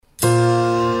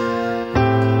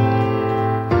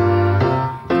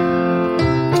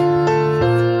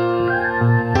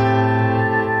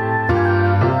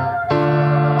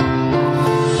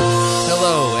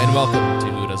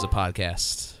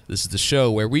Podcast. This is the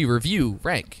show where we review,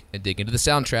 rank, and dig into the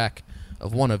soundtrack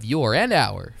of one of your and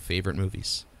our favorite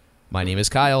movies. My name is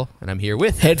Kyle, and I'm here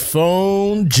with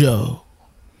Headphone Joe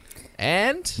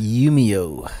and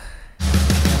Yumio.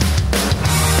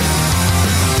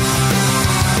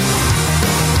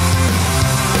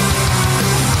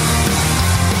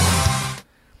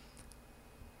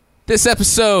 This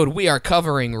episode, we are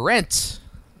covering Rent,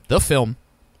 the film,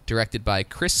 directed by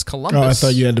Chris Columbus. Oh, I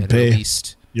thought you had to pay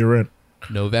released your rent.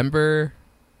 November.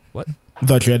 What? I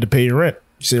thought you had to pay your rent.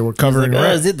 You said we're covering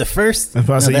rent. Is it the first? I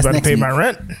thought you about to pay week. my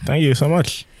rent. Thank you so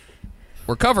much.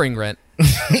 We're covering Rent,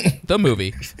 the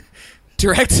movie,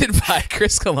 directed by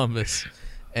Chris Columbus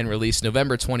and released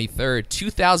November 23rd,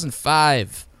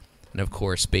 2005, and of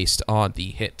course based on the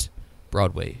hit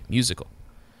Broadway musical.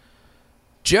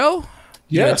 Joe,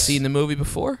 you had Yes. seen the movie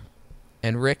before,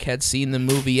 and Rick had seen the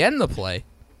movie and the play.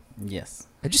 Yes.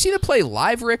 Had you seen the play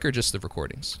live, Rick, or just the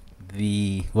recordings?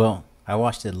 I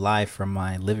watched it live from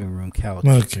my living room couch.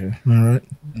 Okay, all right.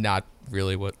 Not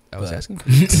really what I was But- asking.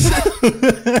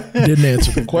 Didn't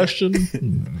answer the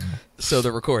question. So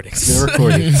the recordings. The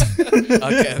recordings.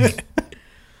 Okay.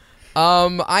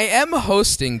 I am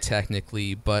hosting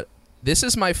technically, but this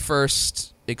is my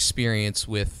first experience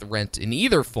with Rent in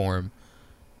either form,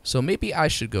 so maybe I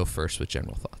should go first with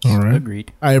general thoughts. All right.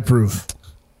 Agreed. I approve.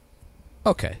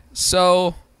 Okay,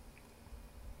 so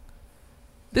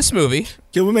this movie.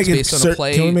 Can we make It's based on a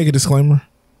play. Can we make a disclaimer?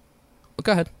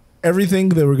 Go ahead. Everything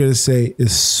that we're going to say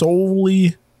is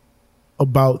solely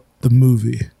about the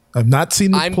movie. I've not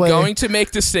seen the I'm play. going to make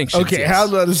distinctions. Okay, yes. how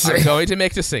about to say? I'm going to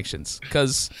make distinctions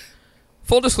because,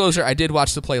 full disclosure, I did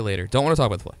watch the play later. Don't want to talk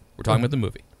about the play. We're talking about the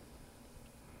movie.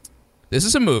 This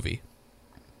is a movie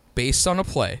based on a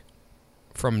play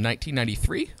from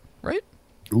 1993, right?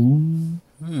 Ooh.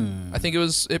 I think it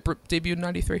debuted in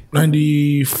 93.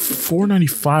 94,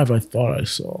 95, I thought I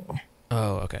saw.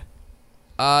 Oh, okay.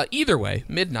 Either way,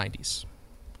 mid-90s.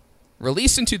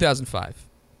 Released in 2005.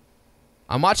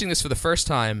 I'm watching this for the first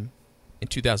time in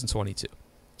 2022.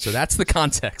 So that's the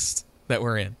context that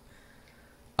we're in.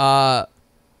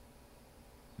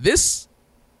 This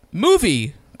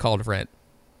movie called Rent,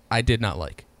 I did not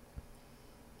like.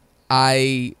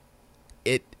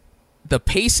 The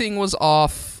pacing was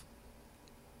off.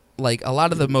 Like, a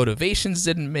lot of the motivations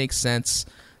didn't make sense.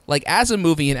 Like, as a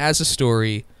movie and as a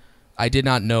story, I did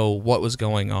not know what was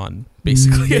going on,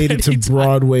 basically. Made it to at any time.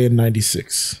 Broadway in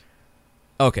 96.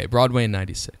 Okay, Broadway in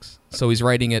 96. So he's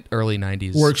writing it early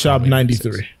 90s. Workshop Broadway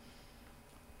 93.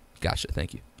 Gotcha,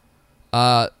 thank you.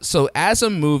 So as a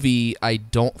movie, I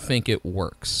don't think it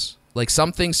works. Like,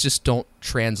 some things just don't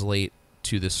translate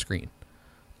to the screen.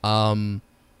 And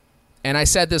I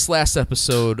said this last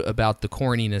episode about the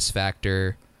corniness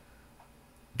factor.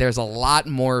 There's a lot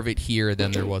more of it here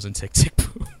than there was in Tick, Tick,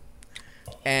 Boom.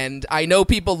 And I know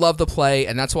people love the play,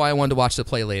 and that's why I wanted to watch the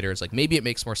play later. It's like, maybe it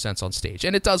makes more sense on stage.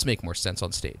 And it does make more sense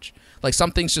on stage. Like,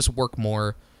 some things just work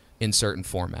more in certain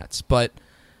formats. But,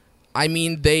 I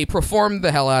mean, they perform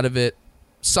the hell out of it.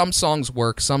 Some songs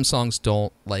work, some songs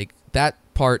don't. Like, that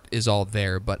part is all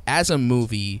there. But as a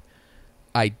movie,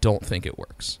 I don't think it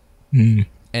works. And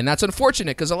that's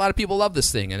unfortunate, because a lot of people love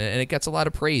this thing, and it gets a lot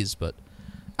of praise. But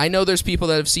I know there's people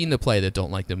that have seen the play that don't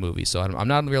like the movie, so I'm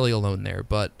not really alone there.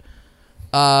 But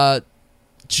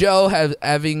Joe,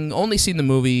 having only seen the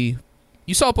movie,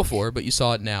 you saw it before, but you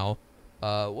saw it now.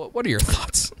 What are your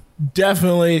thoughts?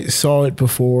 Definitely saw it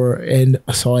before and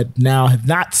saw it now. Have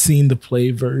not seen the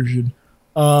play version.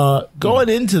 Going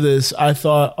into this, I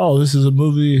thought, oh, this is a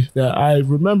movie that I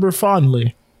remember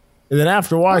fondly. And then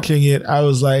after watching it, I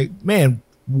was like, man,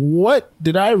 what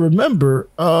did I remember?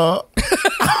 I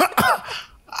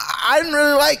didn't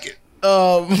really like it.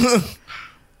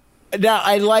 Now,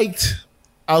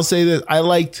 I'll say this, I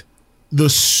liked the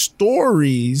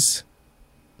stories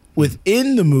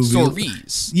within the movie.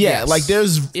 Stories. Yeah, Yes. like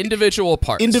there's individual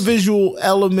parts. individual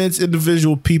elements,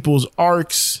 individual people's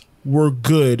arcs were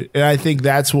good. And I think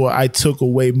that's what I took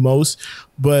away most.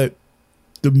 But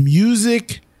the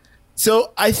music,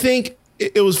 so I think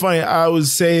it was funny. I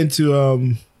was saying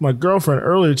to my girlfriend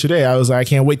earlier today, I was like, I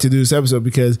can't wait to do this episode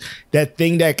because that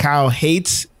thing that Kyle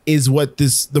hates is what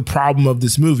the problem of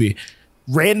this movie.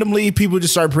 Randomly, people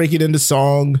just start breaking into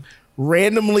song.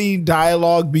 Randomly,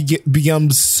 dialogue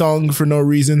becomes sung for no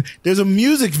reason. There's a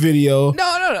music video.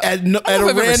 No. At I don't know a if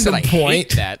I've ever said random I point.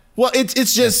 hate that. Well, it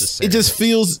just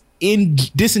feels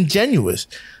disingenuous.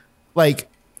 Like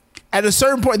at a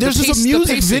certain point, there's just a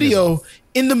music video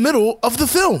in the middle of the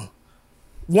film.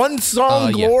 One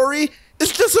song, Yeah. Glory,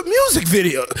 It's just a music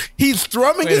video. He's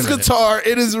thrumming Wait a his minute. guitar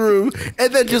in his room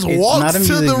and then just It's walks not a to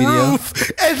music the video.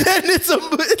 roof, and then it's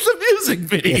a music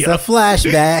video. It's a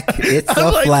flashback. It's a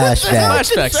I'm like, what the hell flashback.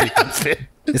 just Flashback sequence. happened?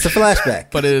 It's a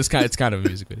flashback. But it's kind of a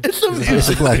music video. It's a It's a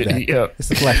music flashback. video.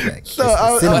 It's a flashback. So It's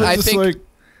I similar. was I just think- like,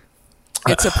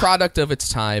 It's a product of its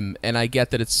time, and I get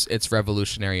that it's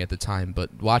revolutionary at the time, but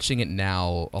watching it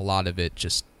now, a lot of it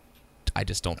I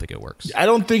just don't think it works. I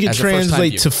don't think it As a first-time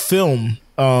translates to film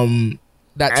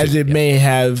That as too, it yeah. may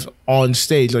have on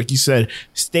stage. Like you said,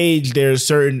 stage, there are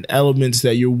certain elements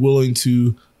that you're willing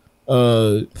to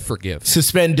Forgive.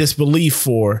 suspend disbelief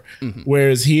for. Mm-hmm.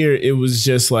 Whereas here, it was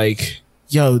just like,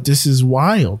 yo, this is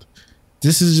wild.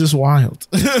 This is just wild.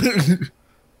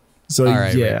 So, All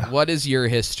right, yeah. Ray, what is your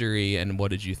history, and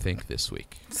what did you think this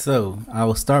week? So I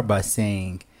will start by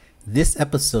saying this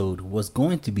episode was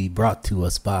going to be brought to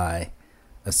us by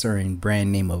a certain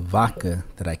brand name of vodka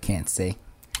that I can't say.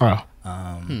 Oh,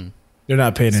 they're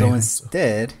not paying So attention.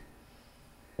 instead,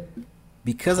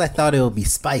 because I thought it would be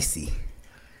spicy,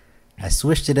 I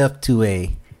switched it up to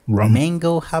a Rum.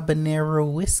 mango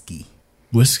habanero whiskey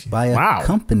Whiskey. by a Wow.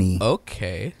 company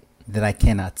Okay. that I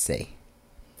cannot say.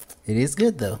 It is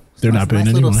good though. They're not paying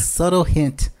nice little anyway. subtle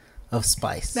hint of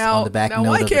spice Now, on the back now note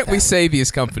why of the can't we pack. say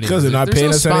these companies? Because they're not There's paying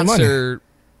no us any money. sponsor.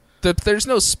 There's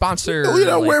no sponsor. You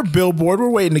know, like- we're Billboard. We're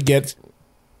waiting to get.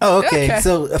 Oh, okay. Okay.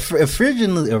 So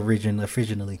originally,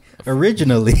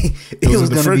 it was was in the going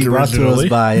to fridge be brought to originally. us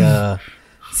by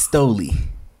Stoli.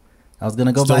 I was going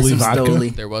to go buy Stoli some vodka?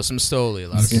 Stoli. There was some Stoli. A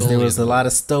lot of Since Stoli there was in a the- lot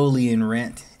of Stoli in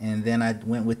rent, and then I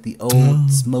went with the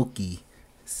Old Smoky,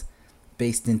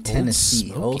 based in Tennessee.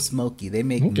 Smoky. Old Smoky. They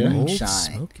make Okay. Old moonshine.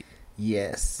 Smoky.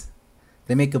 Yes,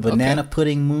 they make a banana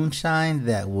pudding moonshine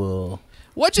that will.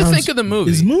 What'd you think of the movie?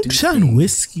 Is moonshine things.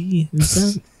 whiskey?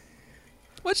 Is that?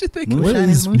 What'd you think? Moonshine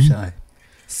is is moonshine.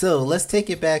 So let's take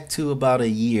it back to about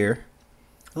a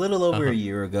little over a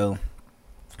year ago.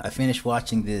 I finished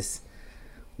watching this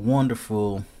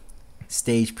wonderful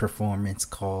stage performance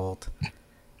called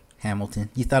Hamilton.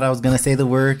 You thought I was going to say the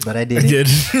word, but I I didn't. did.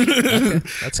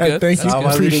 That's I good. thank That's you. That's good.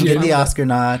 why we didn't get Appreciate the it. Oscar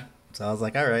nod. So I was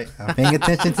like, all right, I'm paying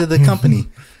attention to the company.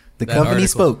 The That company article.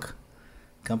 spoke.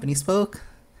 Company spoke.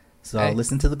 So Hey. I'll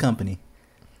listen to the company.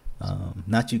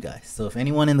 Not you guys. So if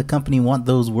anyone in the company want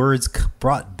those words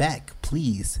brought back,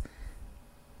 please,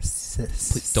 don't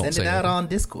send say it out anything. on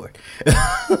Discord.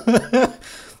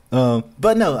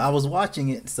 But no, I was watching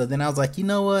it. So then I was like, you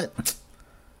know what?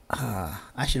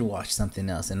 I should watch something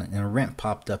else. And Rent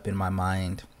popped up in my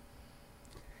mind.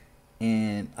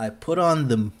 And I put on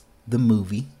the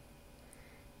movie.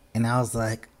 And I was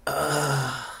like,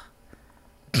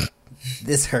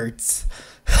 this hurts.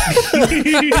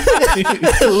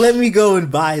 Let me go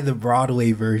and buy the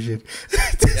Broadway version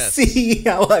to Yes. see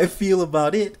how I feel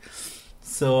about it.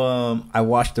 So I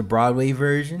watched the Broadway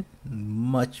version,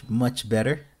 much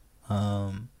better.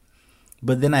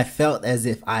 But then I felt as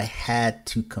if I had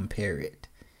to compare it.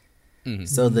 Mhm.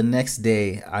 So the next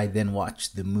day, I then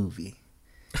watched the movie.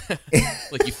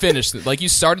 Like you finished it. Like you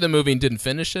started the movie and didn't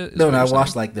finish it. is No, what I you're saying?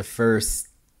 watched like the first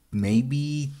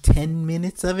maybe 10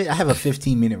 minutes of it. I have a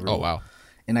 15-minute rule. Oh wow.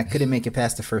 And I couldn't make it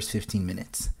past the first 15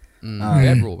 minutes.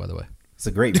 Bad rule, by the way. It's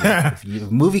a great rule. If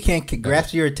a movie can't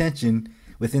grasp your attention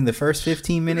within the first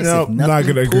 15 minutes, No, if I'm not nothing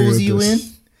gonna agree pulls with you this. in,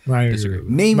 Not gonna Disagree.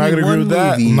 agree. Name Not me gonna agree one with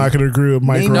that. movie. I'm not gonna agree with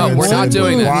Mike. Name No, me Ryan's we're not one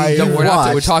doing movie that. you No, we're not.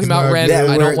 We're watched talking about that Rent. I were-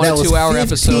 don't want that a was 2-hour 15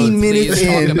 episode. minutes Please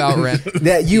talk in. about Rent.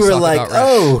 that you Please were talk like, about Rent.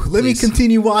 oh, let me Please.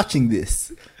 continue watching this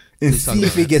and Please talk see about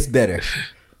if it Rent. gets better.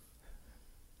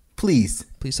 Please.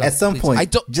 Please talk- At some please. point, I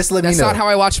don't. just let me That's know. not how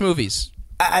I watch movies.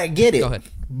 I get it. Go ahead.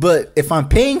 But if I'm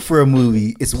paying for a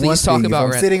movie, it's one Please talk thing. about If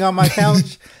I'm Rent. sitting on my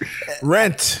couch,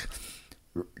 Rent.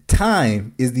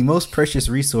 time is the most precious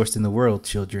resource in the world,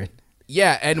 children.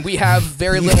 Yeah, and we have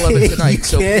very little of it You tonight.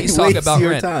 So can't please talk waste about your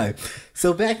Rent. time.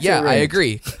 So back to Yeah, I Rent.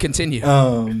 agree. Continue.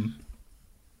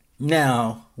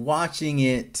 Now, watching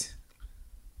it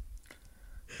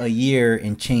a year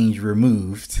and change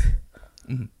removed,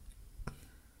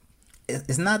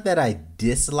 it's not that I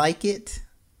dislike it.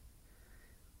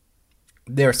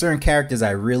 There are certain characters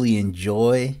I really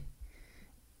enjoy.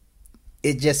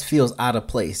 It just feels out of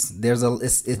place.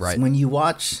 It's Right. when you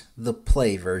watch the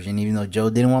play version, even though Joe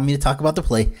didn't want me to talk about the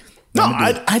play. No,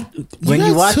 I'm gonna do it. When guys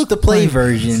you watch took the play my-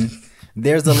 version,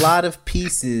 there's a lot of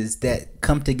pieces that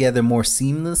come together more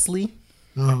seamlessly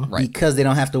Right. because they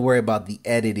don't have to worry about the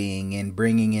editing and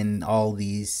bringing in all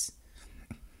these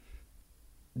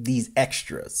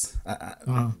extras,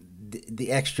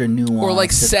 the extra nuance, Or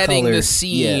like the setting the colors.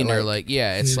 scene, Yeah, or like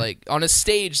it's like on a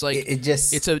stage, like it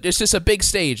just it's just a big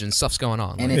stage and stuff's going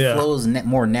on. and like- it Yeah. flows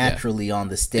more naturally on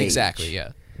the stage. exactly, yeah.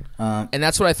 And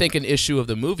that's what I think an issue of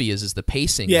the movie is the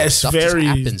pacing. Yeah, Like, it's stuff very-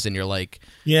 just happens, and you're like,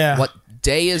 Yeah. what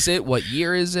day is it? What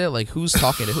year is it? Like, who's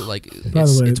talking to who? Like, By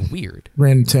the way- it's weird.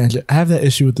 Random tangent. I have that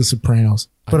issue with The Sopranos,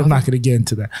 but I'm not going to get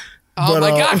into that. Oh But, my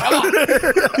god! Come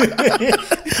on,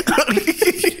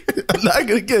 I'm not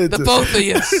going to get into the both of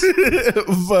you.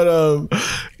 but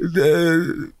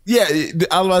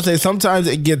I was about to say sometimes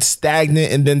it gets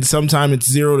stagnant, and then sometimes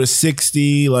it's 0 to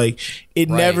 60. Like it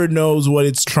Right. never knows what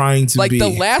it's trying to Like be. the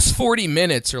last 40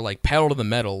 minutes are like pedal to the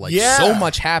metal. Like Yeah. so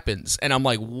much happens, and I'm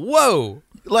like, whoa!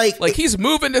 like He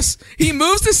moves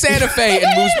to Santa Fe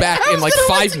and moves back in like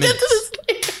 5 minutes.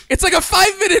 It's like a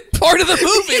 5-minute part of the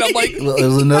movie. And I'm like, Well, it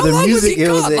was another how long music. Was he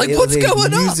gone? Like, what's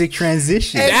going on? Music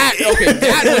transition.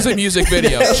 That was a music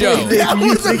video, Joe. That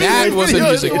was a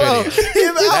music video.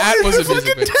 That was a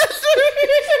music video.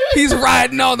 He's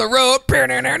riding on the road.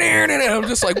 I'm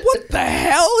just like, what the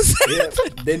hell is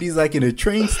that? Then he's like in a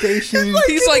train station.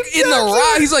 He's like in the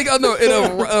rock. He's like in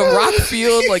a rock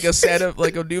field, like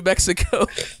a New Mexico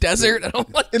desert. And I'm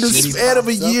like, in the he span of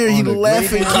a pops up year, on he the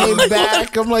left and Greyhound. came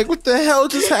back. I'm like, what the hell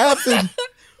just happened?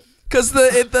 because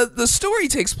the story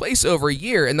takes place over a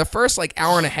year, and the first like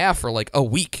hour and a half are like a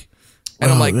week.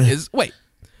 And I'm Oh, like, man.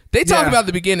 they talk Yeah. about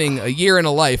the beginning, a year in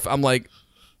a life. I'm like,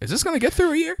 is this gonna get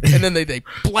through a year? And then they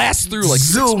blast through like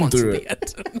 6 Zoom months through at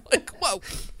the end. I'm like, whoa.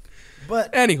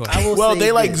 But Anyway. I will Well, say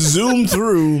they like this. zoom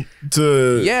through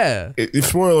to Yeah.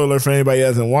 Spoiler alert for anybody that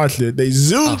hasn't watched it. They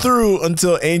zoom through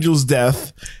until Angel's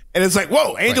death, and it's like,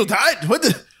 whoa, Angel died. What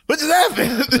just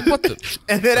happened? What the?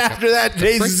 And then after that,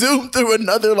 they zoom through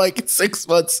another like 6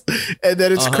 months, and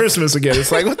then it's Christmas again.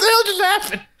 It's like, what the hell just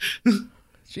happened?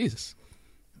 Jesus.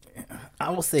 I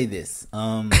will say this.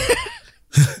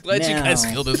 Glad you guys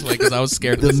Now, feel this way because I was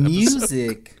scared of The this episode.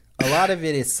 music, a lot of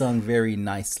it is sung very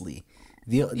nicely.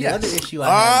 The Yes. other issue I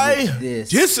have with I this.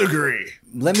 disagree.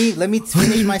 Let me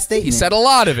finish my statement. He said a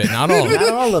lot of it, not all of it.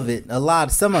 Not all of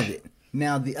it, some of it.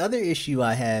 Now the other issue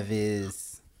I have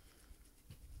is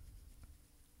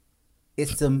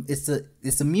it's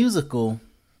a musical,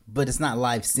 but it's not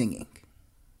live singing.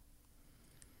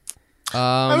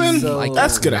 I mean, So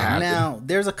that's gonna happen. Now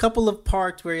there's a couple of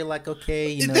parts where you're like, okay,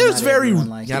 you know, There's not very- everyone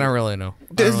likes Yeah, I it. don't really know.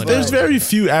 There's very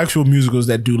few actual musicals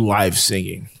that do live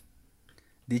singing.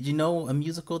 Did you know a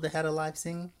musical that had a live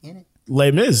singing in it?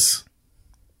 Les Mis.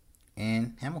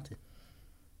 And Hamilton.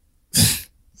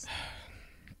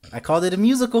 I called it a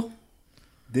musical.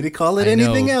 Did it call it I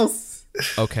anything know. else?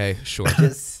 Okay, sure.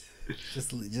 Just.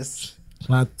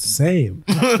 Not the same.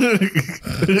 What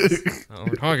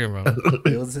we're talking about.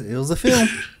 It was a film.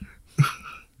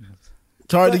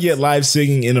 It's hard to get live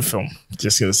singing in a film.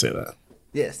 Just gonna say that.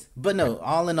 Yes, but no.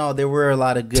 All in all, there were a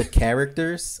lot of good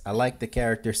characters. I like the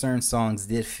characters. Certain songs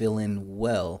did fill in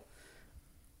well.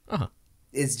 Uh-huh.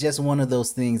 It's just one of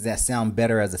those things that sound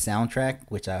better as a soundtrack,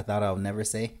 which I thought I would never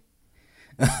say,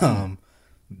 than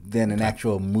an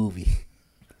actual movie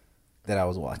that I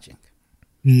was watching.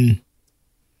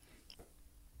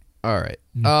 All right.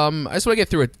 I just want to get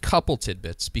through a couple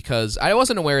tidbits because I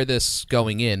wasn't aware of this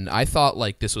going in. I thought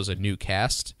like this was a new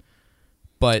cast,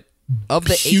 but of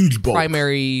the Huge eight bulk.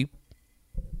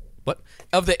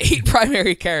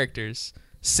 primary characters,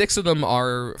 6 of them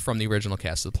are from the original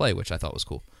cast of the play, which I thought was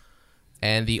cool.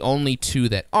 And the only 2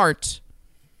 that aren't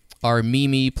are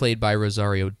Mimi, played by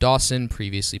Rosario Dawson,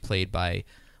 previously played by,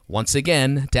 once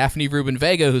again, Daphne Rubin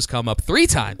Vega, who's come up 3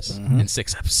 times in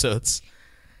 6 episodes.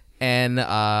 And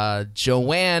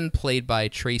Joanne, played by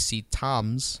Tracy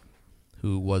Toms,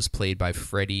 who was played by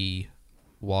Freddie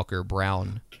Walker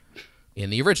Brown in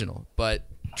the original. But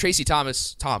Tracy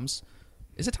Toms,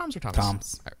 is it Toms or Thomas?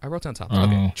 Toms. I wrote down Toms.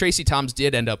 Okay. Tracy Toms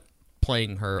did end up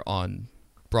playing her on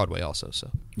Broadway also,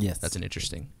 so Yes, that's an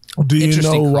interesting. Do you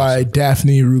Interesting know why crossover.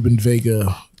 Daphne Rubin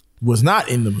Vega was not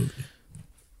in the movie?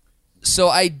 So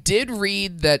I did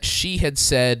read that she had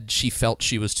said she felt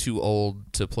she was too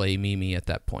old to play Mimi at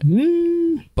that point.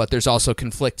 But there's also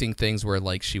conflicting things where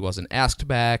like she wasn't asked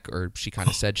back, or she kind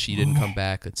of said she didn't come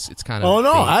back. It's kind of. Oh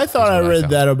no, vague, I is thought I what read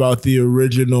found. that about the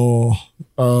original.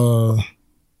 I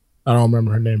don't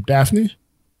remember her name. Daphne?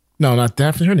 No, not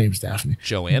Daphne. Her name's Daphne.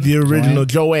 Joanne. The original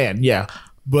Joanne. Yeah,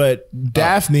 but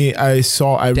Daphne, I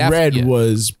read yeah.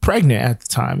 was pregnant at the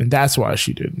time, and that's why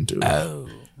she didn't do it. Oh.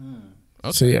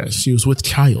 So yeah, she was with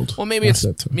child. Well, maybe That's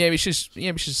it's that too. maybe she's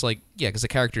like because the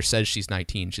character says she's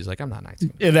 19. She's like, I'm not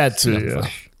 19. Yeah, that too. Yeah.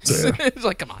 So, yeah. It's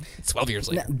like, come on, it's 12 years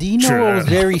later. Now, do you know Sure. what was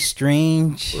very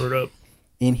strange Word up.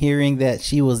 in hearing that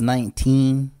she was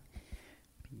 19?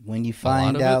 When you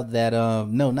find of it? out that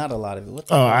no, not a lot of it. What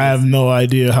the Oh, hell I is have no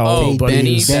idea how Oh, old Buddy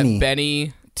Benny, is. Benny.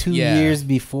 Benny. 2 yeah. years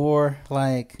before,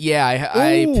 like Yeah,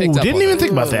 I Ooh, picked up. didn't on even that.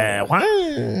 think about that.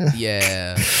 Wow.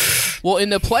 Yeah. Well, in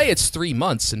the play, it's 3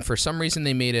 months, and for some reason,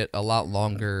 they made it a lot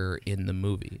longer in the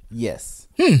movie. Yes.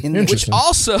 Which Interesting.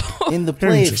 also, In the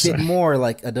play, it fit Interesting. more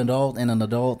like an adult and an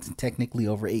adult, technically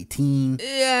over 18.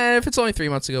 yeah, if it's only 3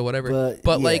 months ago, whatever.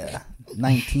 But, yeah, like,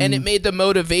 19. and it made the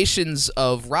motivations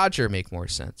of Roger make more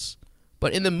sense.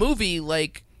 But in the movie,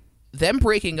 like, them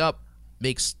breaking up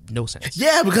makes no sense.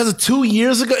 Yeah, because of 2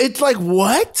 years ago. It's like,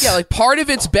 what? Yeah, like part of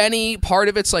it's Benny, part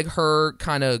of it's like her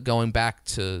kind of going back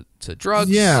to drugs.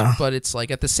 Yeah. But it's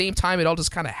like at the same time, it all just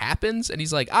kind of happens, and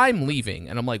he's like, "I'm leaving,"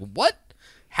 and I'm like, "What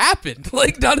happened?"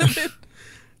 Like none of it.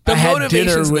 The I had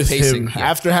dinner motivations, the with pacing. him. Yeah.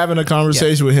 After having a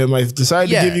conversation with him, I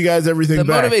decided Yeah. to give you guys everything The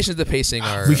back. motivations, the pacing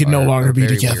are. We can no are longer be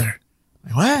very together. weird.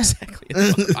 What? Exactly.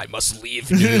 It's like, I must leave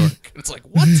New York. It's like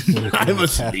what? I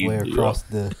must halfway leave. across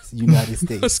the United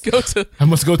States. Let's go to I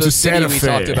must go the to city Santa we Fe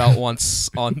talked about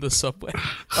once on the subway.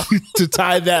 to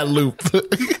tie that loop.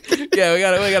 Yeah, we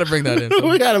gotta bring that in.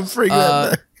 We gotta bring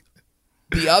that back.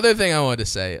 The other thing I wanted to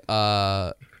say,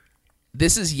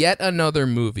 this is yet another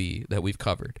movie that we've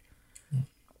covered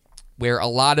where a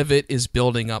lot of it is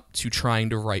building up to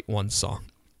trying to write one song.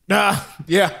 Yeah.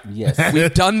 Yes.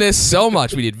 We've done this so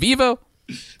much. We did Vivo,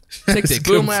 Tick That's a Tick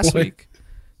Boom good last point. week.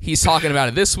 He's talking about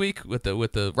it this week with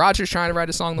the Rogers trying to write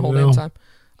a song the whole damn Well. time.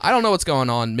 I don't know what's going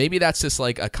on. Maybe that's just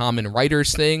like a common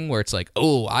writer's thing where it's like,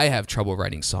 oh, I have trouble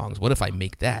writing songs. What if I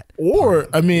make that? Or,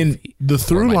 I mean, the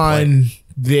through my line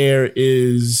there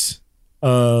is,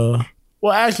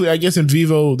 well, actually, I guess in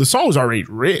Vivo, the song was already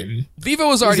written. Vivo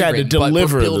was already had to written, deliver but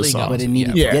the we're building song. up. But it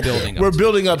needed Yeah, to get building up. we're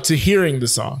building up to hearing the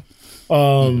song.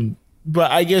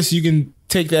 But I guess you can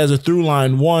take that as a through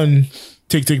line. One,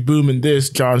 Tick Tick Boom, and this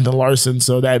Jonathan Larson.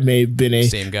 So that may have been a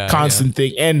Same guy, constant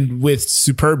thing. And with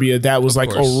Superbia, that was like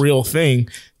course. a real thing.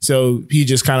 So he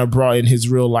just kind of brought in his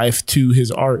real life to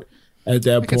his art at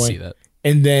that I point. can see that.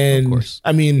 And then, Of course.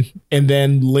 I mean, and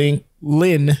then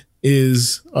Lynn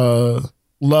is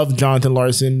loved Jonathan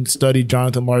Larson, studied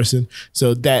Jonathan Larson,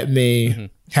 so that may Mm-hmm.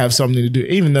 have something to do.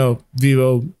 Even though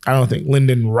Vivo, I don't think Lynn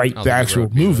didn't write don't the think he actual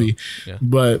wrote Vivo. movie, Yeah.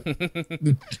 but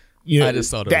you know, I just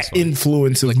thought it was that funny.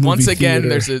 influence of Like movie once again,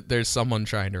 theater. there's someone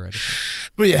trying to write it.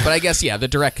 But yeah, But I guess the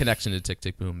direct connection to Tick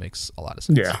Tick Boom makes a lot of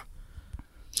sense. yeah.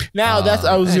 Now that's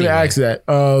I was going to anyway. ask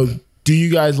that. Do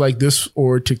you guys like this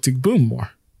or Tick Tick Boom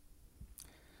more?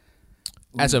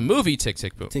 As a movie, Tick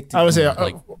Tick Boom. Tick, tick, I would say boom.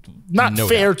 Like, not no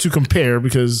fair to compare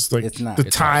because like It's not. the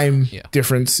It's time Yeah.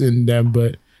 difference in them,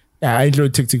 but yeah, I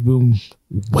enjoyed Tick Tick Boom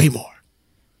way more.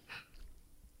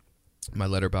 My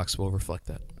letterbox will reflect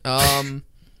that.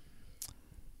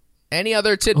 Any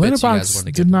other tidbits you guys Letterboxd want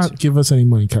to did get not into? give us any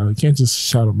money, Kyle. You can't just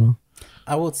shout them out.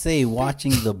 I would say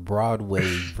watching the Broadway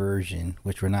version,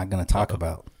 which we're not going to talk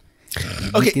about.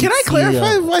 you Okay, can I see,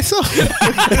 clarify myself?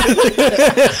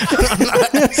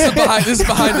 This is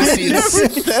behind the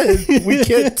scenes. We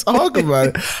can't talk about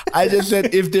it. I just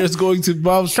said if there's going to.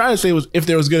 What I was trying to say was if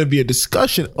there was going to be a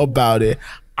discussion about it,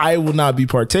 I will not be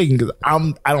partaking because I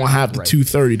don't have the Right.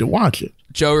 2:30 to watch it.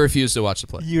 Joe refused to watch the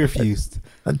play. You refused.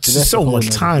 That's That's so a whole much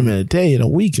nother time in a day, in a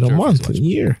week, in a Sure, month, if in a he's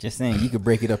year. Just saying, you could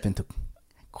break it up into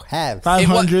halves.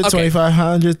 500, okay.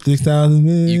 2,500, 6,000.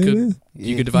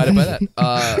 You could divide it by that.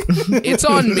 It's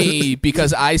on me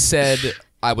because I said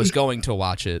I was going to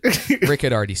watch it. Rick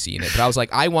had already seen it, but I was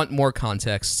like, I want more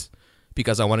context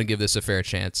because I want to give this a fair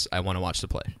chance. I want to watch the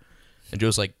play. And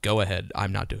Joe's like, go ahead.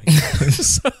 I'm not doing it.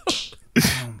 So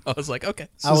I was like, okay.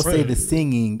 I would say the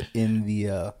singing in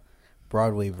the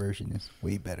Broadway version is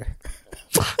way better.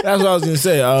 That's what I was gonna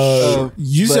say.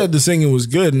 You but- said the singing was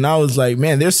good, and I was like,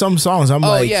 man, there's some songs I'm Oh,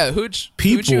 like, yeah. Who'd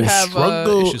people you have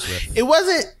struggle. issues with? It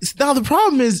wasn't. Now the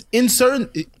problem is in certain.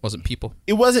 Wasn't people?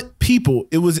 It wasn't people.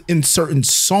 It was in certain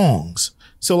songs.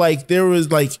 So like there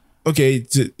was like okay,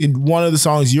 in one of the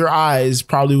songs, Your Eyes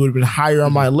probably would have been higher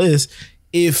on my list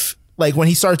if like when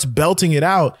he starts belting it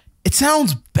out, it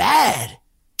sounds bad,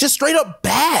 just straight up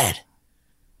bad.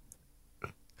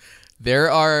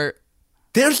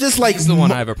 There's just like He's the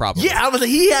one I have a problem Yeah, I was like,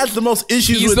 he has the most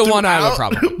issues. He's with the one I have a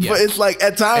throughout, problem with, yeah. But it's like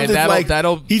at times And it's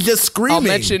that'll- like he's just screaming. I'll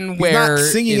mention He's where not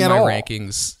singing in at my all.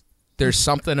 rankings there's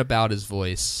something about his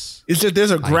voice. It's just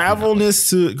there's a gravel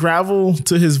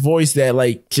to his voice that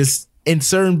like just in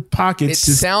certain It pockets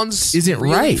just sounds isn't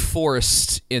really right.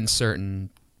 forced in certain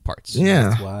parts. Yeah,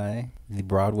 That's why the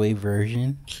Broadway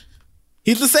version.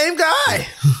 he's the same guy.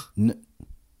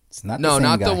 It's not. No, the same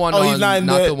not guy. the one. Oh, he's on, not in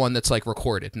not the- the one that's like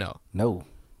recorded. No, No.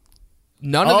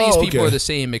 none of these Oh, people okay. are the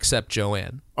same except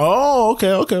Joanne. Oh,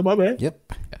 okay, my bad.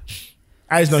 Yep.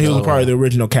 I just know he was a So, part of the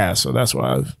original cast, so that's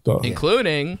why I thought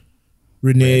Including,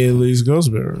 Renee Elise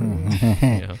Goldsberry.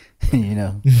 you know, you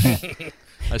know.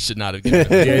 I should not have given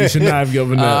it. Yeah, you should not have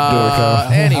given that,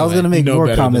 Dorico. Anyway, I was gonna make You know more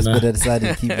better comments, than but that. I decided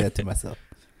to keep that to myself.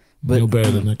 No But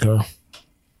better than that, Carl.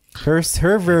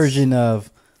 her version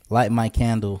of "Light My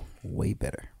Candle" way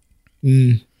better.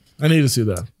 I need to see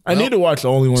that. I need to watch the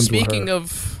only ones. Speaking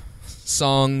of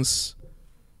songs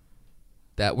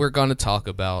that we're going to talk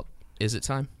about, is it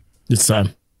time? it's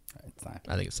time. It's fine.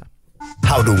 I think it's time.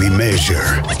 How do we measure?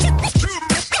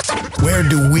 Where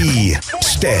do we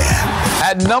stand?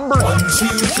 At number 1, 2,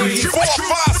 3, 4,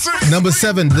 5, 6. Number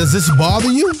 7, does this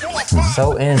bother you?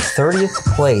 So in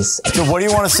 30th place, So what do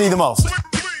you want to see the most?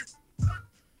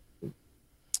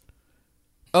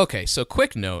 Okay, so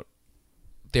quick note.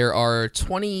 There are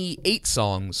 28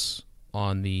 songs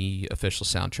on the official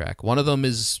soundtrack. One of them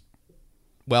is,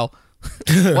 well,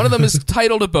 one of them is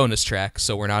titled a bonus track,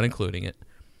 so we're not including it.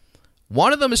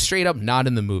 One of them is straight up not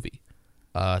in the movie.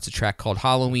 It's a track called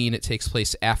Halloween. It takes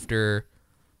place after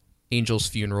Angel's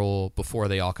funeral, before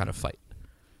they all kind of fight.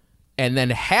 And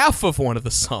then half of one of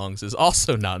the songs is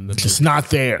also not in the movie. Just not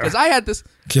there. Because I had this,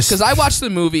 Just- because I watched the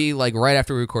movie like right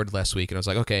after we recorded last week, and I was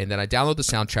like, okay. And then I downloaded the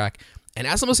soundtrack, and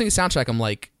as I'm listening to the soundtrack, I'm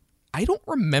like, I don't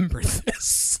remember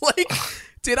this. Like,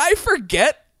 did I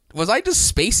forget? Was I just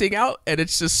spacing out? And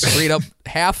it's just straight up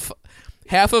half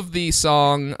of the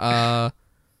song. I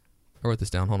wrote this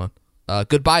down. Hold on.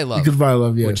 Goodbye, Love. Goodbye,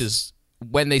 Love. Yes. Which is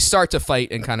when they start to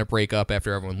fight and kind of break up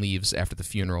after everyone leaves after the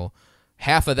funeral.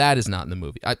 Half of that is not in the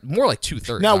movie. More like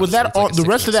 2/3. now, was that on the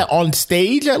rest of that on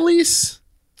stage at least?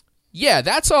 Yeah,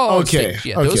 that's all. on Okay, stage.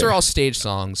 Yeah, those okay. are all stage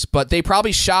songs, but they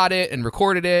probably shot it and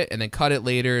recorded it and then cut it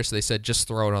later. So they said just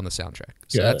throw it on the soundtrack.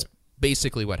 So Got that's it.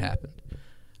 basically what happened.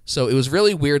 So it was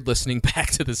really weird listening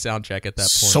back to the soundtrack at that point.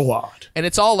 So odd. And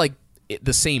it's all like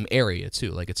the same area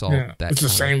too. Like it's all Yeah. that. It's the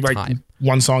kind same, of like time.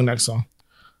 one song, next song.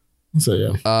 So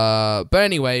yeah. But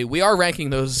anyway, we are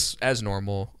ranking those as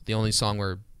normal. The only song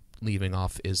we're leaving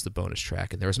off is the bonus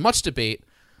track, and there was much debate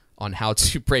on how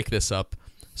to break this up.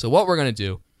 So what we're gonna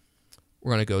do,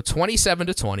 we're gonna go 27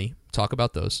 to 20, talk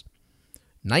about those.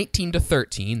 19 to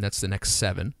 13, that's the next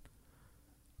 7.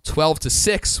 12 to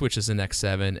 6, which is the next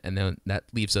 7, and then that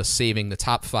leaves us saving the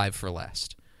top 5 for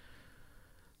last.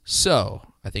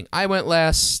 So I think I went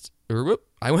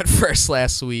I went first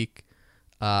last week.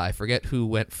 I forget who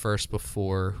went first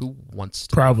before. Who wants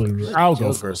to? Probably. I'll go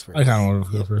Joe first. go I kind of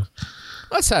want to go first.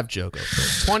 Let's have Joe go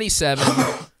first. 27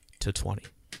 to 20.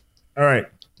 All right.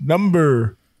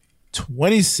 Number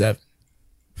 27.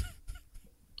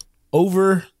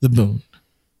 Over the Moon.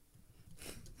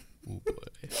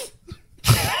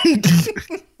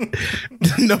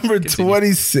 Number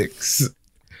 26.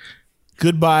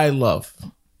 Goodbye, Love.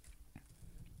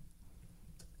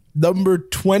 Number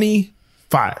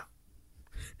 25.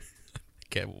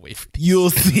 Can't wait for You'll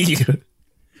see.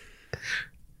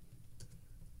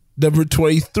 Number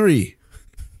 23.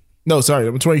 No, sorry,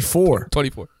 number 24.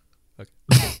 24.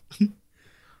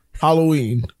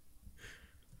 Halloween.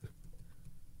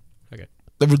 Okay.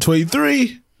 Number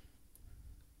 23.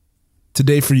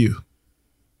 Today for You.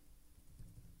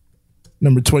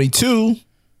 Number 22.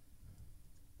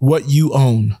 What You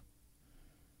Own.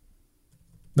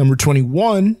 Number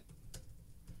 21.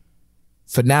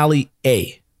 Finale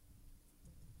A.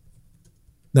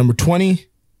 Number 20.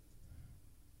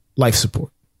 Life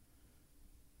Support.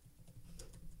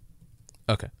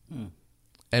 Okay.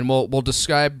 And we'll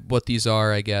describe what these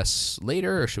are, I guess,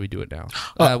 later, or should we do it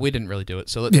now? We didn't really do it,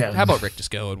 so Yeah. how about Rick just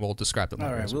go and we'll describe them. All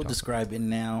later right, as we we'll talk. describe it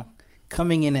now.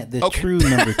 Coming in at the Okay. true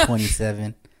number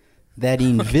 27, that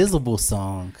invisible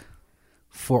song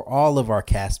for all of our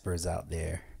Caspers out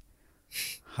there,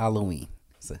 Halloween.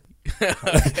 So,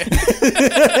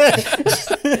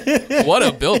 What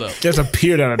a buildup! Just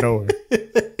appeared out of nowhere.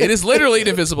 It is literally an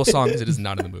invisible song because it is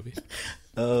not in the movie.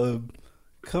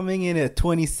 coming in at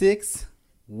 26,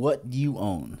 What You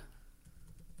Own.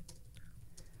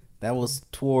 That was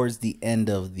towards the end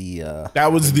of the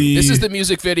That was the. This is the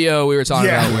music video we were talking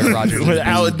about where Roger Went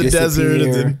out in the desert.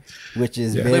 And then, which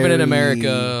is living in very-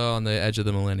 America on the edge of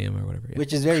the millennium or whatever. Yeah.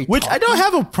 which is very which I don't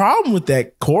have a problem with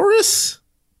that chorus,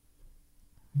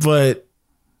 but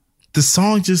the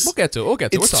song just. We'll get to it. We'll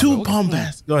get to it. It's We'll talk too about it.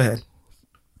 bombastic. Go ahead.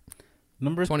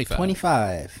 number 25.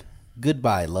 25.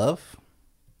 Goodbye, Love.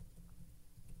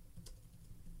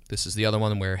 This is the other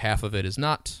one where half of it is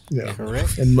not. Yeah.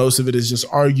 Correct. And most of it is just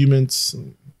arguments.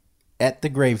 At the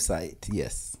gravesite,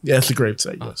 yes. Yeah, it's a great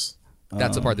site, yes.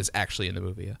 That's the part that's actually in the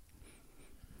movie. Yeah.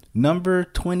 Number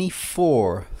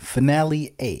 24,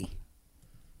 Finale A.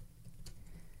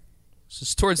 So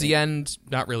it's towards the end,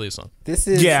 not really a song. This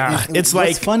is Yeah, it's what's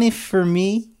like- funny for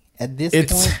me at this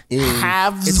It's point is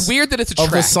halves. It's weird that it's a Of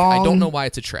the track. I song. don't know why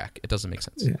it's a track. It doesn't make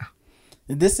sense. Yeah.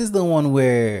 this is the one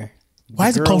where Why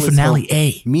is it girl called finale home-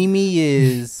 A? Mimi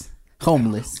is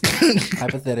homeless,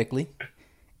 hypothetically,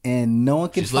 and no one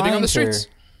can She's find living on the her streets.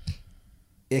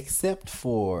 except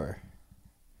for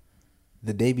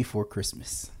the day before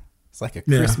Christmas. It's like a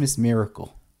Yeah. Christmas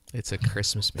miracle. It's a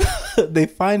Christmas movie. They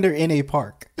find her in a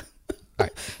park. All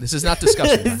right, this is not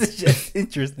discussion time. This is just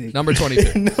interesting. Number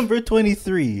 23. Number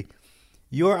 23.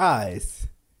 Your Eyes.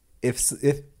 If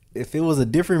it was a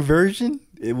different version,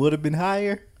 it would have been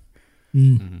higher.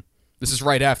 This is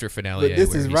right after finale. But A, this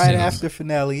where is he right sings. after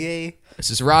finale A. This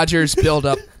is Roger's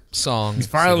build-up song. He's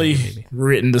finally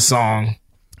written the song.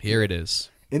 Here it is.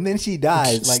 And then she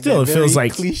dies. Like Still, that it feels very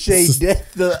like- cliche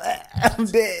death. I'm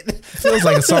dead. It feels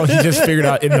like a song he just figured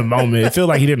out in the moment. It feels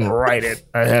like he didn't write it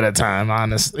ahead of time,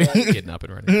 honestly. Getting up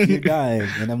and running. You're dying,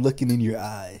 and I'm looking in your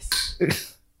eyes.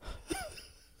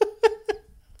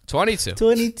 22.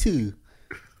 22.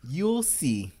 You'll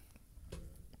see.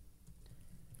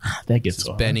 That gets This is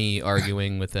old. Benny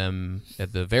arguing with them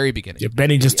at the very beginning, Yeah,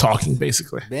 Benny just talking,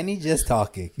 basically. Benny just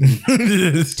talking.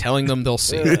 telling them they'll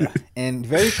see. And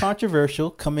very controversial,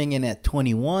 coming in at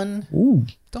 21. Ooh.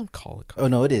 Don't call it. Oh,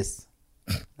 no, it is.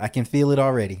 I can feel it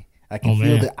already. I can Oh,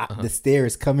 feel man. the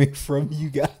stares coming from you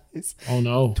guys. Oh,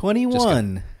 no.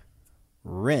 21.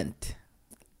 Rent.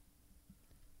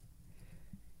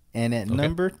 And at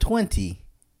number 20.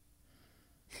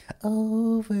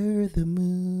 Over the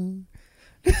moon.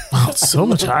 Wow, it's so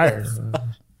much higher.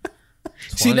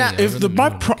 See, now, if the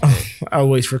my I'll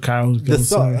wait for Kyle. The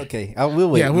song. Okay, I will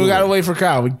wait. Yeah, we we'll gotta wait. wait for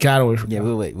Kyle. We gotta wait for Yeah,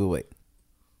 Kyle. we'll wait.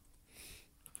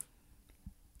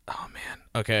 Oh man.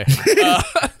 Okay.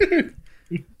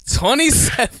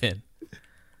 27.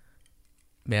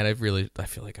 Man, I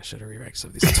feel like I should have re-ranked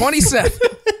some of these. 27.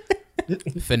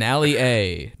 Finale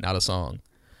A, not a song.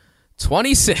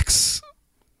 26.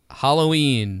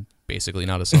 Halloween, basically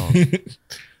not a song.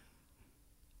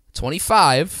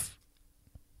 25.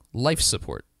 Life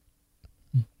Support.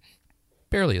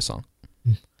 Barely a song.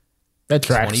 That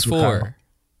tracks. for Kyle.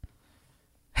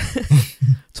 24.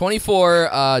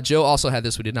 24. Joe also had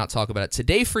this. We did not talk about it.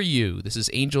 Today for You. This is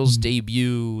Angel's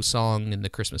debut song in the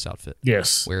Christmas outfit.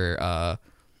 Yes. Where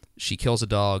she kills a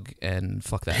dog and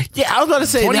fuck that. Yeah, I was about to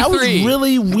say that was 23.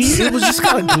 really weird. It was just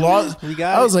kind of gloss.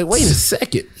 I was like, wait a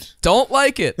second. Don't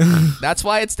like it. That's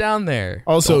why it's down there.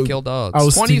 Also, Don't kill dogs. I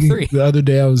was 23. the other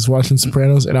day. I was watching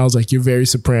Sopranos, and I was like, "You're very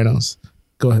Sopranos."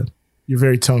 Go ahead. You're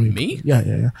very Tony. Me?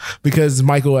 Yeah. Because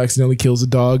Michael accidentally kills a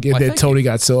dog, and Why, then thank Tony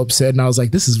got so upset, and I was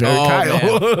like, "This is very Kyle."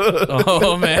 Man.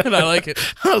 Oh man, I like it.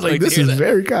 I was like, to "This hear is that.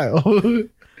 very Kyle."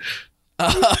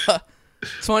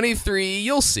 23.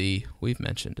 You'll see. We've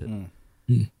mentioned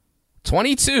it.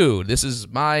 22. This is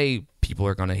my. People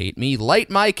are gonna hate me.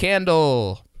 Light My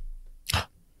Candle.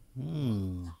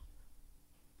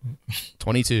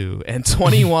 22 and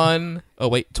 21. Oh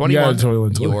wait, 21.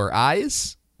 21. Your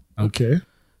Eyes. Okay.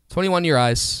 21. Your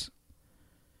Eyes.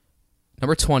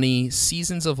 Number 20.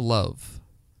 Seasons of Love.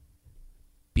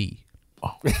 B.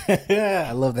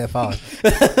 I love that pause.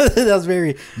 That was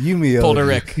very Yumio. Pulled a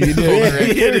Rick. You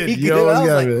did. You almost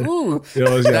got it. Ooh. You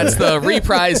almost got That's it. the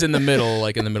reprise in the middle,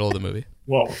 like in the middle of the movie,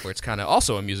 Whoa. where it's kind of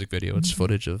also a music video. It's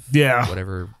footage of Yeah.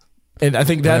 whatever And I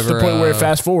think that's the Whenever, point where it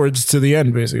fast forwards to the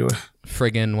end, basically.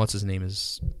 friggin' what's his name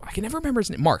is. I can never remember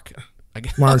his name. Mark. I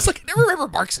Mark. was like, I never remember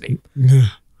Mark's name.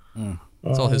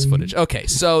 It's all his footage. Okay,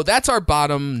 so that's our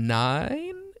bottom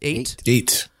 9, 8.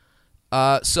 8.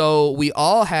 So we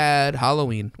all had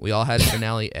Halloween. We all had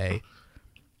Finale A.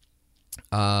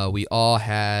 We all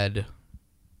had.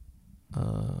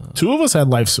 2 of us had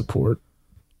life support.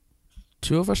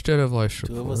 2 of us did have Life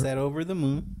Support. 2 of us had Over the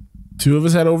Moon. 2 of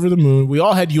us had Over the Moon. We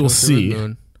all had You'll Through the See.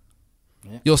 Moon.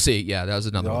 You'll see. Yeah, that was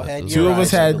another We all one. had Those Two Your of us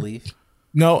Eyes, I had- believe.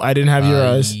 No, I didn't have Your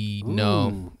Eyes. No,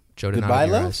 Ooh. Joe did Goodbye, not have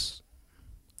Your Love? Eyes.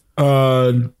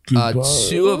 Goodbye.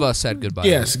 2 of us had Goodbye.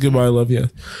 Yes, Goodbye Love, yeah.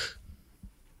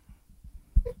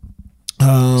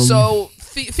 So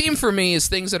theme for me is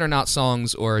things that are not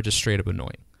songs or are just straight up annoying.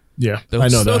 Yeah, Those, I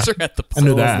know those that. are at the I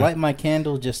know So that. is Light My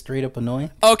Candle just straight up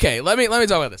annoying? Okay, let me talk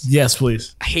about this. Yes,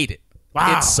 please. I hate it.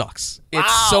 Wow. It sucks.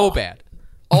 It's so bad.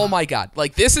 Oh my god!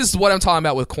 Like this is what I'm talking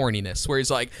about with corniness, where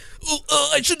he's like,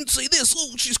 "Oh, I shouldn't say this.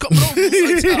 Oh, she's coming over."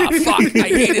 Like, fuck! I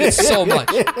hated it so much.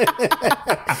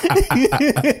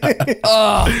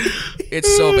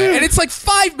 It's so bad, and it's like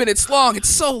 5 minutes long. It's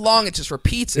so long, it just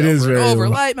repeats it, It over is and very over.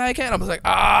 long. Light my candle. I was like,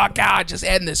 "Oh god, just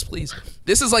end this, please."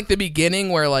 This is like the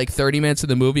beginning where like 30 minutes of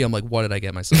the movie, I'm like, "What did I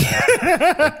get myself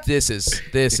into?" Like, this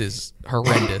is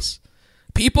horrendous.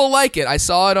 People like it. I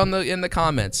saw it in the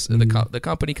comments, the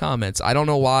company comments. I don't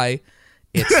know why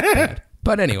it's bad,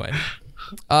 but anyway.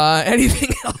 Anything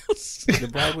else? Yes. The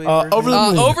Broadway Over version? the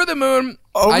Moon. Over the Moon.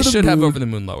 Over I the should have Moon. Over the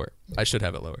Moon lower. I should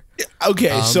have it lower.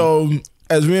 Okay, so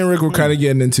as me and Rick were kind of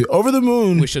getting into Over the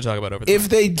Moon, We should talk about Over the Moon. if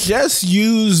they just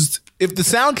used, if the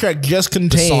soundtrack just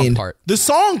contained part. the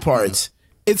song parts,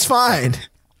 it's fine.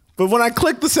 But when I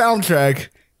click the soundtrack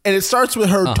and it starts with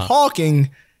her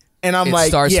talking, and I'm It like,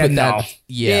 starts yeah, with no, that-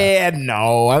 yeah.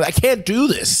 no, I can't do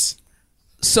this.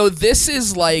 So this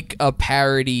is like a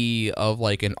parody of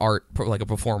like an art, like a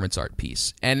performance art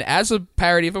piece. And as a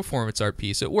parody of a performance art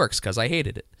piece, it works because I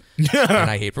hated it. And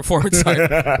I hate performance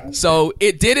art. So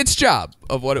it did its job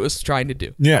of what it was trying to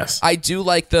do. Yes, I do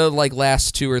like the like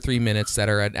last 2 or 3 minutes that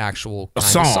are an actual kind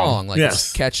song. of song. Like Yes.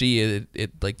 it's catchy.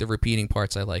 It like the repeating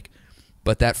parts I like.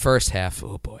 But that first half,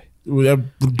 oh boy,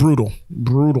 brutal.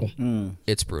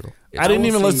 it's brutal. I didn't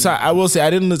even listen. I will say I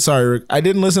didn't. Sorry, Rick. I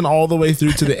didn't listen all the way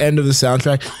through to the end of the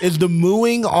soundtrack. Is the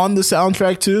mooing on the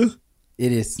soundtrack too?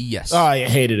 It is. Yes. Oh, I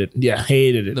hated it. Yeah,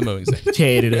 hated it. The mooing's there.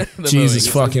 Hated it. The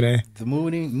Jesus mooing. fucking A. The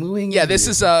mooing. Yeah, this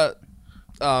is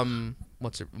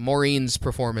what's it? Maureen's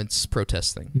performance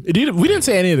protest thing. Idina, we didn't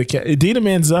say any of the Idina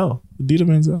Menzel.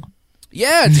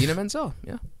 Yeah, Dina Menzel.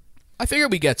 Yeah, I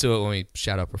figured we get to it when we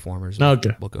shout out performers.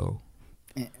 Okay. We'll go.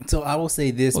 So I will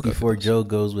say this We'll go before Joe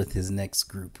goes with his next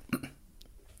group.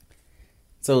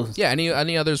 So Yeah.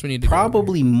 Any others we need to go over?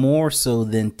 probably more so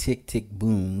than Tick Tick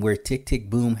Boom, where Tick Tick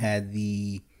Boom had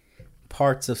the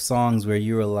parts of songs where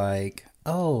you were like,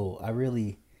 oh,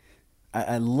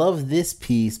 I love this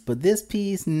piece, but this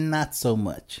piece not so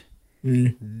much.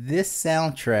 This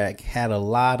soundtrack had a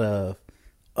lot of,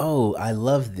 oh, I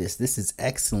love this. This is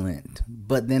excellent.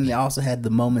 But then they also had the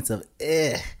moments of,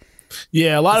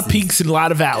 Yeah, a lot of peaks and a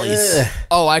lot of valleys.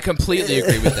 Oh, I completely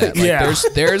agree with that. Like, Yeah.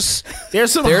 there's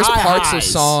There's some there's high parts highs.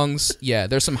 of songs. Yeah,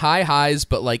 there's some high highs,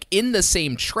 but like in the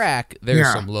same track, there's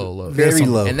Yeah. some low lows. very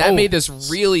low. And that made this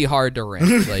really hard to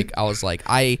rank. Like I was like,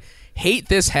 I hate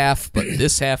this half, but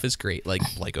this half is great.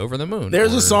 Like Over the Moon.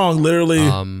 There's or- a song literally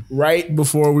right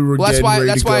before we were Well, getting ready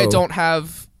that's to why I go. don't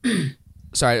have.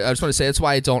 Sorry, I just want to say that's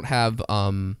why I don't have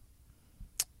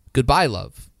Goodbye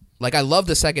Love. Like I love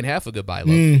the second half of Goodbye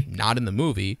Love, not in the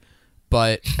movie,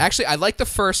 but actually I like the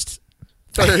first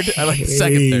third. I like the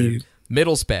second third.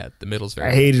 Middle's bad. The middle's very.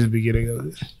 I hated the beginning of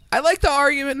it I like the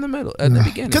argument in the middle at the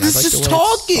beginning. because it's I like just the way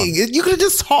it's talking. sung. You could have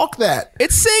just talked that.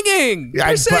 It's singing. I'm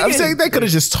They're singing. saying they could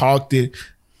have just talked it.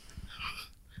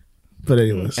 But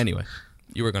anyways, Anyway,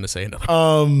 you were going to say another.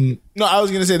 no, I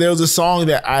was gonna say there was a song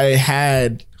that I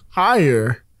had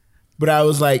higher, but I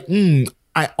was like,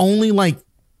 I only like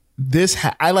this.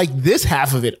 I like this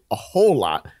half of it a whole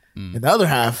lot, and the other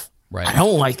half, Right. I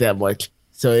don't like that much.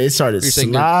 So it started You're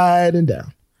saying they're- sliding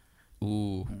down.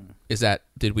 Ooh, is that?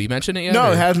 Did we mention it yet? No,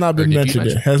 or- it has not or been did you mentioned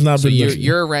mention yet. Has not So been you're, mentioned.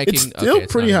 you're ranking. It's still okay,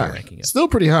 pretty not high. your ranking yet. Still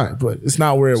pretty high, but it's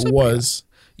not where it was.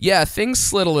 Yeah, things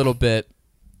slid a little bit.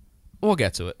 We'll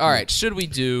get to it. All right, should we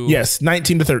do Yes,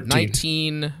 19 to 13.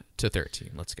 19 to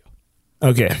 13? Let's go.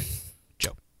 Okay.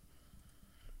 Joe.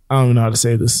 I don't even know how to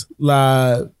say this.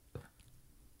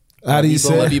 How do you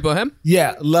say La it? Vie Boheme?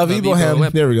 Yeah, La Vie Vie Boheme.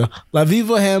 Boheme. There we go. La Vie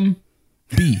Boheme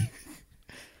B.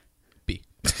 B.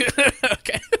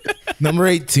 Okay. Number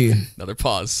 18. Another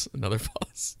pause. Another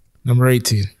pause. Number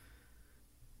 18.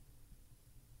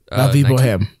 La Vie 19.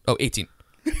 Boheme. Oh, 18.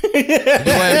 La Vie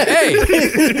Boheme. Hey!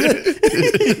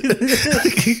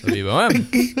 La Vie Boheme.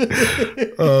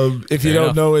 If you Fair don't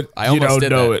enough. know it, I you almost don't did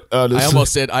know that. it.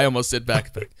 Honestly. I almost did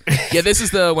back. Yeah, this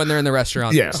is the when they're in the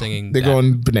restaurant Yeah, singing. they're that.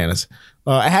 going bananas.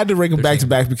 I had to rank them back to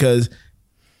back because,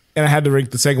 and I had to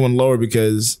rank the second one lower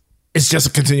because it's just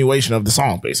a continuation of the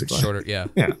song, basically. Shorter, yeah.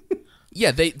 Yeah.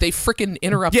 Yeah, they freaking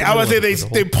interrupt. Yeah, I was the say middle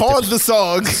of they it with a whole pause the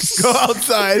song, go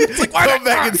outside, come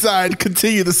back inside,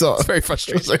 continue the song. It's very I was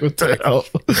frustrating. like, what the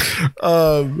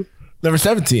hell? Number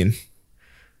 17,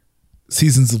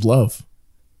 Seasons of Love.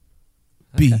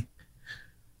 B.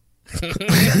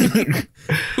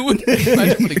 Who would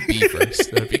imagine putting B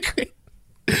first? That'd be great.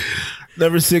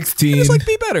 Number 16. It's like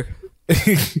B better.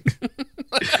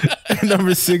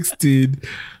 Number 16,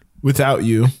 Without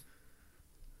You.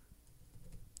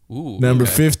 Ooh. Number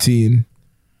okay. 15,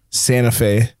 Santa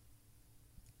Fe.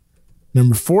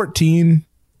 Number 14,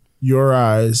 Your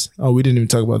Eyes. Oh, we didn't even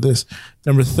talk about this.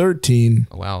 Number 13,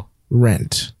 Oh, wow.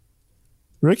 Rent.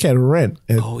 Rick had Rent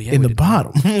in we the did.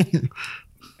 bottom.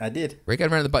 I did. Rick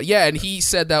got around the butt. Yeah, and he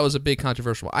said that was a big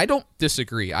controversial one. I don't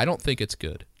disagree. I don't think it's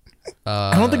good.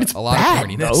 I don't think it's a lot bad,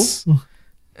 of corniness.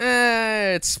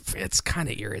 It's kind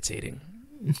of irritating.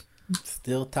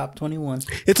 Still top 21.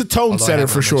 It's a tone Although I setter have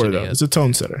for not sure, mentioned it though. yet. It's a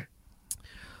tone setter.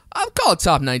 I'll call it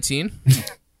top 19.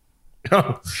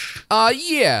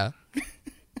 Yeah.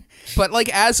 But like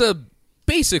as a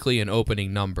basically an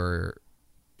opening number,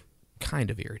 kind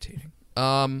of irritating.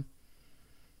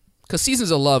 Because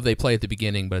Seasons of Love, they play at the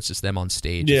beginning, but it's just them on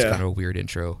stage. It's kind of a weird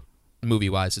intro.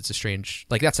 Movie-wise, it's a strange...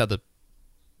 Like, that's how the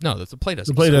play doesn't.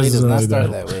 The play does not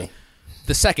start that. that way.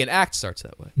 The second act starts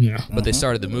that way. Yeah. But they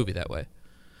started the movie that way.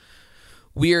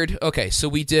 Weird. Okay, so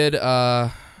we did...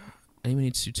 anyone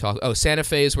needs to talk... Oh, Santa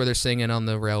Fe is where they're singing on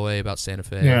the railway about Santa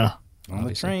Fe. Yeah. On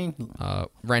the train.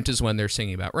 Rent is when they're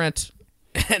singing about Rent.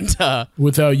 And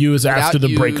Without You is after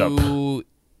the breakup.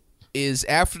 Is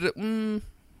after the...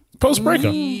 Post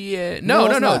breakup. Yeah. No,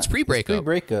 it's pre-breakup. It's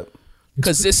pre-breakup.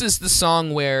 Because this is the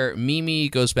song where Mimi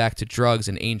goes back to drugs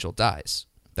and Angel dies.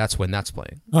 That's when that's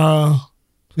playing.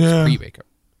 Yeah. Pre-breakup.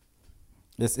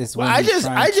 It's when I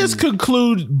just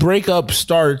conclude breakup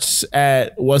starts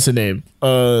at what's her name?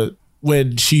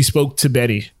 When she spoke to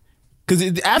Benny.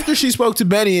 Because after she spoke to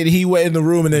Benny and he went in the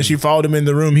room and then she followed him in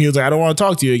the room, he was like, I don't want to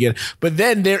talk to you again. But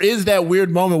then there is that weird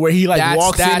moment where he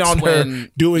walks in on her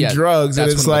doing drugs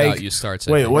and it's like, you starts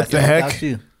wait, what the heck?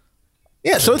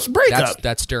 Yeah, so it's breakup.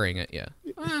 That's during it, yeah.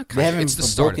 They haven't It's the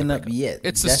start broken of up the yet.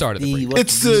 It's the start of the breakup.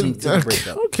 It's the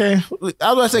breakup. Okay. I was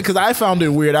about to say because I found it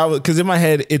weird. Because in my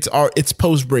head it's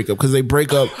post breakup because they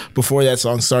break up before that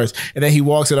song starts, and then he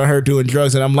walks in on her doing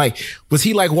drugs, and I'm like, was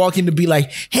he like walking to be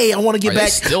like, hey, I want to get back?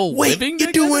 Still wait, living you're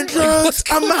together? doing drugs?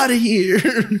 I'm out of here.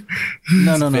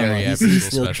 No. very He's Aboriginal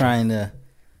still special. trying to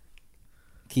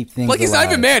keep things Like, he's not alive.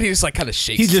 even mad. He just, like, kind of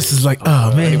shakes. He just is like,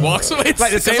 oh man. He walks away. It's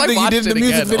like the same thing he did in the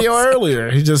music video earlier.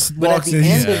 earlier. He just But at walks the in.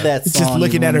 end of that He's song, just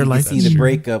looking at her you like, see the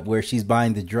breakup where she's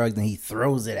buying the drugs and he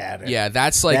throws it at her. Yeah,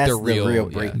 that's like the real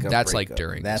breakup. That's like breakup.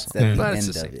 during. That's the at song. the But it's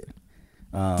end the of same. it.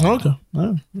 Okay.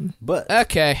 All right. But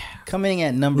Okay. coming in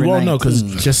at number Well, 19. no, because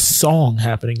just song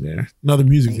happening there. Another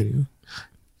music video.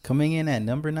 Coming in at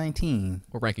number 19,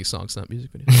 We're ranking songs, not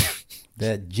music videos.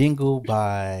 that jingle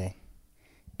by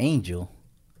Angel.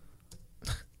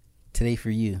 Today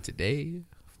for you. Today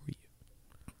for you.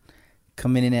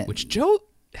 Coming in at Which Joe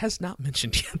has not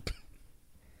mentioned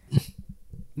yet.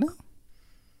 no,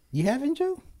 you haven't,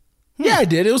 Joe? Yeah, I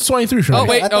did. It was 23 for me. Oh,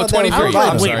 wait. I thought that 23. was-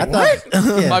 I'm wait, sorry. I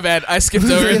thought, yeah. My bad. I skipped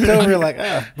You over skipped it. over like,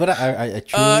 but I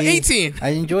truly, 18. I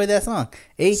enjoyed that song. Sorry,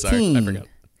 I 18. forgot.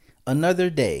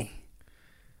 Another Day.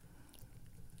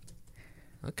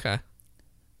 Okay.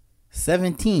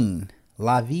 17.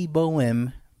 La Vie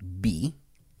Boheme B.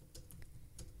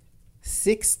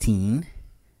 16.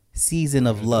 Season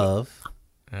of Love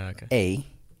Okay. A.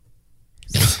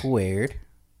 Squared.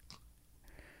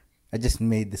 I just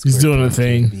made the He's square doing a peg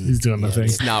thing. B. He's doing a Yeah, thing.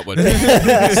 It's not what.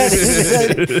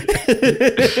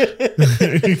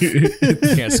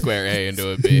 Can't square A into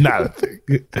a B. Not a thing.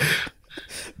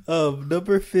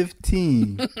 Number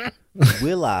 15.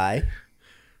 Will I.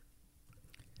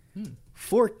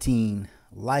 14.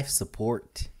 Life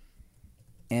Support.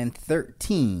 And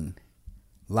 13.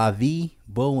 La Vie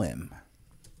Boheme.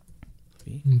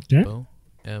 Okay.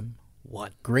 M1.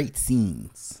 Great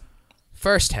scenes.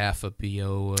 First half of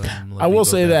BO. I will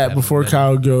say that before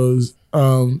Kyle goes,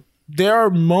 there are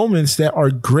moments that are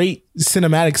great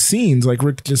cinematic scenes, like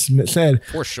Rick just said.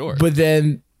 For sure. But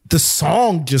then the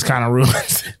song just kind of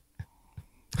ruins it.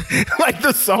 Like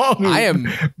the song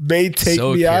may take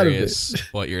so me out of curious it.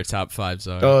 what your top fives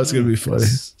are. Oh, it's going to be funny.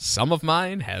 Some of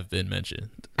mine have been mentioned.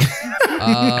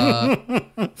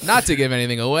 Not to give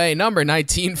anything away, number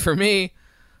 19 for me,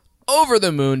 Over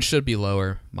the Moon should be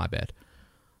lower. My bad.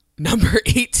 Number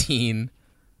 18,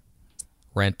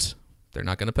 Rent. They're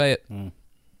not going to pay it.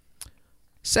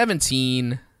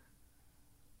 17,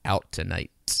 Out Tonight.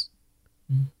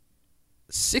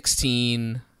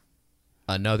 16,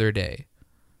 Another Day,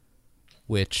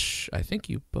 which I think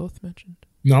you both mentioned.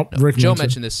 Nope, No, Rick Joe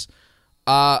mentioned this.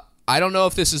 I don't know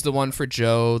if this is the one for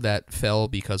Joe that fell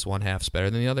because one half's better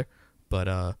than the other,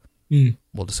 but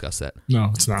we'll discuss that.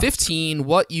 No, it's not. 15,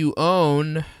 What You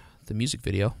Own, the music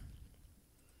video.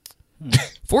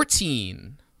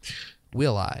 14,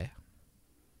 Will I.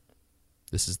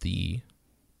 This is the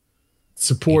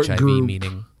Support HIV group.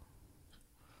 meeting.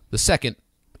 The second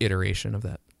iteration of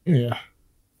that. Yeah.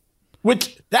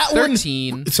 Which, that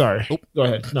 13. one. Sorry. Go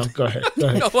ahead. No, go ahead. Go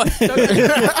ahead. No, what? No,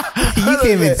 You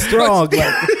came in strong.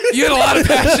 Like, you had a lot of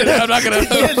passion. I'm not going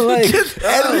to. like, Just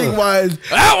editing wise,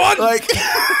 That one! like,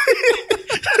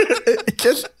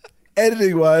 just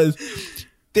editing wise,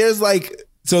 there's like,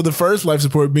 so the first life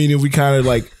support meeting, we kind of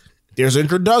like, there's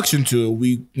introduction to it.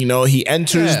 We, he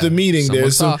enters the meeting. Someone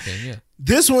There's some, talking, yeah.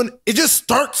 this one, it just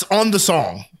starts on the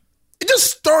song. It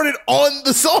just started on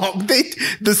the song.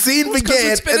 The scene Well, it's 'cause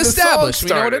began. it's been and the established. song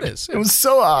We know what it started. is. It was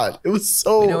so odd. It was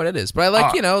so. You know what it is. But I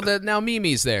like, that now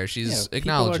Mimi's there. She's people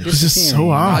acknowledging. are It was just disappearing,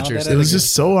 so odd. Rogers It was did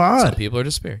just so Some odd. people are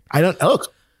disappearing. I don't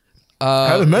look. I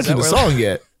haven't mentioned the song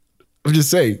yet. I'm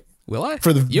just saying. Will I?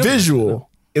 For the You haven't mentioned visual,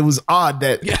 it was odd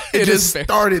that Yeah, it it just is fair.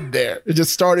 started there. It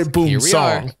just started, boom, Here we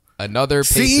song. are. Another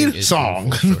pacing Scene, issue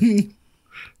song. for sure.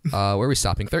 Where are we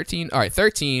stopping? 13. All right,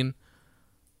 13.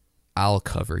 I'll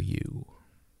cover you.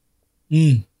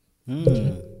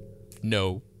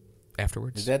 No.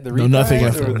 Afterwards. Is that the No, nothing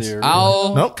reprise or afterwards. the-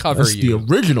 I'll Nope, cover that's you. the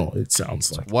original, it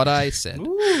sounds like. What I said.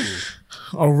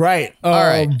 All right.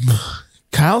 right.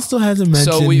 Kyle still hasn't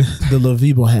mentioned So we- the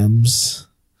Lavibo hymns.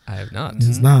 I have not.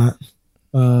 He's not.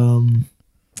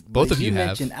 Both of you you have.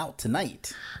 mentioned Out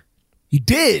Tonight. He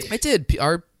did. I did.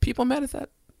 Are people mad at that?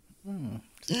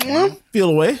 Feel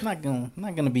away. Not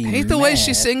gonna be. I hate the way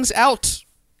she mad. sings out.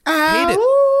 Hate it.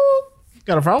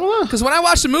 Got a problem with that? Because when I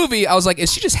watched the movie, I was like,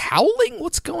 is she just howling?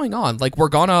 What's going on? Like, we're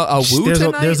gonna woo There's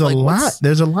tonight? a, there's a Like, lot. what's-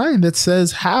 There's a line that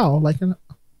says "how" like an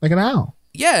owl.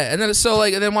 Yeah, and then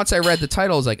and then once I read the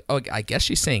title, I was like, oh, I guess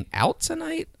she's saying out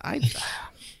tonight?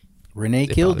 Renee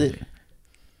killed bothered it. me.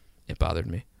 It bothered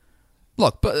me.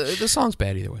 Look, but the song's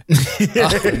bad either way.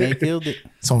 Renee killed it.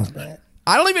 Song's bad.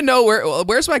 I don't even know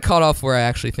where's my cutoff where I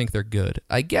actually think they're good.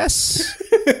 I guess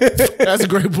That's a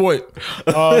great point.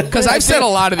 because I've said a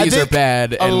lot of I these are think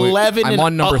bad. And 11 I'm and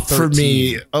on number up 13. for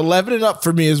me. 11 and up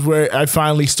for me is where I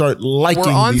finally start liking.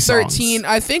 We're on these 13.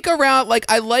 songs. I think around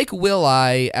I like Will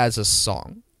I as a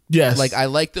song. Yes. Like I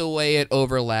like the way it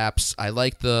overlaps. I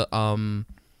like the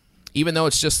even though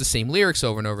it's just the same lyrics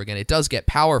over and over again, it does get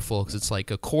powerful because it's like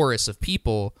a chorus of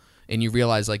people, and you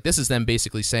realize like this is them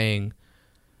basically saying,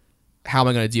 "How am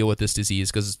I going to deal with this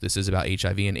disease?" Because this is about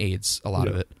HIV and AIDS, a lot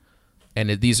of it, and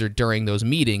these are during those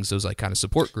meetings, those like kind of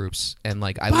support groups, and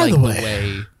like I like the the way-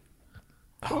 way.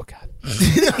 Oh God!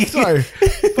 Sorry.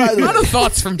 By A the lot of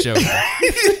thoughts from Joe.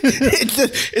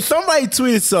 it's somebody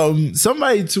tweeted something.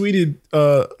 Somebody tweeted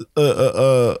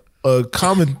a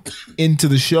comment into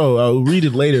the show. I'll read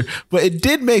it later. But it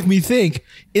did make me think.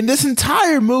 In this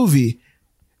entire movie,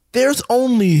 there's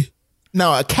only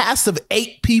now a cast of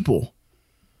 8 people.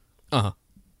 Uh-huh.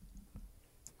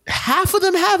 Half of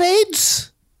them have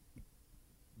AIDS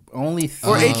Only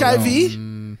or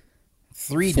HIV.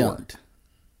 3 don't.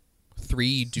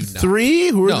 3 do not. 3.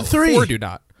 Who are No, the 3? 4 do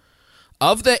not.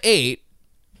 Of the 8,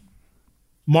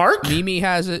 Mark. Mimi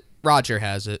has it. Roger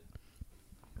has it.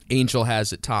 Angel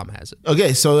has it. Tom has it.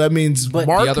 Okay, so that means But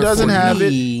Mark the other doesn't 40 have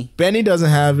it. Benny doesn't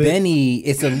have it. Benny,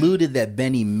 it's alluded that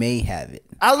Benny may have it.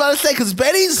 I was about to say because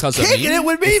Benny's 'Cause of kicking Mimi? it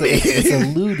with It's Mimi.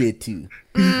 alluded to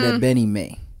that Benny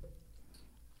may.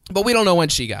 But we don't know when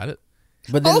she got it.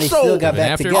 But then they Also- still got And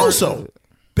back after- together. Also,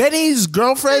 Benny's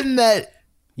girlfriend that.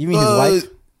 You mean his wife?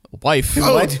 Wife.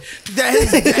 Oh,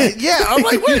 yeah. I'm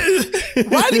like, what?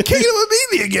 Why are they kicking it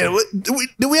with Mimi again? What,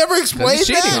 did we ever explain he's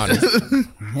cheating that? on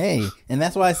her. Hey, and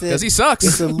that's why I said 'Cause he sucks.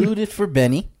 It's alluded for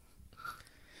Benny. I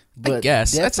But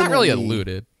guess. That's not really definitely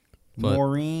alluded. But I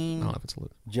Maureen, don't know if it's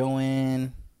alluded.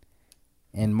 Joanne,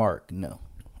 and Mark. No.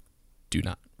 Do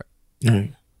not.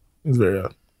 Right. It's very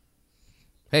odd.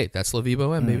 Hey, that's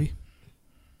Lavibo M, baby.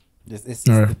 It's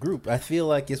All right. the group. I feel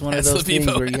like it's one of That's those the things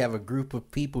Vivo. where you have a group of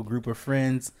people, group of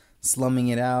friends, slumming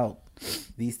it out.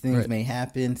 These things Right. may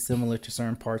happen similar to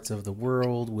certain parts of the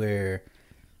world where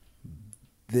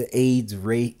the AIDS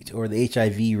rate or the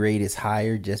HIV rate is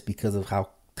higher just because of how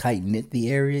tight knit the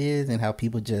area is and how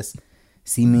people just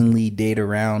seemingly date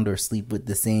around or sleep with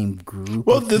the same group.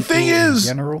 Well, of the people thing in is,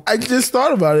 general. I just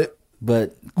thought about it.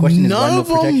 But question is, none why no of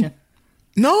them- protection?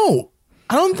 No,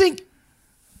 I don't think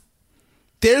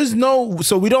there's no.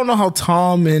 So we don't know how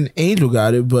Tom and Angel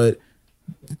got it, but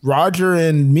Roger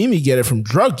and Mimi get it from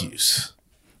drug use.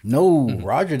 No,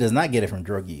 Roger does not get it from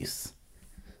drug use.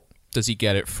 Does he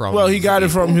get it from? Well, he got it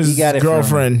from He his got it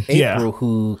girlfriend. from April, Yeah,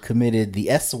 who committed the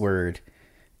S word,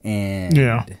 and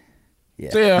Yeah. yeah.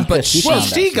 because But she- Well,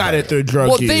 found out she got it through drug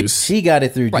Well, they- use. She got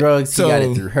it through Right. drugs. He got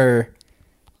So- it through her,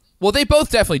 Well, they both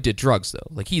definitely did drugs though.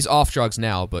 Like he's off drugs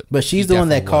now, but but she's he the one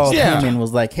that definitely was. called Yeah. him and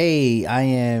was like, "Hey, I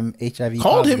am HIV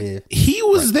Called positive." him. He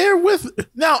was there with.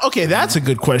 Now, okay, that's a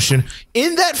good question.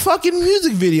 In that fucking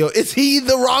music video, is he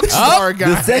the rock star guy?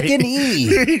 The second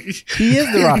E, he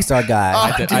is the rock star guy.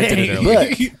 I did it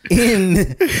earlier. But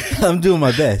in, I'm doing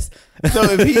my best. So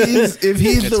if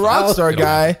he's the rock star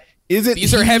guy, is it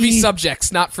These are heavy he-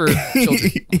 subjects, not for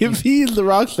children. If he's the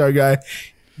rock star guy,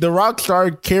 the rock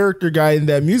star character guy in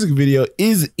that music video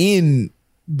is in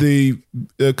the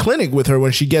clinic with her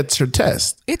when she gets her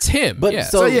test. It's him. But yeah.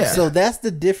 so yeah. so that's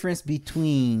the difference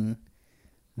between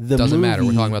the Doesn't movie matter.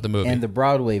 We're talking about the movie. and the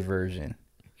Broadway version.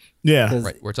 Yeah, 'Cause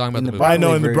Right, we're talking about in the movie. I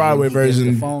know in the Broadway he gets the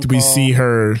version phone we call. see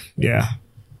her. Yeah,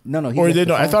 No, he or gets they the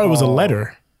don't. I phone thought it was a call.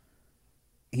 letter.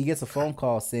 He gets a phone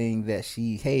call saying that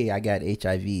hey, I got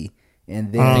HIV, and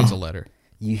I think then it's a letter.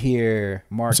 you hear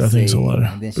Mark So I think it's a say, letter.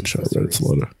 and then she But sure, puts her it's a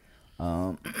letter.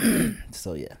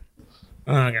 So yeah,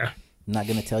 Okay. I'm not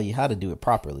gonna tell you how to do it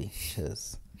properly.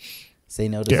 Just say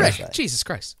no to Rick, suicide. Jesus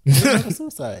Christ. Say no to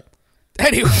suicide.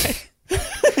 Anyway,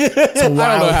 It's a wild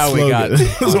I don't know how slogan. we got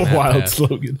It's a on that wild path.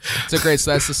 slogan. it's a great.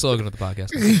 That's the slogan of the podcast.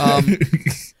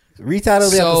 Retitle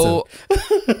the So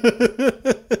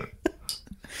episode.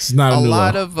 It's not a new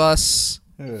lot law. of us.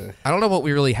 I don't know what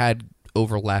we really had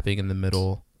overlapping in the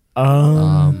middle.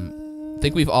 I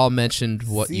think we've all mentioned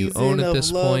what you Season own at of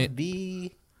this Love point.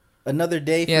 B, Another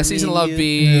Day. Yeah, for Season me of Love and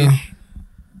B. Yeah.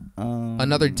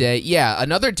 Another Day. Yeah,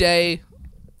 Another Day.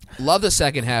 Love the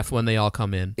second half when they all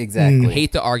come in. Exactly.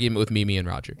 Hate the argument with Mimi and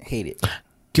Roger. Hate it.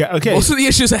 Okay. Most of the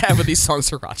issues I have with these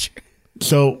songs are Roger.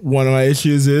 So one of my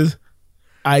issues is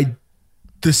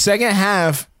the second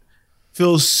half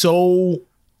feels so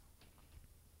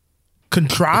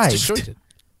contrived. It's disjointed.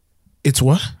 It's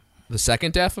what? The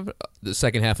second half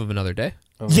of Another Day.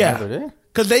 Another Day? Yeah.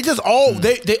 Because they just all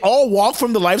they all walk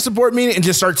from the life support meeting and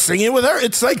just start singing with her.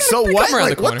 It's like, so what? around the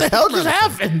Like, what the corner. hell just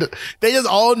happened? They just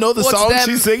all know the Well, it's song them-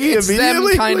 she's singing it's them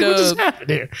immediately. Like, kinda- what just happened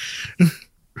here?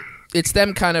 It's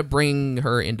them kind of bringing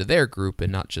her into their group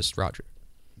and not just Roger.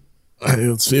 It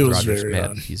was Roger's very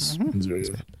mad. odd. He's It was very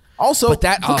odd. Also, But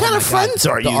that what oh kind my of friends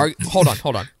God. are you?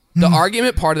 Hold on. The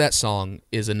argument part of that song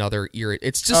is another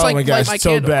It's just Oh like my gosh, my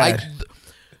so candle. bad.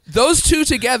 Those two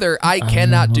together, I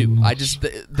cannot do. I just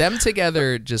them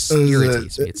together just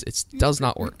irritates me. It does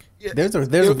not work. There's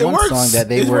It one works. song that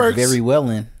they It work works. very well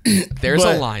in. There's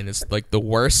But- a line that's like the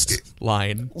worst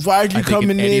line. Why are you I think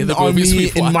coming any of in the on movies me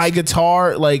we've in watched. my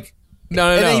guitar? Like, No,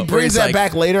 and then he where brings he's that like,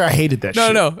 back later. I hated that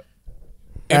shit. No.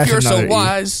 If That's you're so another E.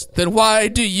 wise, then why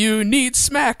do you need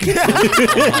smack? Oh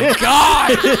my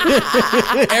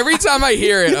God! Every time I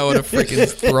hear it, I want to freaking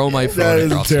throw my phone That is a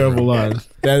across the terrible room. line.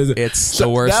 That is It's the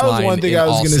worst that was line one thing in I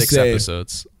was all gonna 6 say.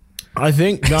 episodes. I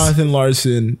think Jonathan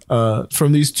Larson,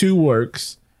 from these two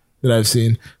works that I've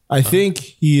seen, I think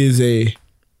he is a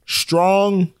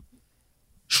stronger,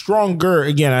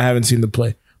 again, I haven't seen the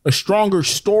play, a stronger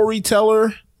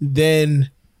storyteller than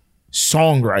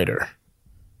songwriter.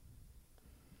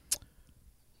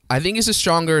 I think he's a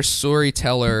stronger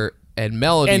storyteller and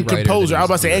melody And writer composer. than I was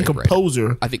about to say, and lyric writer.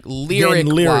 composer. I think than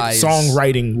lyric-wise,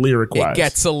 songwriting, lyric wise. it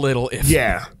gets a little iffy.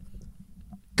 Yeah.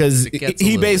 Because It gets a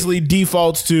he little- basically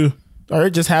defaults to, all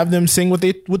right, just have them sing what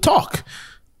they would talk.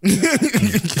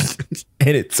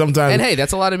 And it sometimes. And hey,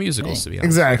 that's a lot of musicals to be honest.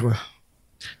 Exactly.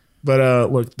 But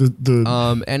look,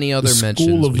 the Any other the mentions?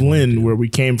 School of we wanna Lynn, do? where we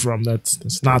came from,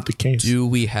 that's not the case. Do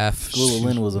we have School of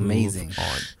Lynn was amazing.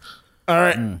 on? All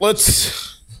right,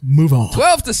 let's move on.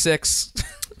 12-6.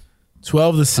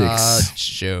 12-6.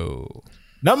 Joe.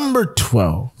 Number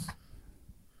 12.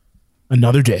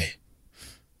 Another Day.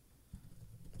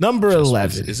 Number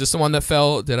 11. Is this the one that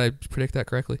fell? Did I predict that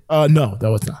correctly? No, that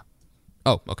was not.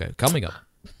 Oh, okay. Coming up.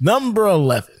 Number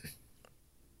 11.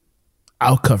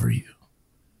 I'll Cover You.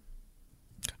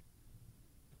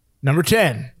 Number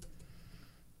 10.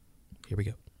 Here we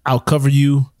go. I'll Cover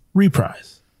You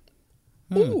Reprise.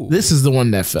 Ooh. This is the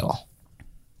one that fell.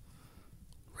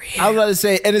 I was about to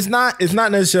say, and it's not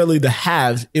necessarily the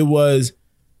halves.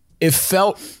 It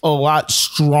felt a lot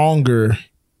stronger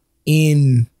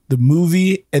in the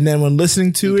movie, and then when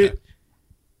listening to it,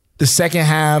 the second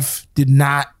half did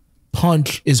not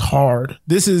punch as hard.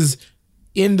 This is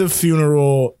in the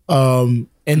funeral, and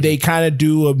they kind of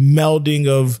do a melding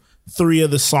of 3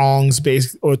 of the songs,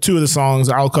 or 2 of the songs,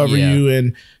 I'll Cover Yeah. You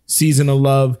and Season of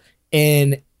Love,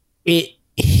 and it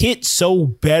hit so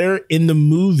better in the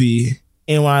movie.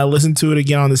 And when I listened to it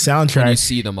again on the soundtrack, When you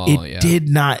see them all, it yeah. did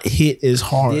not hit as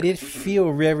hard. Did it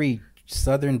feel very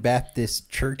Southern Baptist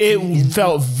church? It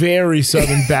felt very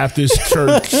Southern Baptist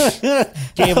church.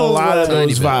 Gave a lot of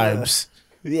those vibes.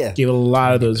 Yeah. Gave a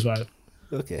lot of those vibes.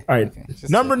 Okay. All right. Okay. Just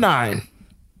Number 9,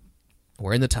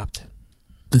 We're in the top 10.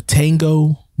 The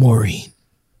Tango Maureen.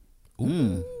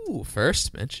 Ooh,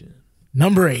 first mention.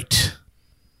 Number 8,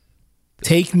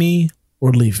 Take Me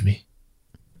or Leave Me.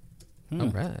 All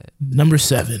right. Number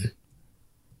 7,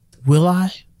 Will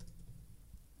I?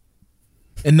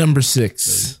 And number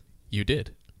 6, You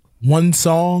did. One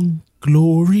Song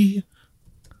Glory.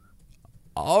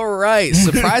 All right.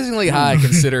 Surprisingly high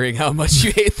considering how much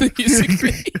you hate the music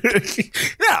video.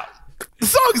 Now, the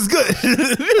song is good.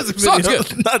 The music Song's video,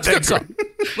 good. Not It's a that good song.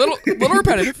 great. Little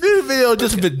repetitive. Music video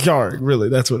just a bit jarring, really.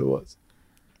 That's what it was.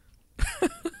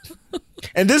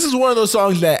 And this is one of those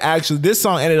songs that actually, this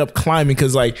song ended up climbing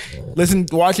because, like,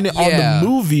 watching it Yeah. on the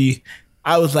movie,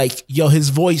 I was like, yo, his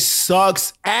voice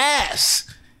sucks ass.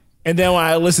 And then when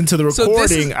I listened to the So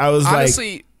recording, this is, I was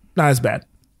honestly, like, not as bad.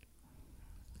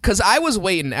 because I was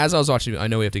waiting as I was watching. I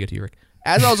know we have to get to you, Rick.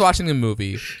 As I was watching the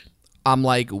movie, I'm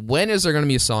like, when is there going to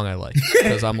be a song I like?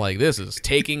 Because I'm like, this is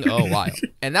taking a while.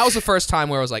 And that was the first time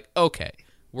where I was like, okay,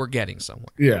 we're getting somewhere.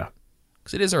 Yeah.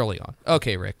 Because it is early on.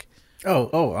 Okay, Rick.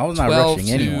 Oh, I was not 12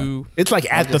 rushing anyone. It's like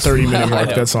at the 30-minute mark,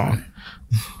 that song.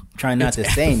 Trying not to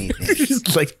say anything.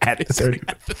 It's like at the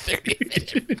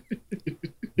 30.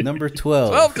 Number 12.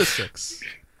 12 to 6.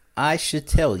 I Should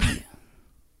Tell You.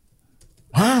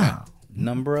 Wow.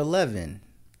 Number 11.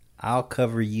 I'll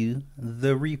Cover You,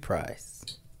 The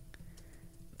Reprise.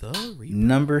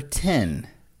 Number 10.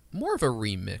 More of a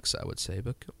remix, I would say,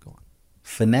 but go on.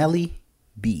 Finale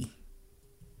B.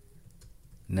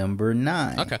 Number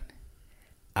 9. Okay.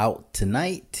 Out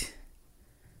Tonight.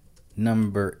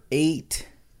 Number 8.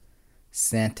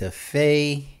 Santa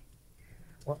Fe.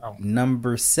 Wow.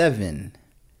 Number 7.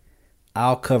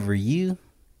 I'll Cover You.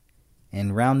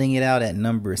 And rounding it out at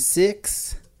number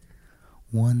 6.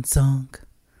 One Song,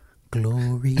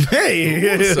 Glory.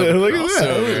 Hey, look at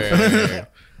that.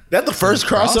 That the first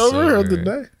crossover of the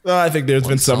day? Oh, I think there's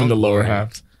been some in the lower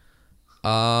halves.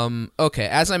 Okay,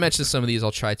 as I mentioned some of these,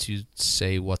 I'll try to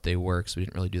say what they were because we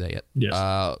didn't really do that yet.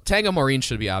 Yes. Tango Maureen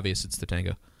should be obvious. It's the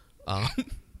tango.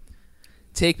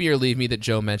 Take Me or Leave Me that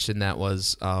Joe mentioned, that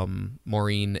was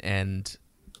Maureen and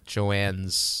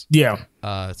Joanne's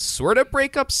sort of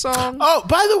breakup song. Oh,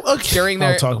 by the way, okay.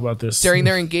 I'll talk about this. During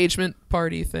their engagement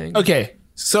party thing. Okay,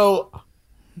 so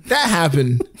that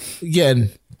happened.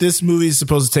 Again, this movie is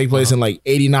supposed to take place in like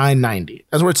 89, 90.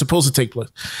 That's where it's supposed to take place.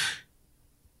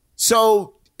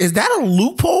 So is that a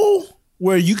loophole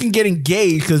where you can get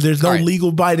engaged because there's no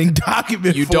legal binding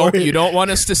document You don't want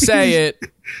us to say it.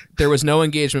 There was no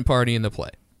engagement party in the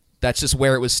play. That's just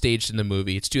where it was staged in the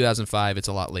movie. It's 2005. It's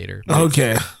a lot later.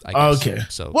 Okay. I guess. Okay.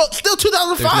 So, well, still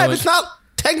 2005. It's not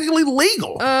technically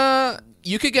legal.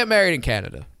 You could get married in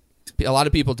Canada. A lot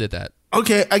of people did that.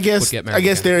 Okay, I guess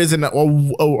there is a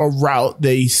route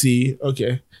that you see.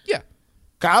 Okay. Yeah.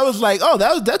 I was like, oh,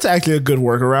 that's actually a good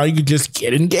workaround. You could just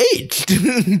get engaged.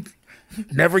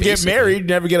 Never get married,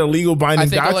 never get a legal binding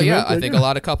document. I think a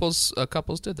lot of couples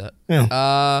did that.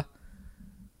 Yeah.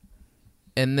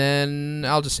 And then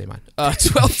I'll just say mine. 12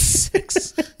 to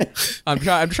 6. I'm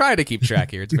trying to keep track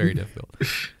here. It's very difficult.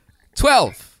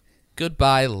 12.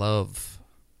 Goodbye, Love.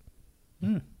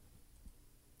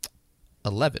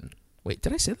 11. Wait,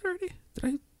 did I say that already? Did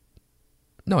I?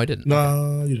 No, I didn't.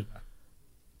 No, you didn't.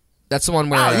 That's the one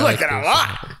where you like that a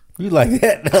lot. You like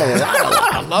that a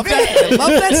lot. I love that. I love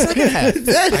that second half.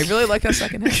 I really like that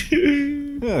second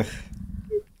half.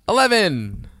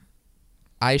 11.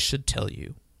 I Should Tell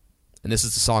You. And this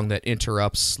is the song that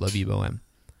interrupts La Vie Boheme.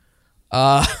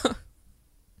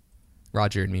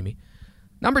 Roger and Mimi.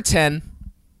 Number 10.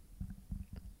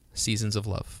 Seasons of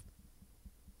Love.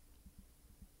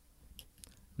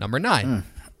 Number 9.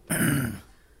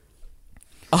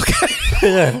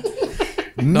 Okay.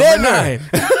 Number 9.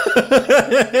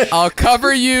 I'll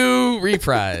Cover You,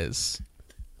 Reprise.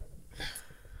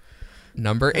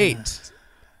 Number 8.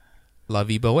 La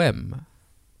Vie Boheme.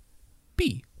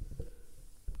 B.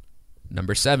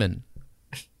 Number 7.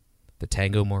 The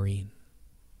Tango Maureen.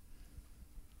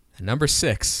 And number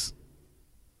 6.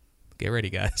 Get ready,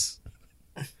 guys.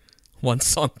 One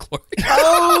Song Glory.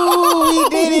 Oh,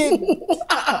 he did it.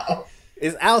 Wow.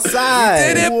 It's outside.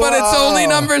 He did it, but it's only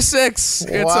number 6.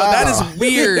 That is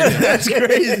weird. That's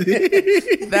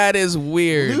crazy. That is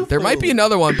weird. There might be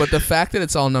another one, but the fact that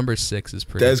it's all number 6 is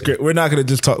pretty. That's great. We're not going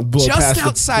to just blow just past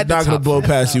outside. We're not going to blow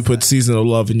past you. Put Season of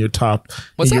Love in your top.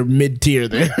 What's your mid tier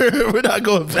there. We're not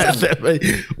going past that. But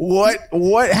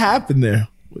what happened there?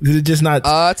 Did it just not?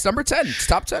 It's number 10. It's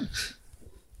top 10.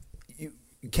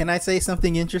 Can I say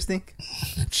something interesting?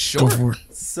 Sure. Go for it.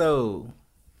 So,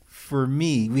 for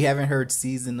me, we haven't heard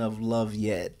Season of Love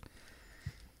yet.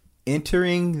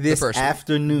 Entering this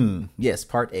afternoon, yes,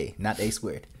 part A, not A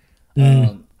squared.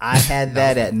 I had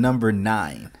that at number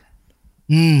 9.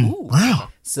 Wow.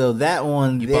 So that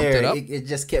one there, bumped it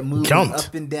just kept moving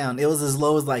up and down. It was as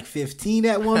low as like 15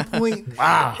 at one point.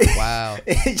 Wow. Wow.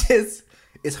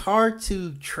 It's hard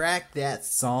to track that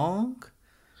song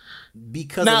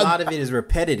because a lot of it is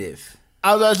repetitive.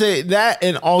 I was about to say that,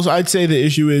 and also I'd say the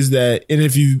issue is that, and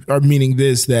if you are meaning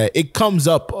this, that it comes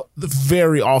up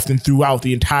very often throughout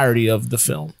the entirety of the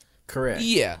film. Correct.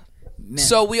 Yeah.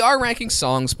 So we are ranking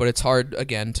songs, but it's hard,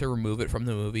 again, to remove it from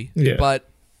the movie. Yeah. But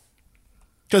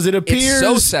because it appears it's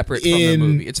so separate from the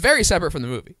movie. It's very separate from the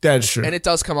movie. That's true. And it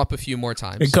does come up a few more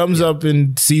times. It comes up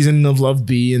in Season of Love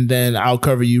B, and then I'll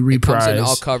Cover You, Reprise. It comes in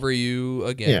I'll Cover You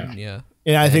again. Yeah.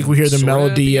 And I think we hear the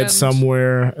melody at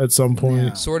somewhere at some point.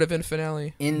 Yeah. Sort of in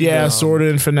finale. Sort of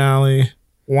in finale.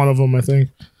 One of them, I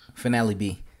think. Finale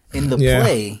B. In the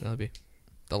play,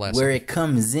 The last where song. it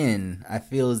comes in, I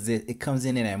feel as it comes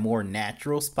in a more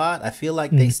natural spot. I feel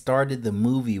like they started the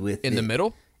movie with In the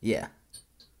middle? Yeah.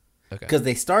 Okay. Because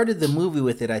they started the movie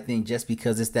with it, I think, just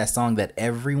because it's that song that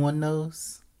everyone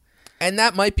knows. And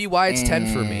that might be why it's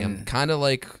 10 for me. I'm And- kind of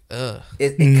like, ugh.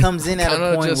 It comes in at a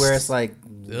Kinda point just- where it's like,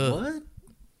 ugh. what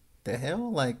the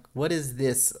hell? Like, what is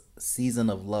this season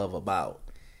of love about?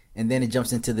 And then it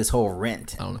jumps into this whole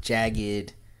Rent,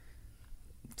 jagged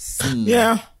scene.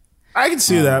 Yeah, I can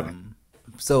see that.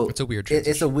 So It's a weird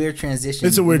It's a weird transition.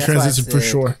 It's a weird That's why I transition for said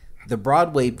sure. The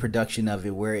Broadway production of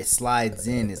it, where it slides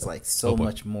in, is like so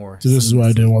much more. So this is why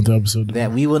I didn't want the episode. To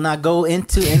that we will not go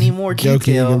into any more Joking,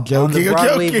 detail I'm joking, on the I'm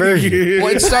Broadway joking. version.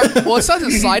 Well, it's not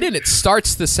to slide in. It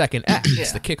starts the second act.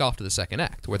 It's the kickoff to the second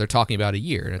act where they're talking about a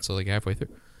year, and it's like halfway through.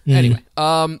 Anyway,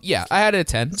 yeah, I had it at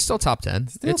 10. It's still top 10.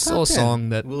 It's still a top 10. song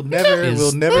that We'll never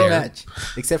is there. there. Match,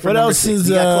 except for What number else 6. is,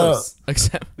 We got close.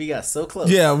 Except, We got so close.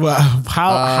 Yeah, well,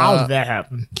 how did that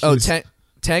happen? oh,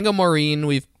 Tango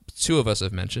Maureen. Two of us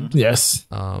have mentioned. Yes.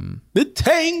 The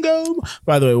Tango.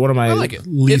 By the way, one of my I like it.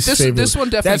 least This favorite. one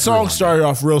definitely That song grew on me. started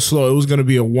off real slow. It was going to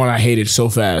be a one I hated so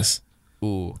fast.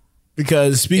 Ooh,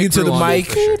 Because speaking It to grew the on me mic,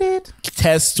 for sure.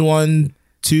 test 1,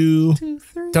 2.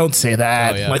 Don't say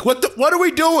that. Oh, yeah. Like, what are we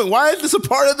doing? Why is this a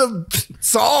part of the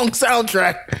song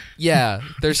soundtrack? yeah.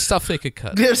 There's stuff they could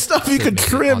cut There's stuff you could make it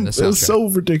trim. on It the was soundtrack. so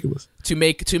ridiculous. to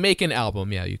make an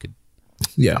album. Yeah, you could.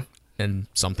 Yeah. And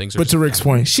some things are. But to Rick's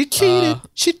point, she cheated.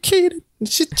 She cheated.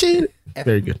 She cheated.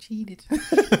 Very good. Cheated.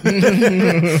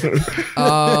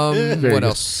 what good.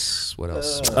 else? What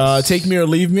else? Take Me or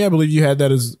Leave Me. I believe you had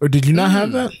that as, or did you not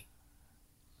have that?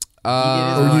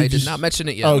 I did just- not mention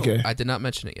it yet. Oh, okay. I did not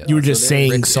mention it yet. You were just so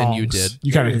saying Rick and songs. you did.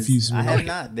 You kind of There is- confused me. I have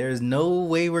not. There's no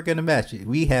way we're gonna match it.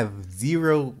 We have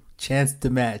zero chance to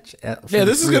match. Yeah,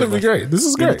 this is gonna be great. This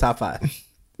is In the great. top 5.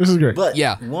 This is great. But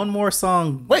Yeah. one more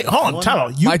song. Wait, hold on. One- Time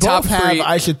out. You My top both have three-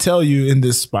 I Should Tell You in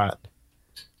this spot.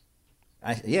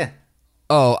 Yeah,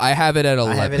 Oh, I have it at I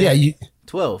 11. have it Yeah, at you.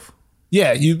 12.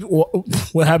 Yeah, you.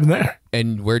 What happened there?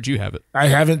 And where'd you have it? I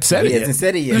haven't said He it hasn't yet.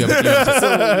 said it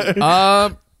yet.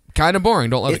 So Kind of boring.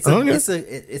 Don't love it's it. for me.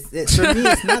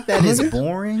 It's not that it's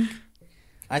boring.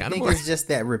 I Kinda think boring. it's just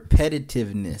that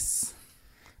repetitiveness.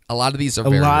 A lot of these are A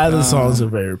very. lot of the songs are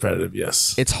very repetitive.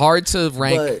 Yes. It's hard to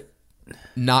rank But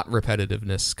not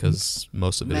repetitiveness because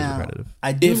most of it is now, repetitive.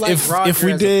 I do like Roger if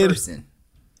we as did- a person.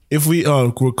 If we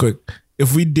real quick,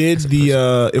 if we did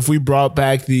if we brought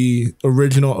back the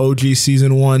original OG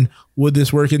season 1, would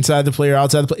this work inside the play or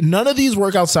outside the play? None of these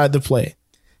work outside the play.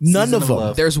 None Season of of them.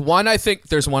 Love. There's one I think.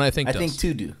 There's one I think. I does. think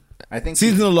 2 do. I think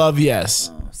Season of Love,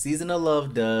 yes. Season of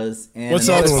Love does. And What's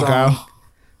the another other one, song Kyle?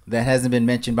 That hasn't been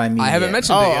mentioned by me. I haven't yet.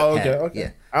 mentioned it yet. Oh, okay, Yeah, okay. yeah.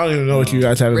 I don't even know what you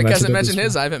guys haven't Rick mentioned. hasn't at this mentioned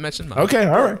his. point. I haven't mentioned mine. Okay,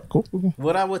 all right, cool.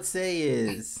 What I would say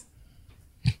is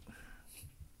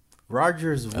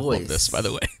Roger's I voice. love this, by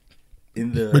the way.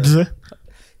 In the What'd you say?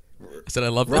 I said I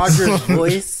love this. Roger's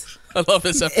voice. I love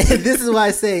this episode. This is why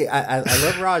I say I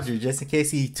love Roger, just in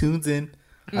case he tunes in.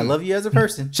 I love you as a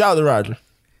person. Shout out to Roger.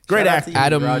 Great Shout out to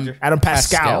actor. you, Roger. Adam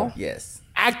Pascal. Pascal? Yes.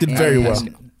 Acted very well.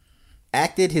 And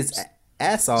Acted his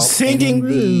ass off. Singing.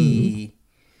 and in the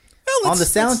on the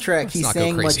soundtrack, let's he not go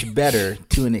sang crazy. much better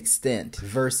to an extent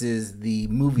versus the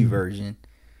movie version.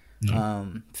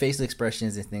 Facial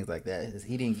expressions and things like that.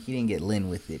 He didn't get Lin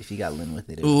with it. If he got Lin with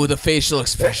it, Ooh, the facial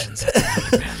expressions.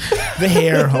 The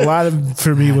hair. A lot of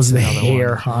for me was the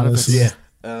hair. Honestly,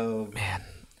 Man,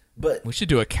 but we should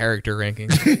do a character ranking.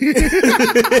 'Cause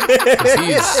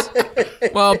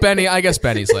well, Benny. I guess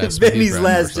Benny's last. but he's Benny's around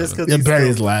last number just seven. because yeah,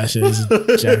 Barry's lashes.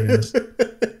 Jackass.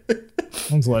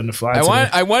 I'm just letting it fly.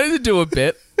 I wanted to do a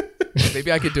bit.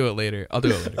 Maybe I could do it later. I'll do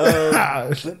it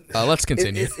later. Let's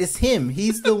continue. it's him.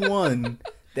 He's the one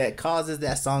that causes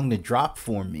that song to drop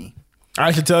for me.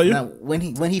 I should tell you. Now, when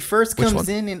he first Which comes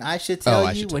one? in, and I should tell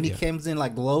I you, Should when Tell he You. comes in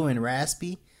like low and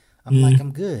raspy, I'm like,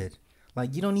 I'm good.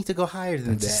 Like, you don't need to go higher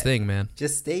than That's that. his thing, man.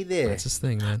 Just stay there. That's his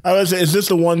thing, man. I was say, is this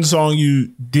the one song you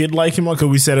did like him on? Because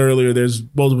we said earlier, there's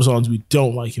multiple songs we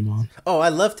don't like him on. Oh, I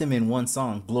loved him in one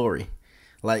song, Glory.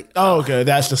 Like, Oh, okay,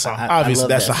 that's the song. I Obviously, love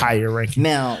that's that the song. higher ranking.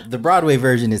 now the Broadway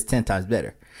version is 10 times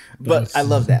better, but I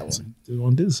love that one. The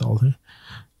one did solve it.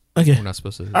 Okay, We're not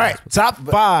supposed to. all right, top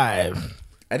 5.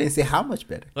 I didn't say how much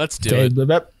better. Let's do Okay, it. blah,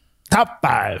 blah. Top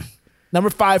 5. Number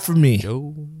 5 for me.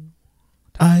 Joe.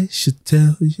 I should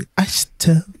tell you. I should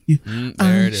tell you. There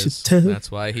I it should is. tell- That's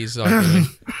why he's arguing.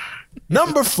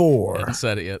 Number 4. Haven't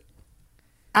said it yet.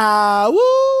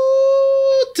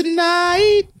 Woo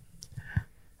tonight.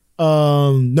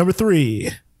 Number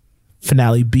 3,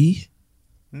 Finale B.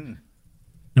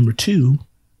 Number 2,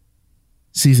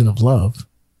 Season of Love.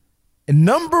 And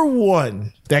number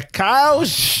one that Kyle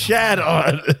shat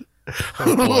on.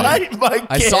 Light my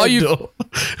candle.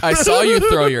 I saw you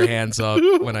throw your hands up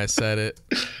when I said it.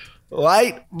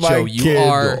 Light my Joe, candle. you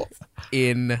are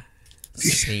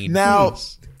insane. Now,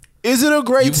 is it a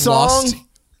great You've song? lost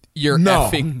your No.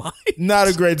 effing mind. Not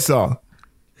a great song.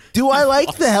 Do I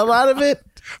like the hell out of it?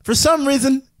 For some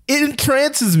reason, it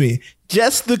entrances me.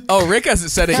 Just the Oh, Rick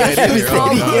hasn't said it yet either.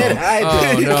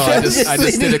 Oh, no. I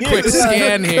just did a quick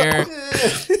scan here.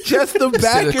 just the Just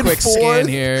back did a and quick forth. scan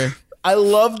here. I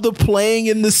love the playing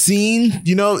in the scene.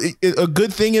 You know, a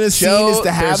good thing in a scene Joe, is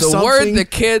to have there's a something. word the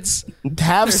kids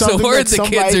have there's something a word that the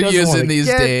somebody kids are doesn't using wanna these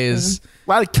get. days A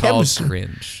lot of called chemistry.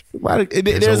 cringe.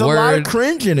 There's a a lot of word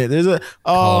cringe in it. There's a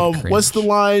called cringe. what's the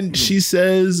line she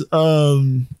says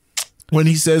when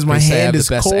he says my They say I hand have is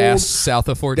the best cold? ass south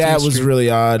of 14th That was Street. really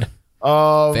odd.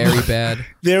 Very bad.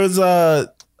 There was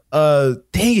dang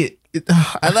it.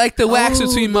 I like the wax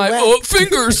between my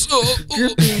fingers.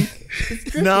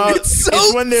 No, It's so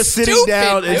it's when they're sitting stupid,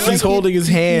 down and dude. she's holding his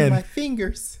My hand.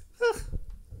 fingers.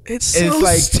 It's so It's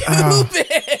like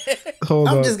stupid. Hold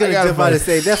on. I'm just gonna I gotta jump out find and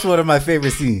say that's one of my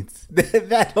favorite scenes.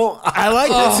 That whole I like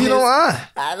that scene a lot.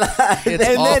 It's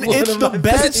And then awful. it's the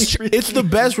best. It's the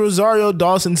best Rosario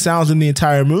Dawson sounds in the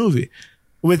entire movie.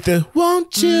 With the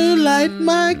 "Won't you light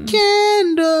my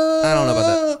candle?" I don't know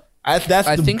about that.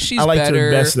 I think she's I like better-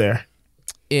 her best there.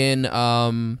 In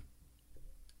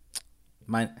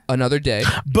Another Day.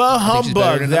 But think she's better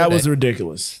humbug, in that Another was Day.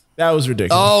 ridiculous. That was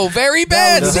ridiculous. Oh, very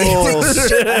bad. was the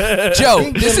whole-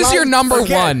 Joe, this is your number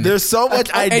Okay, one. There's so much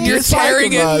I And you're dislike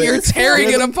tearing about it. You're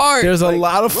tearing it apart. There's a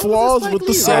lot of flaws with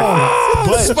the song,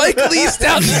 but Spike Lee's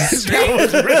down the street. that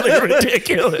was really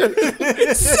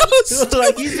ridiculous. So So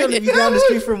like he's gonna be down the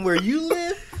street from where you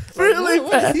live. Really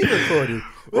What is bad. he recording?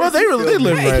 Well, they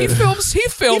live Hey, he right. films. He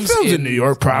films in New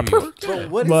York proper. But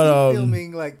what is But, he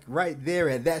filming like right there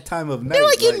at that time of night? They're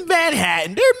like in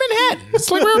Manhattan. They're in Manhattan. It's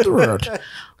like around the road.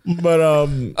 But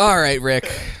All right, Rick.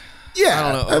 yeah.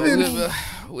 I don't know. I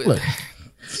mean, look,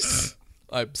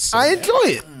 I'm so I enjoy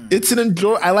it. It's an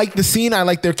enjoy. I like the scene. I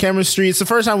like their chemistry. It's the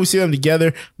first time we see them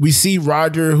together. We see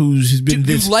Roger, who's been You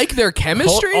this like their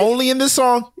chemistry? only in this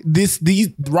song.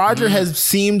 Roger has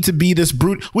seemed to be this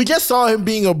brute. We just saw him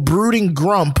being a brooding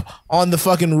grump on the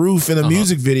fucking roof in a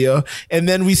music video, and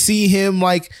then we see him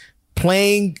like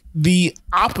playing the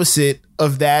opposite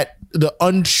of that. The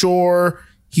unsure.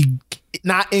 He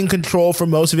not in control for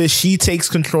most of it. She takes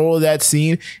control of that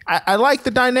scene. I like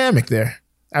the dynamic there.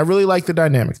 I really like the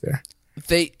dynamic there.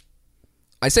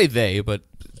 I say they, but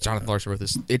Jonathan Larson wrote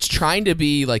this. It's trying to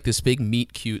be like this big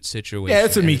meet cute situation. Yeah,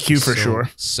 it's a and meet cute just for sure.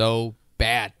 So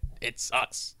bad. It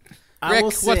sucks. I Rick,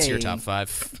 will what's your say, top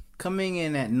five? Coming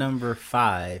in at number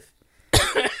 5,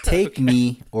 Take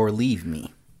Me or Leave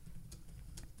Me.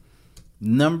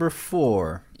 Number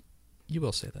 4, You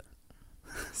will say that.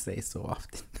 say it so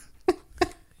often.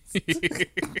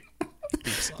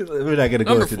 We're not gonna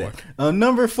go Number into 4. that.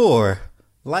 Number 4,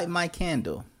 Light My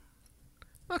Candle.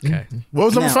 Okay. What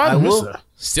was number Now, 5? I I missed will- that.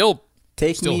 Still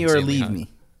Take Still Me or insanely Leave high. Me.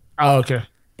 Oh, okay.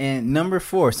 And number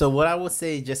 4. So what I would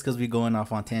say, just because we're going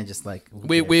off on tangents, like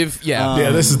we've yeah.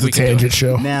 Yeah, this is the we can do tangent it.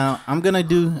 show. Now I'm gonna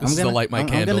do. is the Light My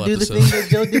Candle I'm gonna do the episode. thing that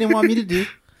Joe didn't want me to do.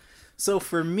 So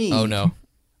for me, Oh no.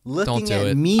 looking Don't do at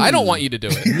it. Mimi, I don't want you to do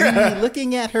it. Mimi,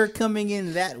 looking at her coming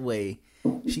in that way,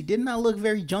 she did not look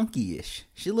very junkie-ish.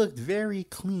 She looked very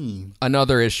clean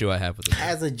Another issue I have with it.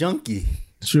 as a junkie.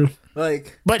 True.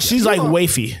 Like, But she's like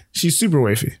wafy. She's super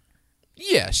wafy.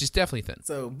 Yeah, she's definitely thin.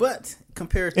 so, but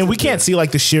compared to And we can't see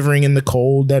like the shivering in the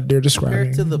cold that they're describing.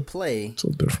 compared to the play It's a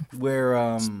little different.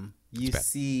 where you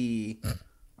see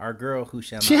our girl who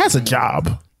shall She not has a name.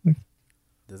 job.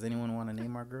 Does anyone want to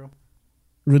name our girl?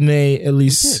 Renee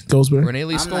Elise Goldsberry. Renee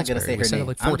Lee I'm not gonna Stoltzberg. say We her said it name.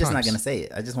 like 4 I'm just not times. gonna say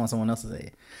it. I just want someone else to say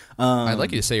it. I'd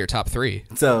like you to say your top 3.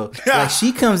 So like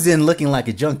she comes in looking like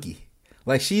a junkie.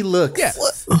 Like she looks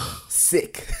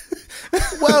sick.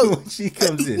 Well, when she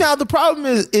comes in. now the problem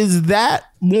is that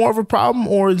more of a problem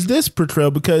or is this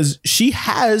portrayal because she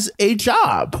has a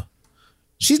job.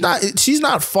 She's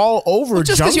not fall over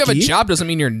Just because junkie. you have a job doesn't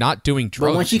mean you're not doing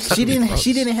drugs. But when she didn't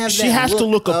have She that has to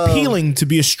look of- appealing to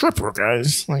be a stripper,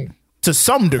 guys. Like to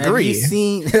some Have degree. you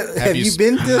seen? Have you you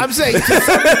been to? I'm saying to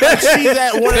some degree, she's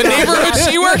at one the of the neighborhood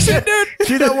she works in, dude.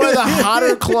 she's at one of the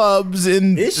hotter clubs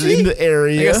in Is she? in the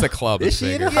area. I guess the club is Is she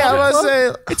in bigger. a yeah, I was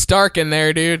saying. It's dark in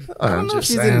there, dude. I don't know if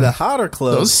she's in the hotter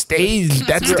club. Those stage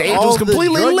that Where stage all was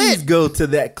completely the druggies lit. go to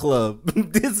that club.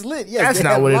 It's lit. Yes, That's they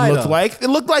not have what it light looked on. like. It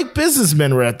looked like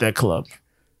businessmen were at that club.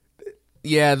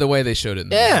 Yeah, the way they showed it. In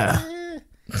the Yeah.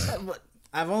 But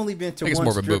I've only been to think it's one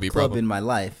more of a strip movie club problem. in my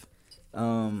life.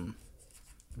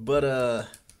 But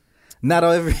Not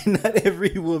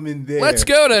every woman there. Let's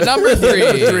go to number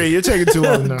 3. 3. You're taking too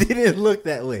long now. Didn't look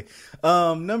that way.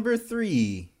 Number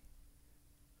 3,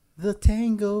 The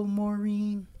Tango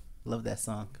Maureen. Love that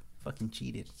song. Fucking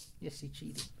cheated. Yes, she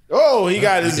cheated. Oh, he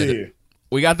got his ear.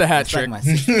 We got the hat It's trick. like my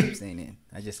sister kept saying it.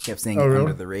 I just kept saying it really?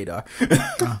 under the radar.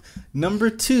 Number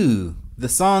 2, the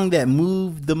song that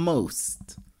moved the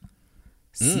most.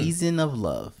 Season of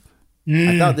Love.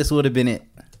 I thought this would have been it.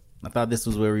 I thought this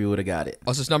was where we would have got it.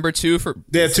 Oh, so it's number 2 for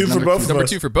Yeah, 2 for both of number us.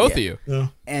 2 for both of you.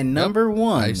 And number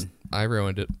 1, I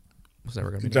ruined it. Was never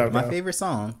gonna be. Good job, my man. favorite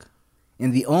song,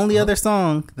 and the only other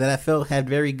song that I felt had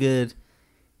very good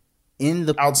in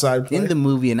the Outside play. in the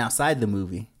movie and outside the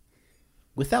movie,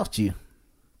 Without You.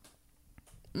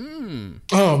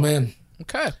 Oh, man.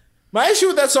 Okay. My issue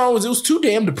with that song was it was too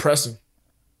damn depressing.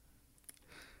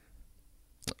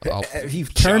 Oh, Have you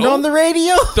turned Joe? on the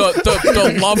radio?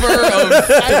 the lover of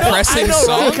depressing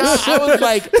songs. I was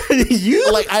like,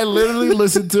 You? like I literally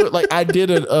listened to it. Like I did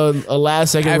a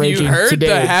last second Have ranking you heard today.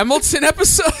 the Hamilton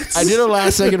episodes? I did a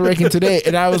last second ranking today,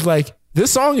 and I was like,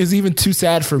 this song is even too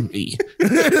sad for me.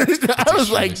 I was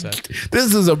like,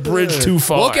 this is a bridge too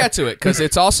far. We'll get to it because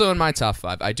it's also in my top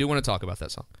 5. I do want to talk about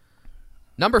that song.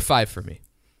 Number 5 for me.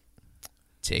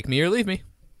 Take Me or Leave Me.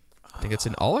 I think it's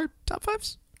in all our top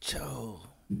 5s. Joe.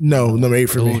 No, number 8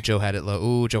 for Ooh, me. Joe had it low.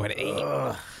 Ooh, Joe had it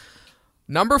 8.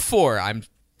 Number 4.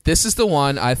 This is the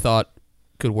one I thought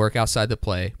could work outside the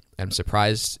play. I'm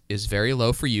surprised is very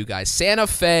low for you guys. Santa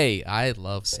Fe. I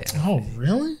love Santa Fe. Oh,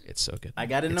 really? It's so good. I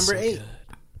got it It's number so 8.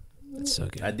 good. It's so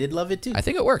good. I did love it too. I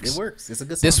think it works. It works. It's a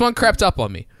good song. This one crept up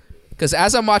on me because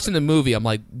as I'm watching the movie, I'm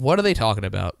like, what are they talking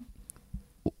about?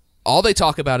 All they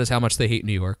talk about is how much they hate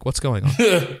New York. What's going on?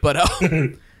 But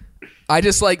I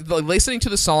just like listening to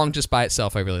the song just by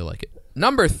itself. I really like it.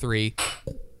 Number 3,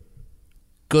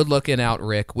 Good Looking Out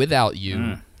Rick, Without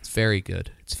You. It's very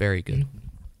good. It's very good.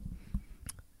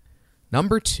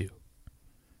 Number 2,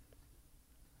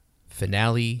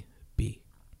 Finale B.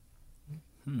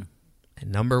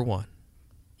 And number 1,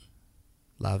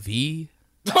 La Vie.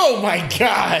 Oh my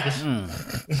gosh.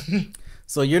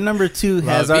 So your number 2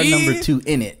 has our Vie. number 2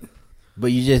 in it,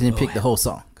 but you just didn't pick the whole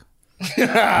song.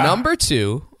 Number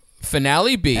 2,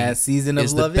 Finale B As Season of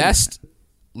is Love the in it. best.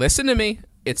 Listen to me.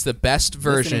 It's the best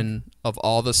version of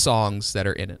all the songs that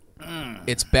are in it.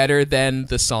 It's better than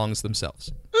the songs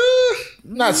themselves.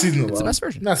 Not Season of Love. It's the best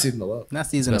version. Not Season of Love. Not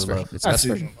Season Best of version. Love. It's the best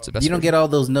Season version. of It's the best You don't version. get all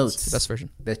those notes Best version.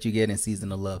 that you get in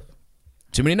Season of Love.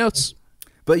 Too many notes.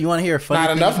 But you want to hear a funny Not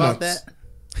thing enough about notes. that?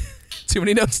 Too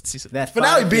many notes. in season. That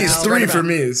Finale 5 B is now- 3 for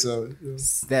me. So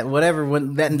That whatever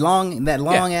when that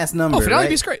long ass number. Oh, Finale right?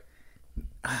 B's great.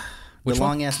 The Which one?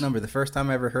 long ass number. The first time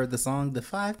I ever heard the song, the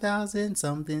 5,000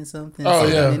 something Oh,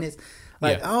 yeah. minutes.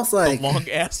 Like Yeah. I was like, Long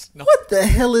ass. No. what the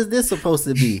hell is this supposed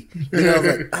to be? And I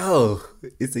was like, oh,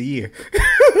 it's a year.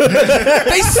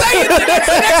 They say it. That's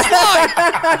the next line.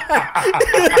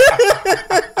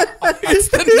 It's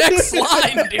the next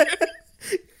line, dude.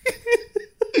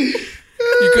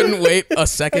 You couldn't wait a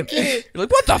second. You're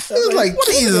like, what the fuck? it was like,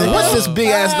 Jesus, what's this big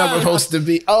ass number supposed to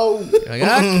be? Oh, Like,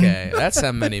 okay, that's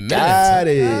how many minutes. got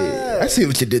it. I see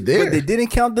what you did there. But they didn't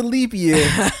count the leap year.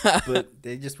 But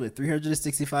they just went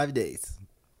 365 days.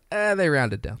 They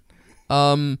rounded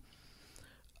down.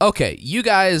 Okay, you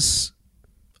guys,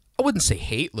 I wouldn't say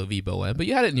hate La Vie Boheme, but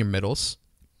you had it in your middles.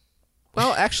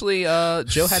 Well, actually,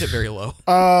 Joe had it very low.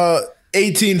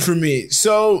 18 for me.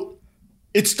 So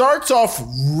it starts off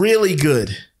really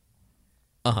good.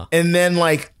 Uh-huh. And then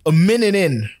like a minute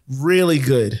in, really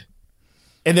good.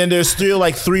 And then there's still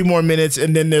like 3 more minutes,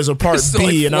 and then there's a part There's still,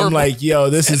 B, like, and 4 I'm more. like, yo,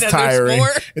 this And is then there's tiring. more?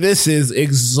 This is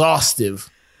exhaustive.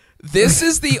 This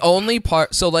is the only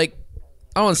part. So, like,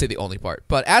 I don't want to say the only part,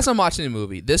 but as I'm watching the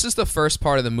movie, this is the first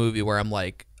part of the movie where I'm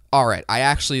like, all right, I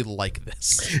actually like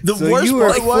this. The So worst you were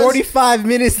part was 45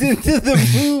 minutes into the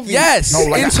movie. Yes, No,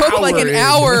 like it an took like hour an in.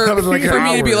 hour That was like an for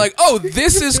me to be hour. like, oh,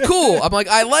 this is cool. I'm like,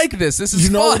 I like this. This is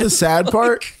You know fun. the sad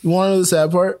part? You want to know the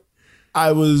sad part?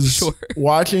 I was Sure.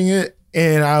 watching it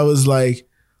and I was like,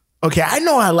 okay, I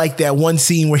know I like that one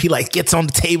scene where he like gets on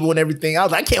the table and everything. I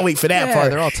was like, I can't wait for that Yeah, part.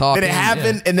 they're all talking, And it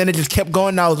happened and then it just kept going.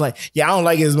 And I was like, yeah, I don't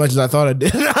like it as much as I thought I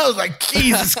did. And I was like,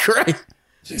 Jesus Christ.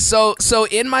 So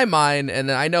in my mind,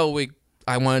 and I know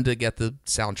I wanted to get the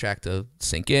soundtrack to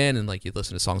sink in, and like you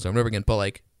listen to songs over and over again, but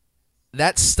like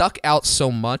that stuck out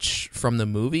so much from the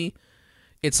movie.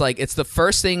 It's like it's the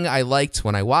first thing I liked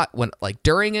when like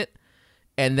during it,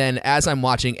 And then as I'm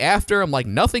watching after, I'm like,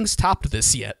 nothing's topped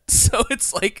this yet. So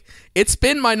it's like, it's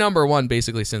been my number one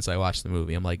basically since I watched the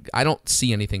movie. I'm like, I don't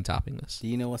see anything topping this. Do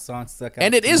you know what song stuck out?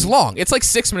 And it to is you? long. It's like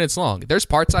 6 minutes long. There's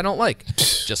parts I don't like.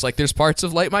 Just like there's parts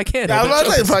of Light My Candle. I'm about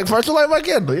to say, it's like Partial Light My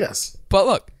Candle, yes. But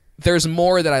look, there's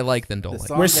more that I like than don't The like.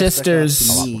 song We're that stuck out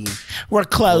sisters. to me We're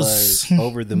close. was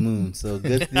Over the Moon. So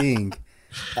good thing.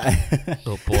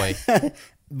 Oh boy.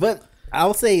 But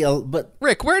I'll say, but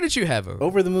Rick, where did you have it?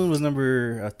 Over the Moon was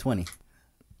number 20.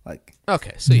 Like,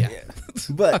 Okay, so yeah.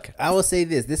 but Okay. I will say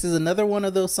this: this is another one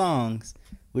of those songs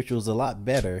which was a lot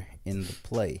better in the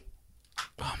play.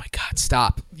 Oh my God,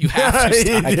 stop. You have to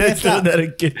stop. I can't stop. That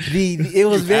again. It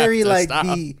was very have to like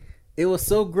stop. it was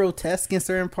so grotesque in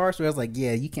certain parts where I was like,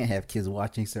 yeah, you can't have kids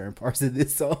watching certain parts of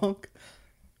this song.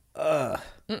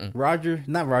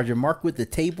 Mark with the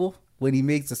table when he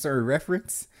makes a certain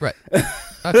reference. Right.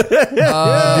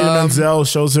 Idina Menzel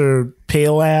shows her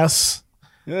pale ass.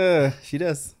 She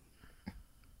does.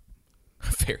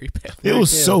 Very pale. It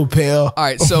was so pale. All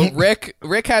right, so Rick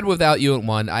had Without You at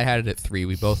 1. I had it at 3.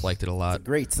 We both liked it a lot.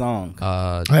 Great song.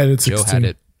 I had it Joe 16. had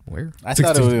it where? I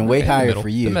thought it would have been way In the higher middle. for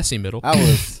you. The messy middle. I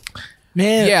was.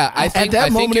 Man, Yeah, I think- at that I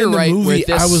think moment you're in the right, where movie,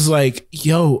 this- I was like,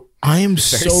 "Yo, I am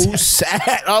so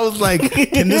sad." I was like,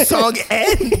 "Can this song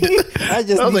end?" I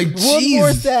just was need like, one "Jeez."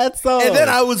 more sad song. And then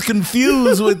I was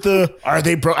confused with the. Are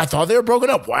they? I thought they were broken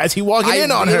up. Why is he walking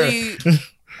in on her?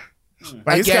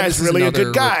 Like, this Again, guy's this is really a another-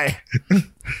 good guy.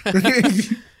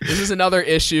 This is another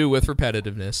issue with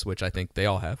repetitiveness, which I think they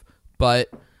all have. But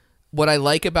what I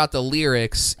like about the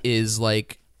lyrics is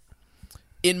like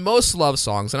in most love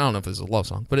songs, and I don't know if this is a love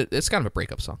song, but it's kind of a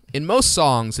breakup song. In most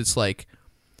songs, it's like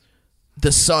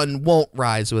the sun won't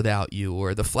rise without you,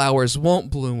 or the flowers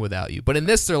won't bloom without you. But in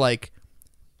this, they're like,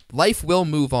 life will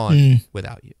move on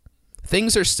without you.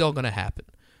 Things are still going to happen.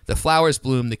 The flowers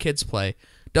bloom, the kids play.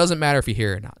 Doesn't matter if you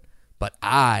hear it or not. But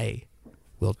I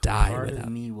will die part without of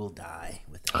you. me will die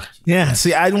without you. Yeah.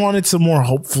 See, I wanted some more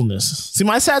hopefulness. See,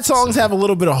 my sad songs have a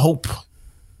little bit of hope.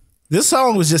 This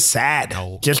song was just sad,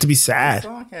 No. just to be The sad.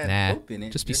 song had Nah, hope in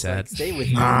it. just be It's sad. Like, stay with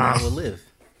me and I will live.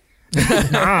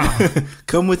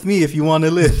 Come with me if you want to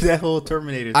live. That whole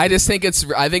Terminator. I just think it's.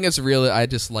 I think it's really. I like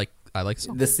the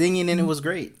song. The singing in it was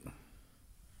great.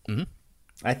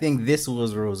 I think this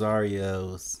was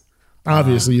Rosario's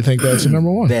Obviously, you think that's your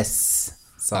number one. best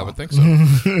song. I would think so.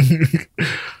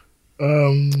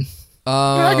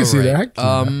 I can see that. I can see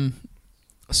that.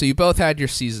 So you both had your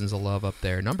Seasons of Love up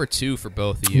there. Number 2 for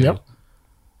both of you. Yep.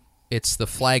 It's the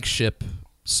flagship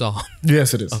song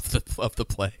Yes, it is. of the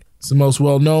play. It's the most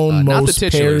well known, not the most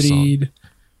titular song. parodied.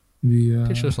 The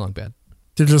Titular song bad.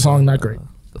 titular song, not great.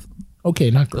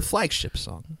 Okay, not The great. flagship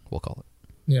song, we'll call it.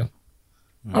 Yeah.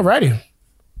 Alrighty.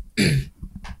 Is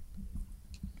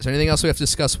there anything else we have to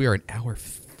discuss? We are an hour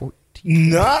 14.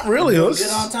 Not really. Let's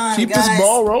Good on time, keep guys. this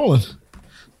ball rolling.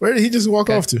 Where did he just walk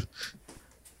off to?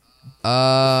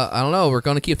 I don't know. We're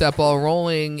going to keep that ball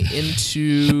rolling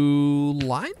into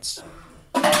lines.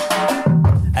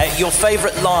 Your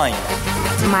favorite line.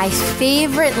 My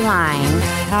favorite line.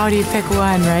 How do you pick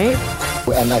one, right?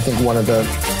 And I think one of the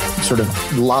sort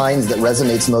of lines that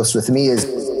resonates most with me is,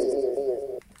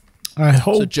 I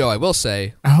hope. So, Joe, I will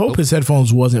say. I hope his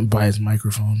headphones wasn't by his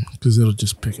microphone because it'll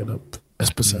just pick it up.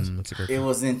 That's possessed. That's a great It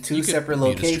was in two You could separate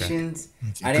mute his track. locations.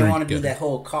 I didn't want to do that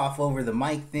whole cough over the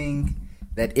mic thing.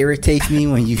 That irritates me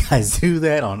when you guys do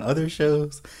that on other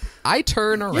shows. I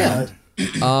turn around.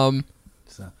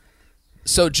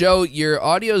 So, Joe, your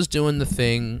audio's doing the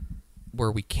thing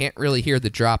where we can't really hear the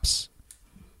drops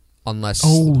unless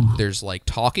there's like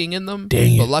talking in them.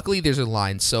 Dang but it. luckily, there's a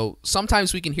line. So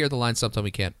sometimes we can hear the line, sometimes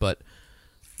we can't. But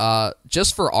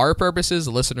just for our purposes,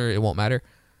 the listener, it won't matter.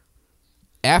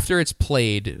 After it's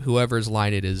played, whoever's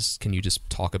line it is, can you just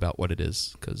talk about what it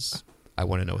is? Because I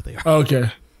want to know what they are.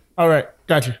 Okay. All right.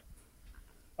 Gotcha.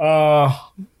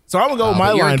 So I'm gonna go with my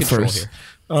but you're in line control first. here.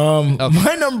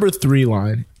 My number 3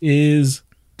 line goes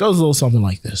a little something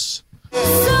like this.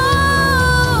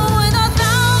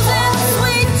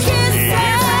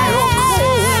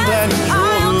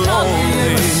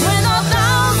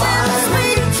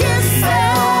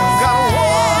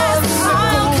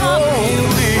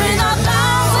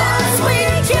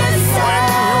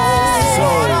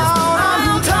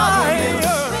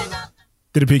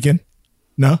 Did it peek in?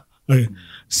 No? Okay.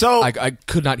 So I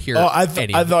could not hear I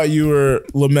any. thought you were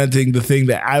lamenting the thing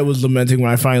that I was lamenting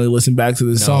when I finally listened back to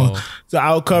this song. So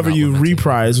I'll cover not you. lamenting.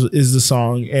 Reprise is the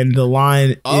song, and the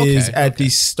line is at the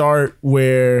start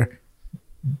where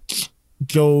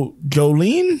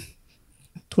Jolene,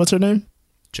 what's her name?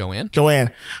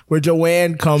 Joanne, where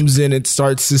Joanne comes in and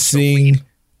starts to sing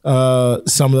some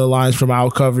of the lines from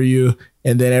 "I'll Cover You,"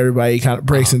 and then everybody kind of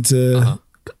breaks into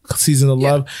Season of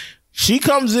Love. She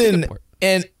comes in,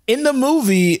 and in the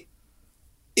movie,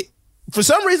 for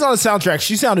some reason on the soundtrack,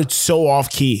 she sounded so off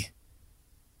key.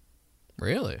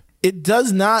 Really? It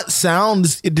does not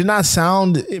sound. It did not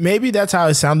sound. Maybe that's how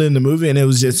it sounded in the movie, and it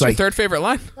was just It's like your third favorite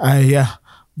line. Yeah,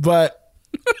 but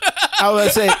I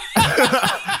would say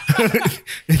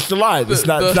it's the line. It's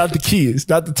not the keys. It's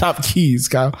not the top keys,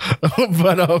 Kyle.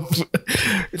 But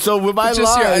so with my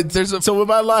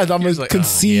lines, I'm gonna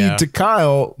concede to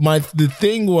Kyle. The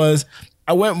thing was,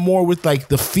 I went more with like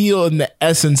the feel and the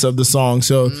essence of the song.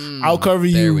 So I'll cover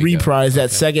you reprise that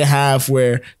second half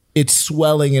where it's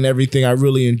swelling and everything. I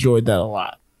really enjoyed that a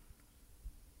lot.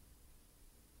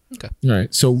 Okay. All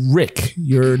right. So Rick,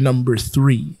 you're number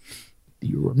 3. Do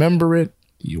you remember it?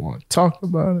 Do you want to talk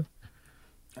about it?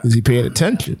 Is he paying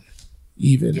attention?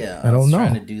 Even I don't know.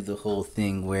 Trying to do the whole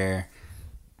thing where,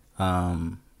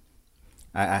 I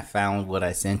found what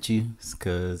I sent you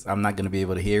because I'm not going to be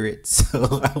able to hear it, so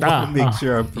I want to make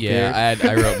sure I'm prepared. Yeah,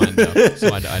 I wrote mine down,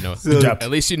 so I know. So at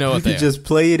least you know what they are. Just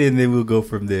play it and then we'll go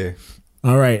from there.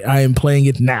 All right, I am playing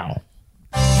it now.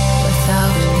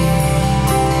 Without you,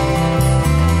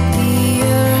 the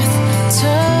earth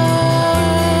turns,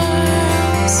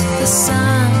 the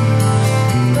sun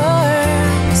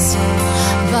burns,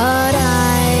 but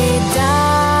I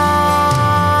die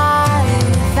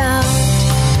without.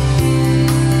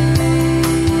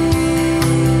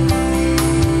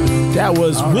 That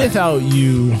was Without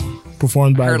You,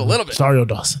 performed by heard a little bit. Rosario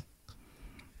Dawson.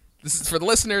 This is for the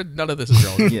listener. None of this is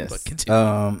relevant. Yes. But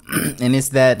continue. And it's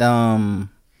that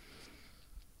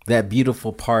that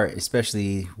beautiful part,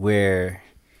 especially where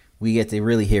we get to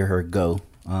really hear her go.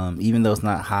 Even though it's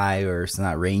not high or it's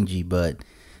not rangy, but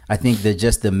I think that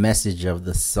just the message of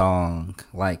the song,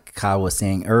 like Kyle was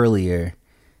saying earlier,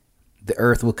 the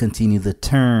earth will continue to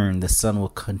turn, the sun will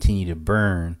continue to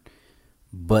burn,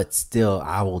 but still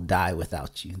I will die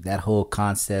without you. That whole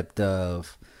concept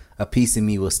of a piece of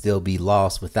me will still be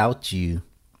lost without you.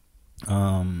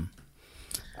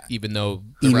 Even though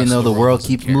the world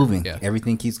keeps moving, yeah.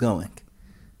 Everything keeps going.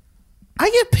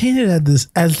 I get painted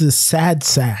as this sad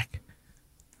sack.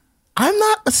 I'm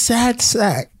not a sad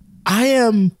sack.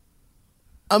 I'm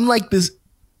like this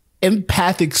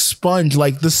empathic sponge.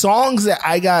 Like the songs that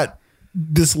I got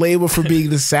this label for being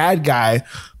the sad guy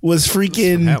was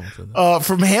freaking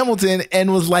from Hamilton,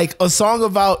 and was like a song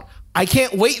about I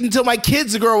can't wait until my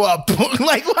kids grow up.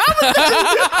 Like, what was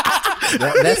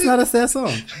that? That's not a sad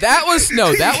song. That was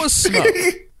Smo.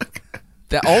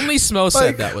 That only Smo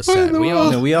said that was sad.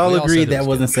 We all agreed that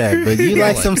wasn't sad, but you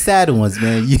like some sad ones,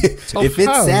 man. If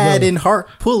it's sad and heart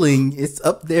pulling, it's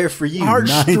up there for you 9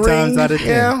 times out of 10.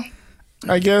 Yeah,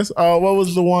 I guess. What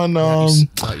was the one?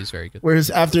 He's very good. Where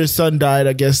after his son died,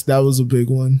 I guess that was a big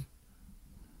one.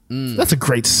 That's a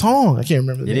great song. I can't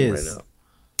remember the name right now.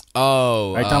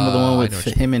 Oh, are you talking about the one with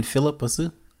him and Philip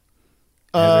Basu?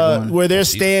 Where they're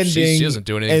standing, she doesn't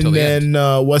do anything and then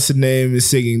the what's the name is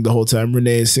singing the whole time.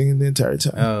 Renee is singing the entire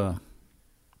time. Oh,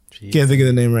 can't think of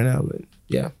the name right now, but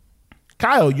yeah.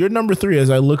 Kyle, you're number 3 as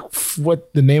I look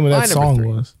what the name of that song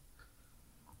was.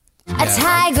 A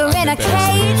tiger in a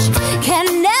cage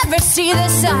can never see the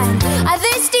sun. I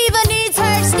think Steven needs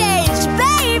her stage.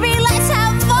 Baby, let's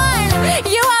have fun.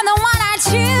 You are the one I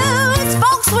choose.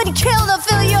 Folks would kill to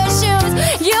fill your shoes.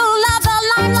 You love the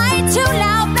limelight too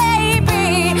now,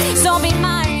 baby. So be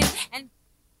mine.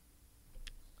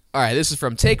 All right, this is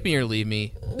from Take Me or Leave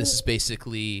Me. This is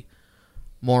basically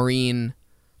Maureen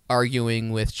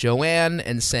arguing with Joanne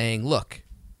and saying, look,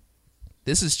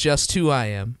 this is just who I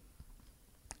am.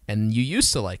 And you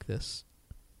used to like this.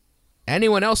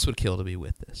 Anyone else would kill to be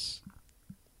with this.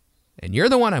 And you're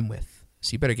the one I'm with.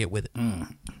 So you better get with it.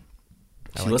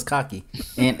 She was cocky.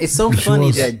 And it's so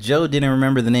funny that Joe didn't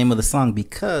remember the name of the song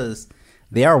because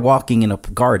they are walking in a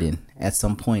garden at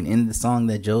some point in the song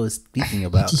that Joe is speaking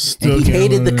about. And he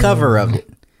hated the cover of it.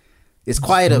 It's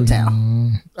Quiet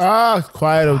Uptown.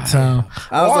 Quiet Uptown.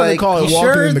 I was like, call it you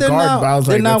walking sure in the they're garden, not, but I was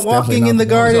they're like, not that's walking in the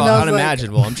definitely garden? It's I was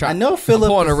unimaginable. Like, I know Philip. I'm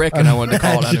pulling a Rick and I wanted to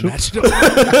call it unimaginable.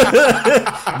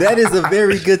 That is a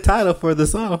very good title for the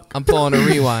song. I'm pulling a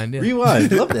Rewind. Yeah.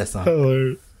 Rewind. Love that song.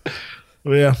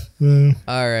 Yeah.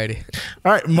 Alrighty.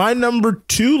 All right. My number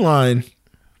 2 line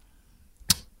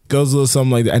goes a little something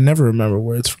like that. I never remember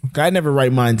where it's from. I never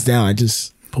write mines down. I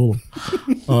just pull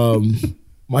them.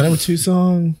 My number 2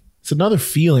 song. It's another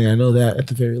feeling. I know that at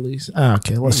the very least.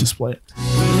 Okay. Let's just play it. Will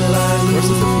I lose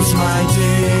my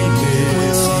dignity?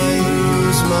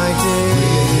 Lose my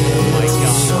dignity?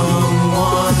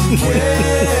 Someone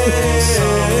cares.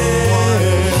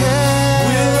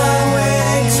 Will I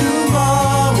wake tomorrow?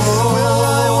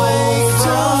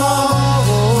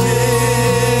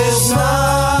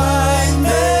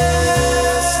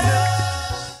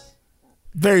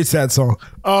 Very sad song.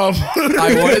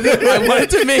 I wanted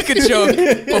to make a joke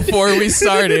before we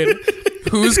started.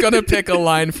 Who's gonna pick a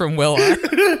line from Will I?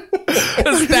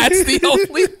 Because that's the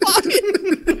only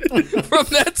line from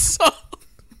that song.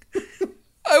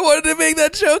 I wanted to make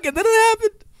that joke, and then it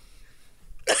happened.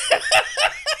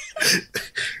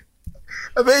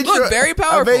 Look, very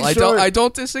powerful. I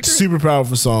don't disagree. Super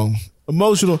powerful song.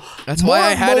 Emotional. That's more why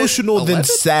I had emotional it than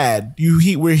sad.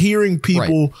 We're hearing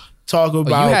people talk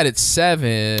about. You had it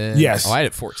 7. Yes. Oh, I had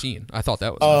it 14. I thought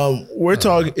that was. We're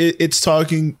talking. It's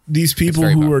talking. These people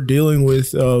who are dealing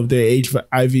with their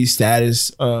HIV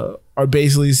status are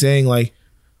basically saying like,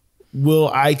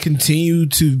 "Will I continue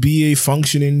to be a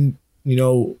functioning,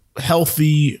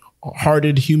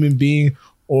 healthy-hearted human being,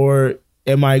 or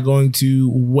am I going to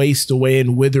waste away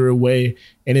and wither away?"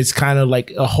 And it's kind of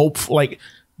like a hope. Like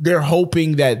they're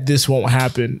hoping that this won't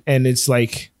happen, and it's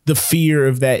like. The fear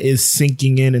of that is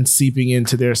sinking in and seeping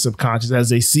into their subconscious as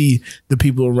they see the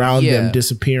people around them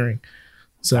disappearing.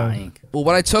 So, well,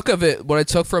 what I took from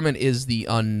it is the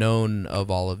unknown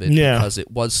of all of it because it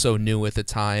was so new at the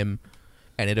time,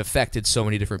 and it affected so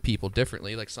many different people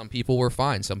differently. Like some people were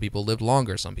fine, some people lived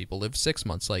longer, some people lived 6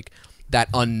 months. Like that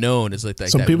unknown is like that.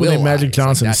 Some people named Magic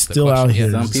Johnson is still out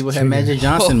here. Some people have Magic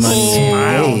Johnson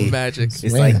money. Magic.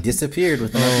 It's like disappeared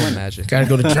with money. Magic. Gotta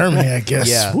go to Germany, I guess.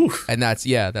 Yeah, and that's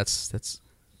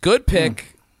good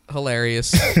pick.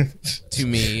 Hilarious to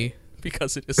me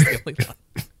because it is the only line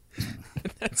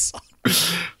in that song.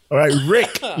 All right,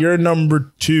 Rick, you're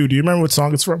number 2. Do you remember what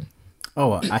song it's from?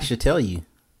 Oh, I should tell you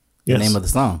the name of the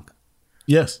song.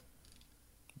 Yes.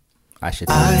 I should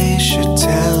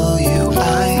tell you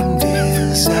I'm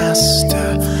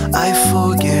disaster. I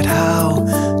forget how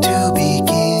to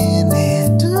begin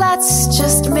it. Let's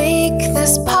just make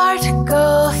this part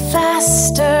go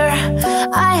faster.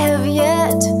 I have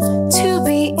yet to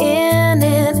be in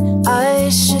it. I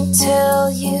should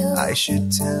tell you.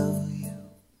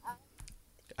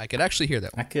 I could actually hear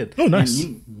that one. I could. Oh, nice.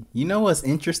 You know what's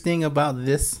interesting about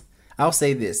this? I'll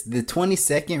say this. The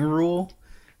 20-second rule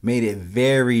made it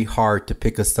very hard to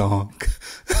pick a song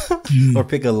or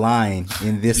pick a line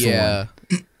in this one. Yeah,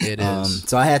 it is.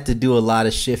 So I had to do a lot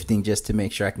of shifting just to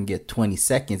make sure I can get 20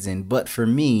 seconds in. But for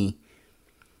me,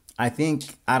 I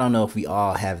don't know if we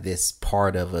all have this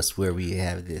part of us where we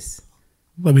have this.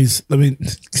 Let me,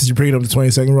 because you're bringing up the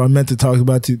 20-second rule. I meant to talk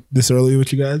about this earlier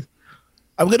with you guys.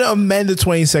 I'm going to amend the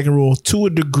 20-second rule to a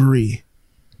degree.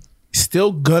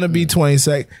 Still going to be 20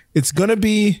 seconds. It's going to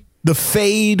be... The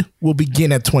fade will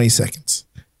begin at 20 seconds.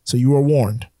 So you are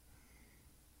warned.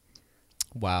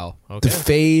 Wow. Okay. The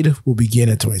fade will begin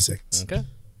at 20 seconds. Okay.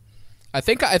 I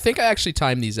think I actually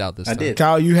timed these out this time. I did.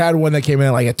 Kyle, you had one that came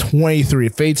in like at 23.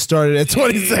 Fade started at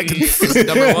 20 seconds. Is it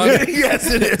number 1?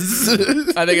 Yes, it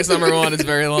is. I think it's number 1. It's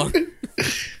very long.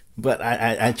 But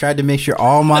I tried to make sure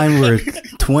all mine were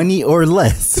 20 or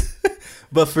less.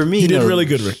 But for me, you did really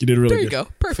good, Rick. You did really good. There you go.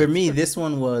 Perfect. For me, this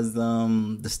one was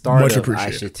the start Much of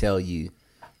appreciated. I Should Tell You.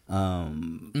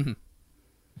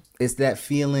 It's that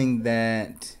feeling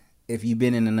that if you've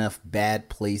been in enough bad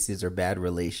places or bad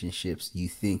relationships, you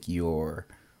think you're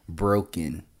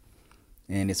broken.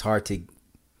 And it's hard to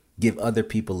give other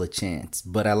people a chance.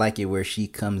 But I like it where she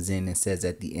comes in and says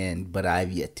at the end, but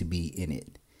I've yet to be in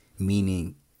it.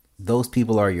 Meaning those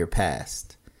people are your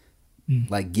past.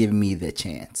 Like, give me the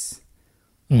chance.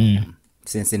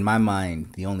 Since in my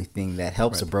mind, the only thing that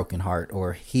helps a broken heart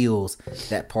or heals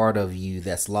that part of you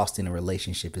that's lost in a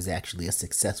relationship is actually a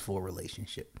successful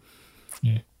relationship.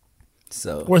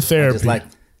 So, or therapy. Just like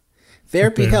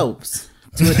therapy helps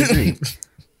to a degree.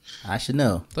 I should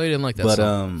know. I thought you didn't like that but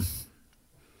song.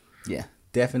 Yeah,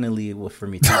 definitely it was for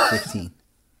me top 15.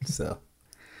 So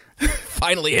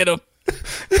finally hit him.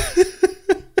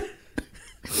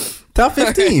 Top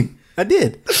 15. I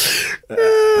did.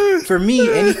 For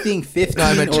me, anything 15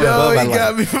 or above, I like.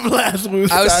 Got me from last week.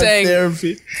 I was saying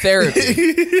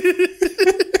therapy.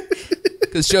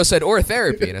 Because Joe said, or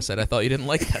therapy. And I said, I thought you didn't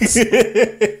like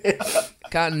that.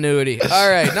 Continuity. All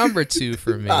right, number 2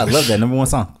 for me. I love that. Number 1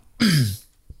 song.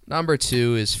 Number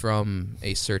 2 is from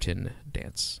A Certain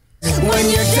Dance. When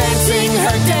you're dancing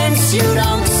her dance, you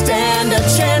don't stand a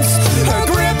chance. Her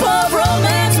grip of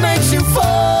romance makes you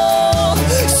fall.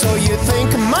 So you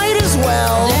think might as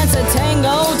well dance a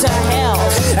tango to hell.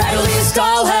 At least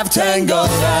I'll have tango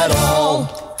at all.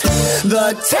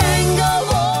 The tango.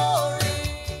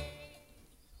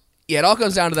 Yeah, it all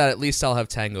comes down to that. At least I'll have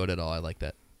tangoed it all. I like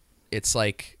that. It's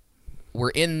like we're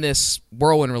in this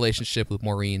whirlwind relationship with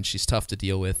Maureen. She's tough to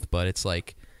deal with, but it's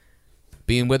like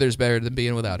being with her is better than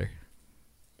being without her.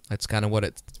 That's kind of what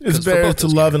it's better to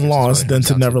love and lost than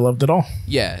to never loved at all.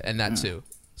 Yeah, and that too.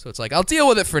 So it's like, I'll deal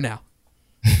with it for now.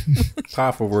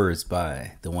 Powerful words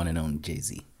by the one and only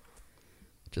Jay-Z.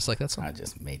 Just like that song. I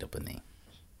just made up a name.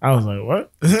 I was like,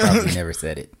 what? Probably never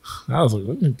said it. I was like,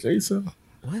 what did Jay say?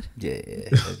 What? Yeah.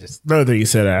 Just, No, that you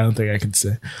said that. I don't think I can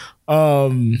say.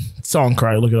 Song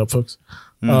Cry. Look it up, folks.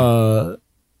 My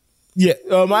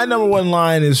number one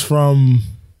line is from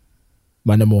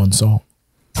my number one song.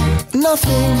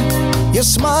 Nothing. Your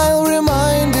smile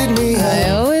reminded me. I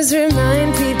always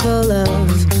remind people of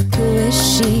who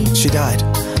is she. She died.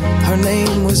 Her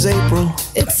name was April.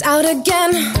 It's out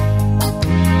again.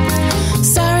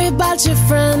 Sorry about your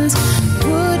friends.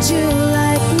 Would you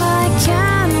like my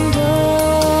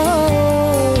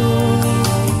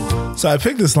candle? So I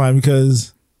picked this line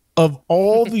because of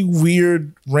all the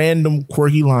weird, random,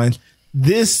 quirky lines,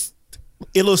 this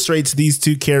illustrates these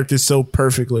two characters so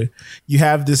perfectly. You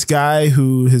have this guy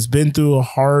who has been through a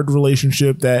hard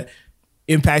relationship that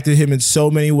impacted him in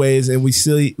so many ways, and we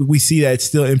see that it's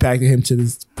still impacting him to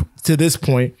this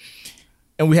point.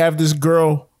 And we have this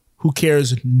girl who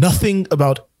cares nothing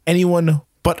about anyone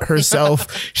but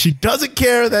herself. She doesn't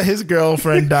care that his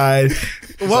girlfriend died.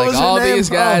 What was her all name? these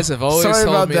guys have always sorry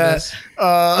told about me that. this.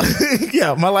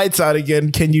 Yeah, my light's out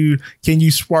again. Can you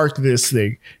spark this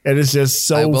thing? And it's just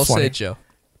so I will funny. say, Joe,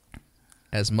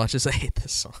 as much as I hate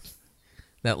this song,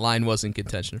 that line was in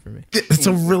contention for me. It's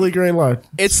a really great line.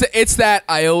 It's that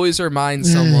I always remind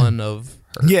someone of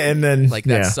her. Yeah, and then like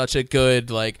that's such a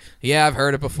good I've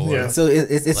heard it before. Yeah. so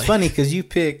it's funny because you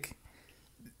pick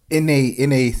in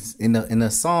a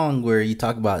song where you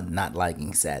talk about not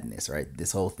liking sadness, right?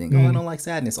 This whole thing. Oh, I don't like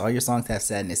sadness. All your songs have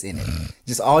sadness in it.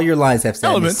 Just all your lines have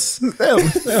sadness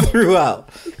throughout.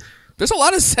 There's a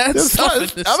lot of sad stuff in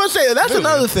this. I'm gonna say that's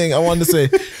another thing I wanted to say.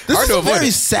 This Hard is to a avoid very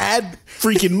it. sad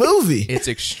freaking movie. It's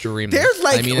extremely. There's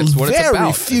it's what it's very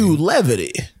about. few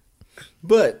levity.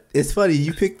 But it's funny,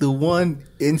 you picked the one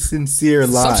insincere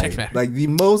line. Subject matter. Like the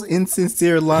most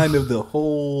insincere line of the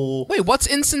whole. Wait, what's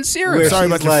insincere? Where Sorry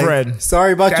she's about your friend.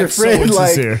 Sorry about your That's so friend.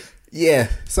 insincere. Yeah,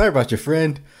 sorry about your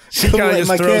friend. She Come kinda light just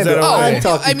my throws candle. that away. I'm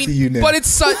talking to you now. but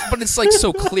it's like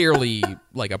so clearly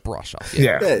like a brush off.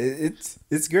 Yeah. Yeah,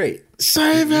 it's great.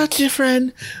 Sorry about your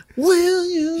friend. Will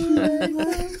you?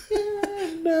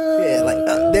 Yeah, like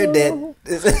they're dead. Oh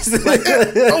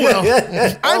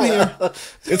well, I'm here.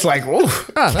 It's like, oh,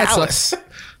 that callous.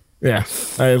 Yeah,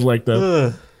 I like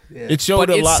that. It showed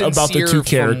But a it's lot about the two sincere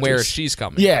characters. from where she's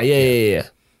coming. Yeah.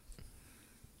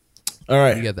 All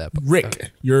right, You get that.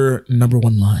 Rick, your number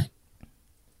one line.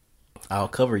 I'll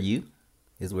cover you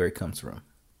is where it comes from.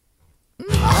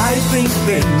 I think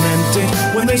they meant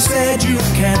it when they said you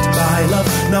can't buy love.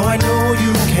 Now I know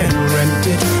you can rent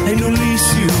it, and at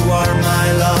least you are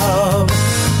my love.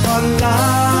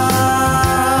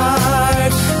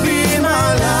 Alive, be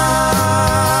my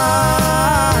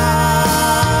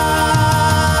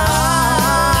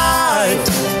light.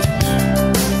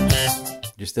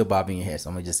 You're still bobbing your head, so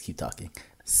I'm gonna just keep talking.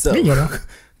 So, You go.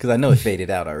 because I know it faded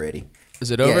out already. Is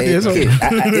it over? Yeah,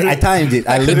 I timed it.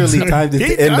 I literally timed it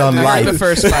to end on I heard life. the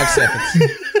first 5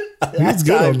 seconds. That's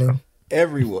good on them.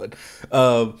 Everyone.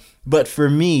 But for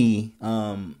me,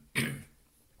 Sometimes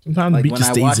like beat when just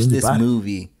I stays watched in your this body.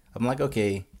 movie, I'm like,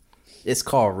 okay, it's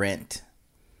called Rent.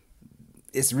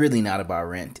 It's really not about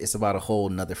rent. It's about a whole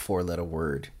nother 4-letter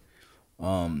word.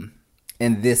 And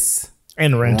this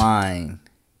And rent. line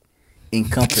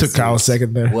encompasses Took Kyle a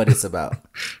second there. what it's about.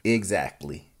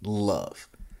 Exactly. Love.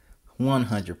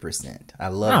 100%. I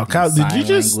love Wow, the Kyle, did sign you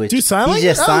just language. do sign He language?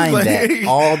 just I was signed like- that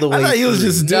all the way I thought he was through.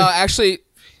 just No, actually,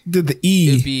 did the it'd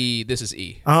E. be this is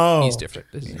E. Oh. E's different.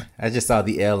 This is- I just saw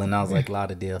the L and I was like,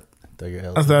 Lauderdale, throw your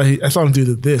L. I saw him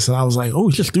do this, and I was like, oh,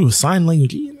 he just threw a sign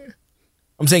language E in there.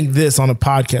 I'm saying this on a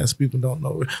podcast. People don't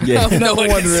know. Yeah. No one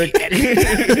can see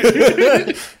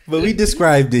it. But we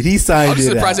described it. He signed I'm just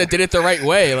it surprised I out. did it the right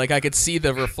way. Like I could see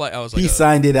the reflect. I was like, He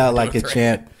signed it out like a right.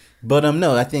 champ. But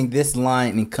no, I think this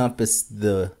line encompassed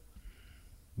the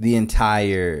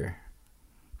entire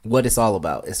what it's all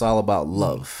about. It's all about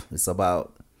love. It's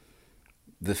about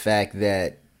the fact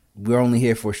that we're only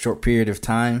here for a short period of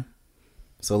time.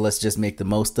 So let's just make the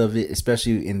most of it,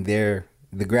 especially in the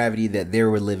gravity that they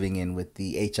were living in with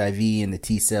the HIV and the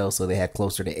T cells, so they had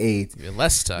closer to AIDS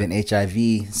less time than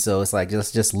HIV. So it's like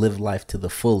let's just live life to the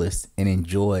fullest and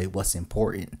enjoy what's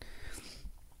important.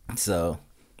 So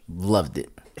loved it.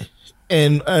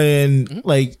 And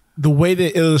like the way they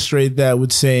illustrate that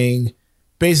with saying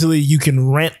basically you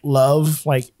can rent love,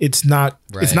 like it's not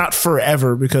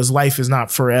forever, because life is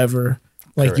not forever.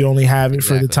 Like Correct. you only have it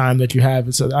for the Exactly. time that you have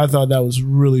it. So I thought that was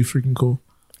really freaking cool.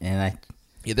 And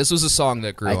Yeah, this was a song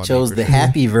that grew on I me chose for the sure.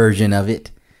 happy version of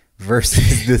it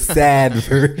versus the sad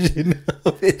version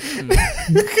of it.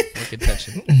 No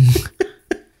contention.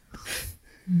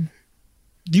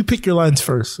 You pick your lines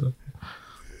first. So.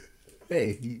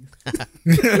 Hey.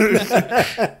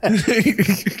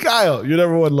 Kyle, your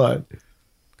number one line.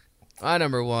 My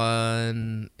number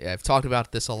one. Yeah, I've talked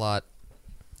about this a lot.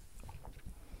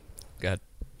 Go ahead.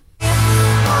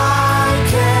 I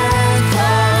can't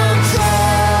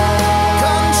control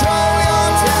your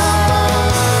temper,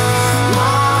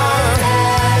 my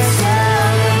destiny.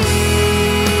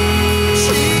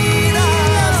 She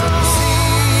doesn't see.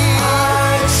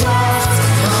 I trust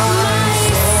my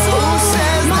soul. Who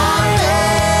says my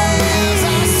days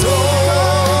are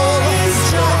soul is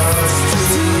just to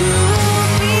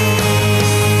be.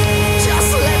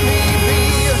 Just let me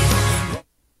be.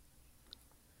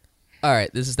 All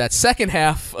right, this is that second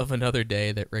half of Another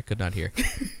Day that Rick could not hear,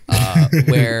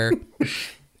 where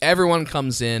everyone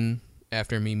comes in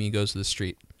after Mimi goes to the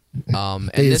street. And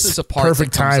this is a part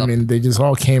perfect that comes timing. up. They just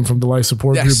all came from the life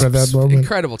support Yes, group at that moment.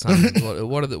 Incredible timing.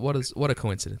 What a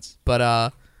coincidence.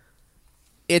 But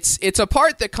it's a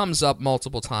part that comes up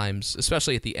multiple times,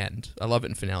 especially at the end. I love it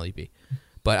in Finale B.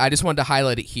 But I just wanted to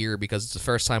highlight it here because it's the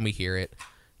first time we hear it.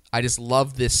 I just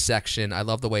love this section. I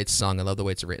love the way it's sung. I love the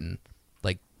way it's written.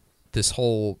 Like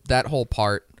that whole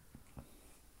part.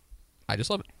 I just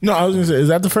love it. No, I was gonna say, is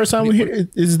that the first time we hear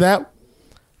it? Is that?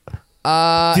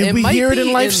 Did we hear it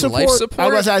in Life Support?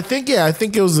 I think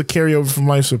it was a carryover from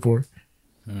Life Support.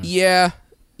 Yeah,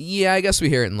 I guess we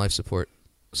hear it in Life Support.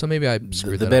 So maybe I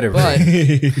screwed the that better up. But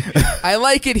I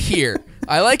like it here.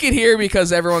 I like it here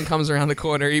because everyone comes around the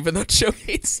corner, even though Joe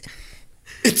hates.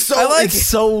 It's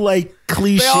so like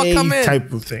cliche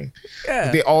type of thing.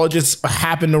 Yeah. They all just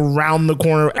happen around the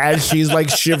corner as she's like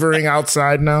shivering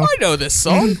outside now. I know this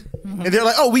song. And they're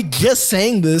like, oh, we just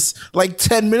sang this like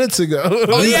 10 minutes ago.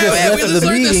 Oh, We yeah, just yeah, left we the just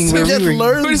learned meeting this. where We just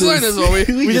learned We just learned this one.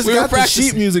 We just we got were the practicing.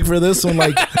 sheet music for this one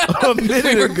like a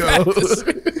minute ago.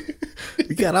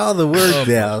 You got all the words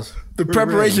down. The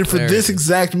preparation for this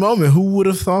exact moment. Who would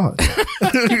have thought?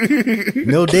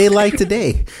 No day like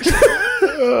today.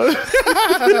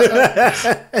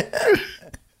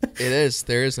 It is.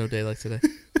 There is no day like today.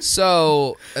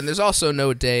 So, and there's also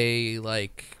no day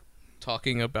like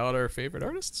talking about our favorite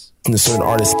artists. And a certain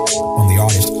artist on the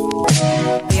artist.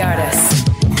 The artist.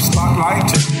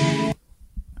 Spotlight.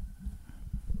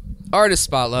 Artist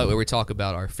Spotlight, where we talk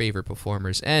about our favorite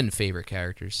performers and favorite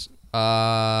characters.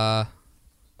 Let's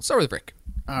start with Rick.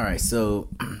 All right, so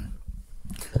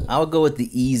I'll go with the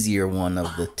easier one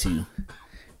of the two.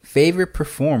 Favorite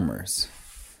performers.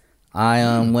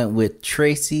 I went with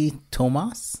Tracy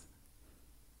Thomas.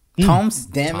 Toms,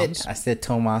 damn it. I said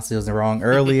Thomas. It was wrong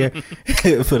earlier.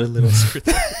 Put a little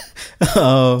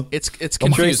It's Tracy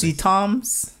confusing.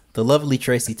 Toms, the lovely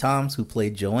Tracy Toms, who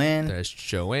played Joanne. There's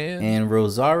Joanne. And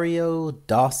Rosario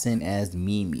Dawson as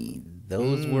Mimi.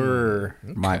 Those were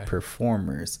my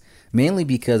performers. Mainly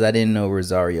because I didn't know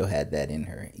Rosario had that in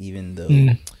her, even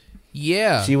though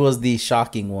Yeah. she was the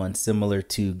shocking one, similar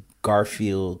to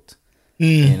Garfield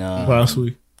in last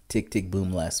week. Tick Tick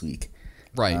Boom last week.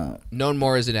 Right. Known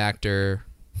more as an actor.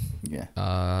 Yeah.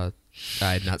 I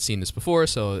had not seen this before,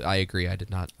 so I agree. I did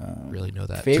not really know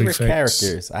that. Favorite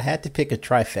characters. I had to pick a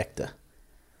trifecta.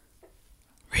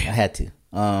 I had to.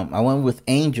 I went with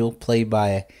Angel, played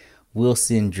by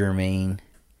Wilson Germain.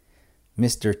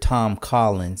 Mr. Tom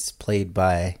Collins, played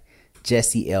by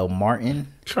Jesse L. Martin.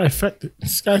 Trifecta.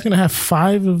 This guy's gonna have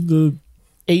 5 of the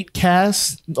 8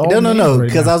 casts. No,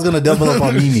 because I was gonna double up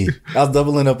on Mimi. I was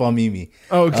doubling up on Mimi.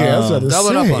 Okay, I was about to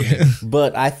Doubling up on him.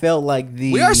 But I felt like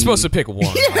We are supposed to pick one.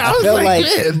 I was felt like,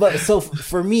 like, but so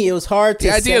for me, it was hard to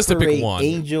The idea is to pick separate one.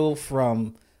 Angel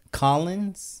from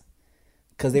Collins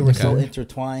because they were so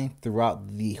intertwined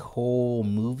throughout the whole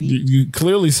movie. you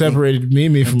clearly separated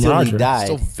Mimi from Until Roger. he died.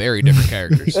 Still very different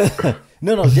characters.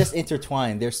 No, just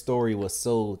intertwined. Their story was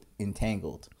so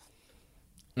entangled.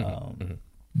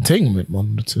 Entanglement,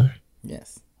 one would say.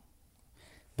 Yes,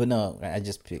 but no, I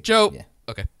just picked Joe. Yeah.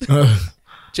 Okay.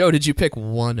 Joe, did you pick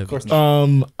one of course each?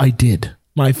 I did.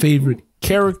 My favorite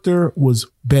character was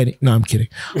Benny. No, I'm kidding.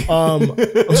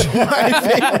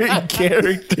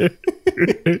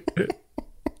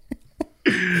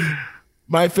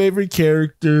 My favorite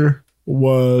character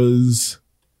was,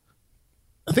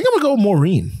 I think I'm gonna go with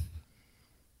Maureen,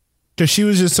 because she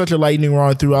was just such a lightning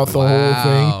rod throughout the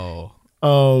whole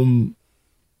thing.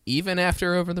 Even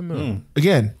after Over the Moon.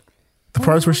 Again, the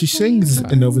parts where she sings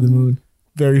in Over the Moon,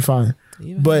 very fine.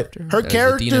 But her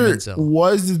character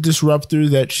was the disruptor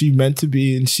that she meant to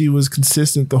be, and she was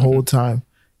consistent the whole time.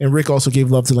 And Rick also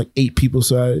gave love to like 8 people,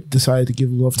 so I decided to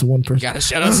give love to one person. Gotta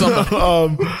shout out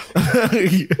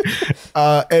somebody.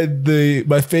 And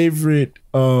my favorite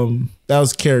that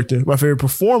was character. My favorite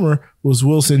performer was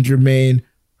Wilson Germain.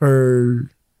 Her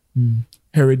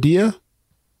Heredia,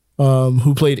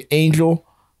 who played Angel.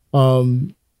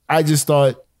 I just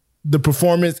thought the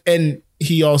performance, and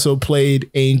he also played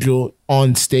Angel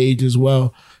on stage as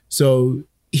well. So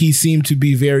he seemed to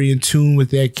be very in tune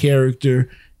with that character,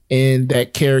 and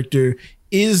that character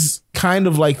is kind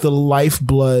of like the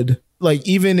lifeblood. Like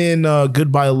even in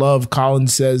Goodbye Love, Colin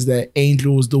says that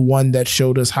Angel was the one that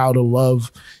showed us how to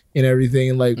love and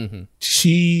everything. And like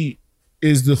she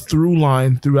is the through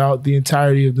line throughout the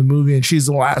entirety of the movie, and she's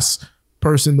the last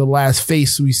person, the last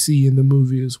face we see in the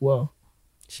movie as well.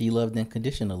 She loved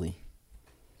unconditionally.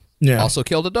 Yeah. Also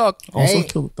killed a dog. Also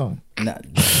killed a dog. No,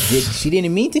 she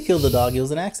didn't mean to kill the dog. It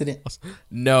was an accident.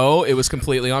 No, it was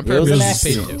completely on It purpose. was an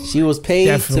accident. She was paid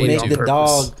Definitely to make on the purpose.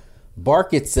 dog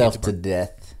bark itself to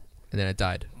death. And then it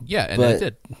died. Yeah, and But- then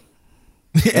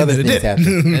it did. Other things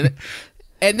happened.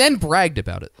 And then bragged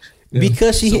about it.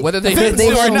 Because she So whether they because meant they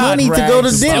to or had not, money to go to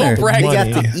bragged dinner. about the They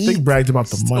money. got to They eat. bragged about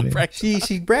the money.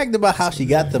 She bragged about how she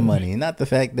got the money, not the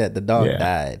fact that the dog Yeah.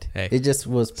 died. Hey, it just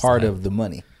was part of the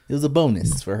money. It was a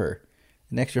bonus for her,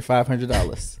 an extra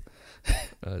 $500.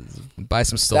 Buy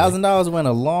some stuff. $1,000 went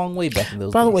a long way back in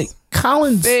those By the days. way,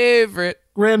 Colin's Favorite.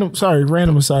 random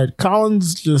aside.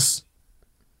 Colin's just,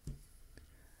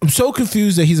 I'm so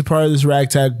confused that he's a part of this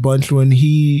ragtag bunch when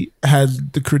he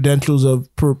had the credentials of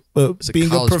being a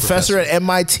college professor at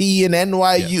MIT and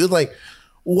NYU. Like,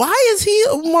 why is he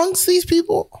amongst these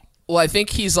people? Well, I think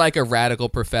he's like a radical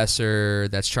professor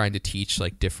that's trying to teach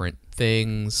like different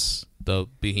things, the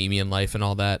bohemian life and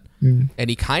all that. And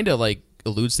he kind of like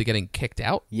alludes to getting kicked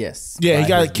out. Yes. Yeah, he by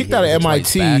got his kicked out of behavior.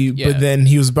 Twice MIT, back, yeah. but then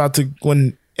he was about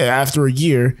to, after a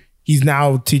year, he's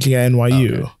now teaching at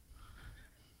NYU. Okay.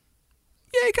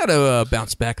 Yeah, he kind of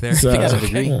bounced back there. So- I think Got it's a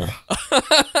okay.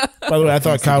 degree. By the way, I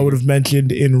thought Kyle would have mentioned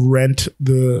in Rent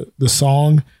the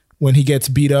song when he gets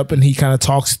beat up and he kind of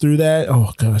talks through that.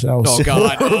 Oh gosh, that was Oh,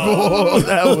 God. horrible.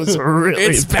 That was really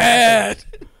It's bad.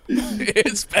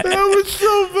 It's bad. That was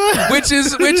so bad. Which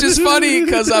is funny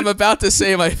because I'm about to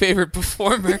say my favorite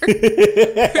performer,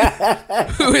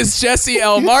 who is Jesse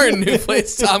L. Martin, who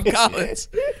plays Tom Collins.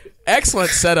 Excellent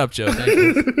setup, Joe. Thank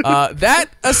you. That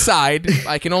aside,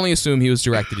 I can only assume he was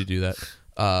directed to do that.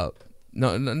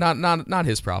 No, not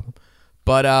his problem.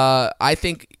 But I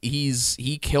think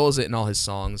he kills it in all his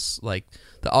songs, like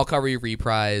the I'll Cover You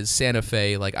Reprise, Santa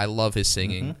Fe. Like I love his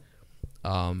singing.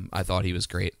 I thought he was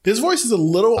great. His voice is a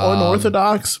little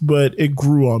unorthodox, but it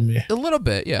grew on me. A little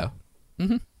bit, yeah.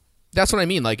 That's what I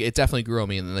mean. Like it definitely grew on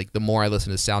me, and like the more I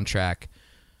listened to the soundtrack,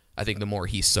 I think the more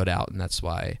he stood out, and that's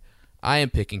why I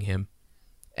am picking him.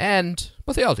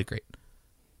 But they all did great,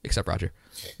 except Roger.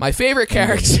 My favorite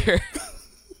character.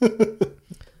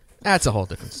 That's a whole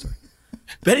different story.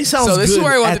 Betty sounds So this good is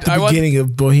where I wanted- at the I want- beginning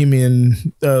of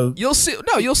Bohemian. You'll see.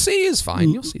 No, you'll see. Is fine.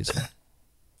 You'll see. Is fine.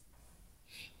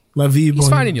 La Vie He's Bohemienne.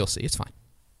 fine, and you'll see. It's fine.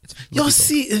 You'll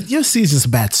see is just a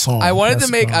bad song. I wanted That's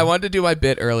to make. the I problem. wanted to do my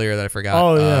bit earlier that I forgot.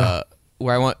 Oh, yeah.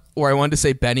 Where I wanted to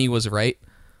say Benny was right.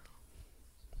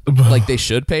 Like they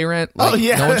should pay rent. Like, Oh,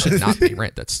 yeah. No one should not pay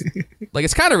rent. That's like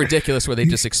it's kind of ridiculous where they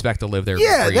just expect to live there.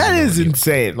 Yeah, free that and is no one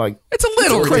insane. Like It's a little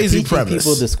it's a ridiculous. crazy Teaching premise.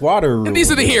 people the squatter rule. And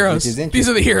these are the heroes. which is These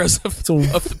are the interesting. heroes of It's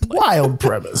a the play. wild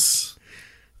premise.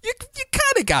 You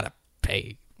kind of gotta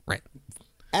pay rent.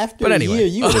 After But a anyway. year,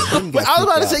 you would have been But I was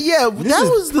about to say, yeah, This that is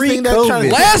was the thing that trying to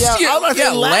pre-COVID. Last year- I was about to say,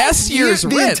 yeah, last year's the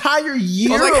rent. entire year.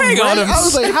 I was like, of hang on rent? a I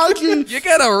was like, how'd you? You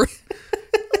gotta.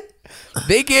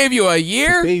 They gave you a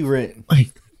year, pay rent. Like,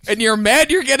 and you're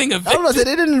mad you're getting I was about to evicted. say,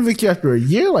 they didn't evict you after a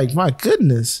year. Like, my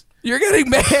goodness, You're getting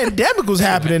mad. pandemic was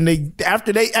happening. They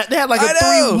had like a I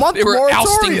know. 3-month They were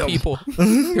ousting moratorium. people.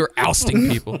 They were ousting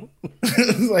people.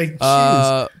 Like,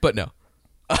 jeez. But no.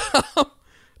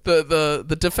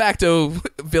 The de facto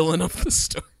villain of the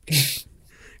story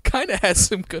kind of has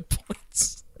some good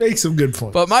points. Make some good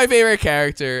points. But my favorite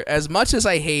character, as much as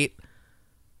I hate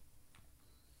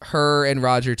her and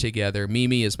Roger together,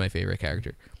 Mimi is my favorite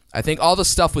character. I think all the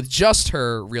stuff with just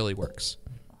her really works.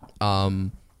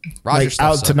 Roger like stuff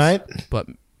Out sucks, Tonight. but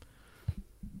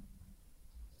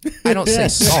I don't say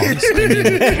songs. I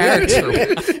mean character.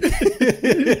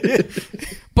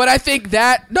 But I think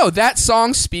that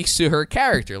song speaks to her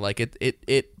character. Like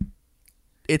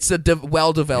it's a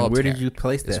well developed. Where did you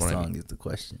place that what I song? mean. Is the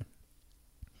question.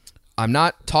 I'm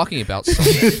not talking about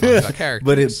songs. I'm talking about characters.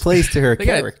 But it plays to her They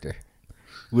got- character,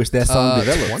 which that song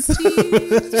develops. 20?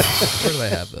 Where do I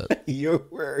have that? Your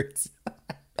words.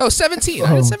 Oh, 17. I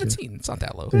had 17. It's not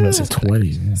that low. That's a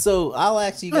 20. So I'll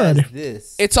ask you guys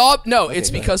this. It's all no. It's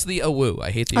go because of the awoo.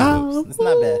 I hate the awoo. It's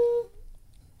not bad.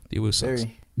 The awoo sucks.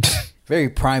 Very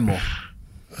primal.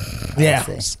 Yeah.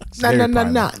 I'd say. No, Very no, no,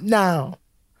 primal. no,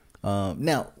 no.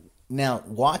 Now, Now,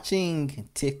 watching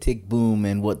Tick Tick Boom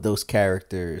and what those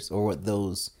characters or what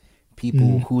those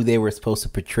people who they were supposed to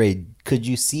portray, could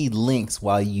you see links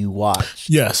while you watched?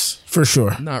 Yes, for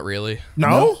sure. Not really.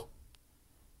 No?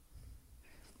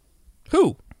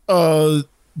 Who?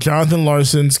 Jonathan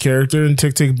Larson's character in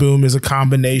Tick Tick Boom is a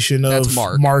combination of That's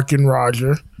Mark and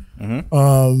Roger. I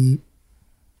was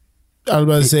about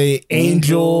to say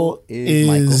Angel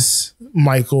is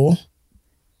Michael.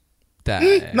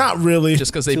 That Not really.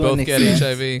 just because they To both an get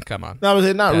extent. HIV. Come on. No, I would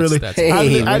say not really. Hey,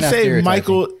 we're I'd not say stereotyping.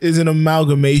 Michael is an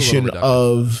amalgamation It's a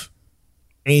little of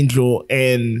Angel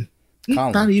and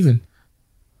Collins. not even.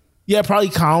 Yeah, probably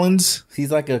Collins.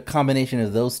 He's like a combination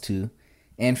of those two.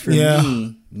 And for Yeah.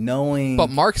 me, knowing But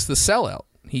Mark's the sellout.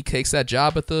 He takes that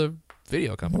job at the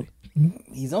video company.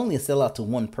 he's only a sellout to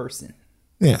one person.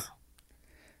 Yeah.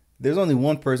 There's only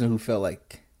one person who felt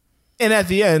like And at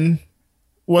the end,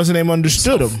 what's the name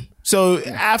understood him. So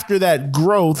after that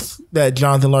growth that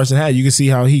Jonathan Larson had, you can see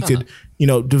how he could,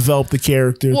 develop the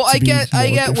character. Well, to I be get more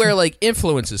where different. like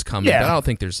influences come in, Yeah. but I don't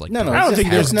think there's like No, no. I don't just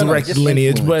think there's influence. No, no, direct just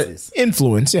lineage, influences. but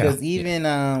influence. Yeah, because even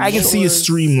I can see a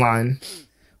streamline.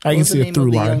 I What can was the see a name through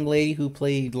of the line. young lady who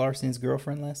played Larson's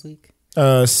girlfriend last week?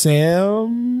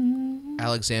 Sam.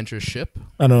 Alexandra Shipp.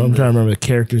 I don't know. I'm trying to remember the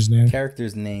character's name.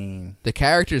 Character's name. The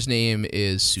character's name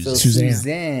is Susan. So Suzanne.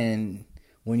 Suzanne,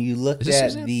 when you looked Is it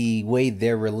at Suzanne? the way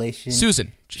their relationship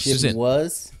Susan.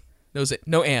 was,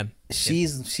 No, Anne.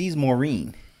 she's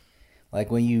Maureen.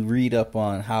 Like when you read up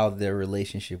on how their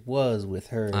relationship was with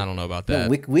her. I don't know about No,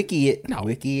 that. wiki it. No.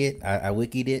 Wiki it. I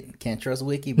wikied it. Can't trust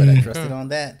wiki, but I trusted on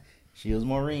that. She was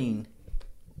Maureen.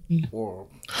 Or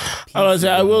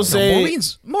I will say,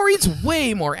 Maureen's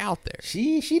way more out there.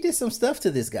 she did some stuff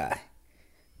to this guy.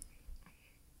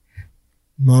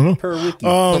 no. Per wiki.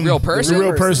 The real person? The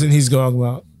real person he's talking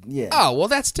about. Yeah. Oh, well,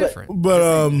 that's different.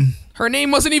 But Her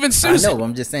name wasn't even I Susan. know,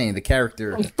 I'm just saying the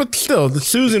character. But still, the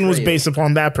Susan was based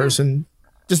upon that person.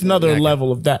 Just another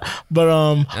level of that. But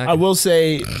I will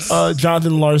say,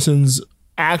 Jonathan Larson's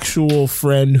actual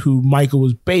friend, who Michael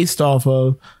was based off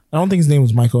of, I don't think his name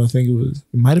was Michael. I think it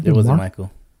might have been It wasn't Mark.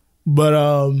 Michael.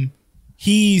 But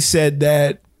he said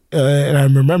that, and I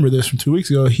remember this from 2 weeks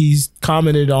ago. He's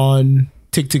commented on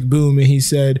Tick Tick Boom, and he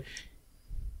said,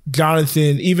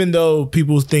 Jonathan, even though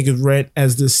people think of Rent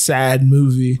as this sad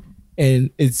movie,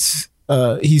 and it's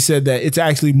he said that it's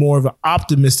actually more of an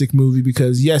optimistic movie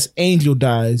because yes, Angel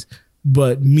dies,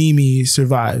 but Mimi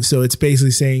survives. So it's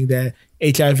basically saying that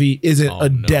HIV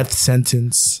isn't death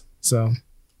sentence. So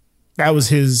that was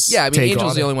his. Yeah, I mean, take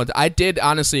Angel's on the it. only one. I did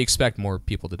honestly expect more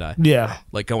people to die. Yeah,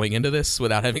 Like going into this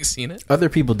without having seen it. Other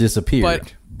people disappeared,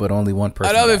 But- but only one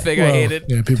person. Another died. thing I Well, hated,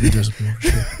 Yeah, people disappear.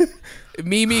 Sure.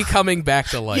 Mimi coming back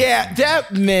to life. Yeah,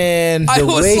 that man. I The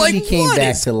was way like, he came what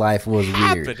back is to life was weird.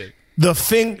 happening? The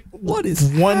thing. What is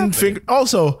one happening? finger?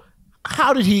 Also,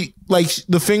 how did he like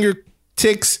the finger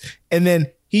ticks and then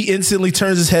he instantly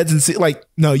turns his head and see? Like,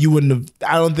 no, you wouldn't have.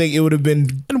 I don't think it would have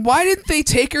been. And why didn't they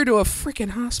take her to a freaking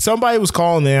hospital? Somebody was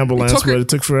calling the ambulance, took her- but it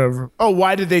took forever. Oh,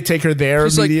 why did they take her there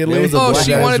She's like, immediately? There was a oh, black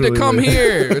she guy. wanted to That's come really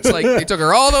weird. here. It's like they took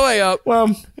her all the way up, Well,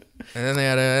 and then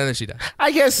and then she died.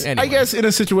 I guess Anyway. in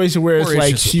a situation where it's More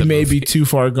like issues with she the may movie. be too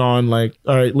far gone, like,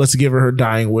 all right, let's give her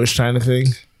dying wish kind of thing.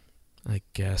 I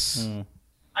guess.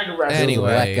 I can There was a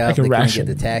Anyway. blackout. I can They couldn't ration.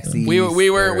 get the taxis. We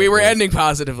were ending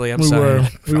positively. I'm We sorry.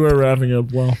 were wrapping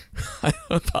up well. I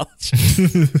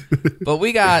apologize. But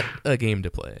we got a game to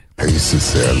play. I used to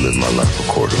say I live my life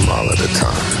a quarter mile at a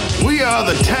time. We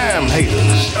are the time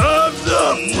haters. Up,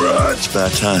 bruh. It's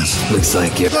about time. Looks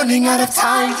like you're Running out of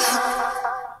time.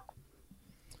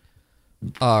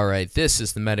 All right, this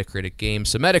is the Metacritic game.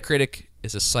 So Metacritic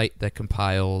is a site that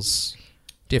compiles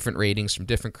different ratings from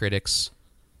different critics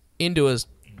into a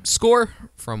score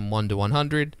from 1 to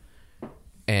 100.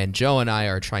 And Joe and I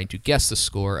are trying to guess the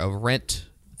score of Rent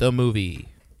the movie.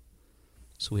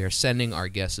 So we are sending our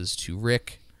guesses to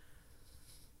Rick.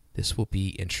 This will be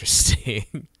interesting.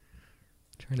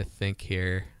 Trying to think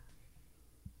here.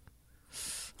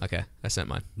 Okay, I sent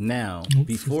mine. Now,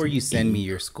 before you send me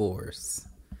your scores,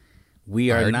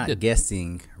 we I are already not did.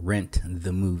 guessing Rent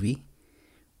the movie.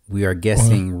 We are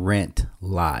guessing Rent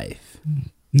live.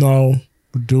 No,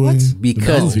 we're doing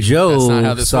Because That's Joe not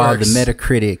how this saw works. the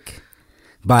Metacritic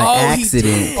by Oh, he accident.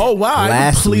 did. Oh wow! I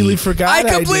last completely week. forgot. I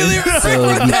completely did.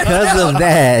 So because of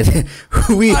that,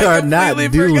 we I are not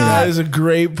completely doing forgot. That it. is a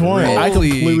great point. I Holy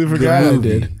completely the forgot I movie.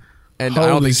 did. And I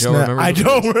don't Holy think Joe snap. remembers. I what it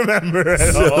don't remember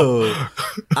at all. So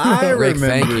I Rick, remember.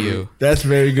 thank you. That's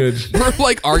very good. We're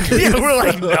like arguing. Yeah, we're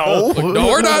like, no. No,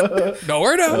 we're not. No,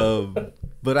 we're not.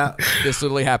 But This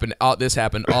literally happened. This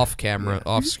happened off camera,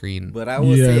 off screen. I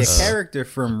will Yes. say a character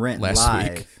from Rent Last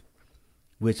live week.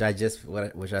 which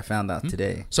I found out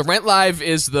today. So Rent Live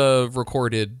is the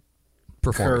recorded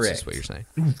performance. Correct. Is what you're saying?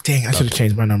 Dang, I should have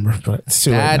changed my number, but it's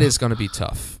too late That now. is going to be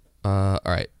tough. All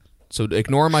right. So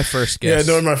ignore my first guess.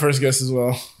 Yeah, ignore my first guess as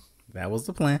well. That was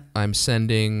the plan. I'm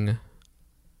sending.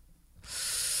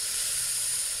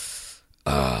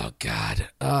 Oh God.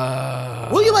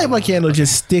 Will You Light My Candle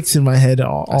just sticks in my head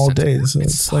all day. So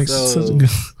it's like such a good.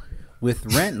 With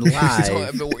Rent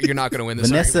Live, You're not going to win this.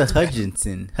 Vanessa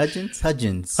argument.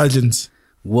 Hudgens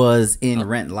was in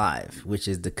Rent Live, which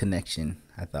is the connection.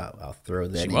 I thought I'll throw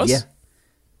that in. Was? Yeah.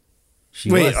 She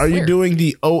Wait, was. are you doing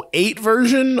the 08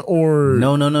 version or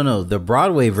No. The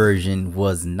Broadway version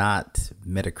was not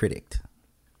Metacritic.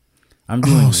 I'm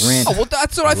doing Rent. Oh well,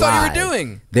 that's what I thought Live. you were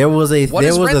doing. There was a What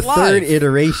is Rent third Live?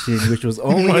 iteration, which was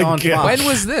only on Fox. When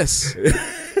was this?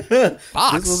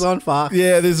 Fox. This was on Fox.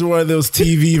 Yeah, this is one of those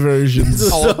TV versions.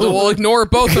 Oh, we'll ignore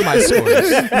both of my scores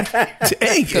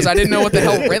because I didn't know what the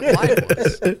hell Rent Live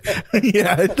was.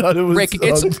 Yeah, I thought it was Rick,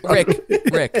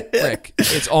 Rick.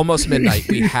 It's almost midnight.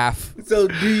 We have. So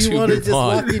do you want to just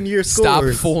lock in your Stop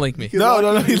scores? fooling me.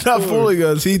 No, he's not fooling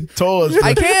us. He told us.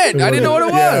 I can't. I didn't know what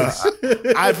it was.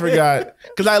 Yeah, I forgot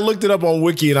because I looked it up on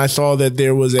Wiki and I saw that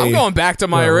there was a. I'm going back to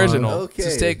my original. Okay.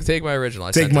 Just take my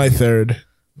original. Take my third.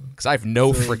 Because I have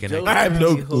no freaking idea. I have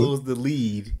no He clue. holds the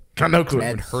lead Got no clue.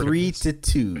 at heard of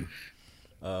 3-2.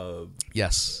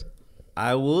 Yes.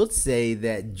 I will say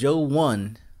that Joe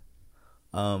won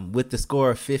with the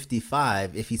score of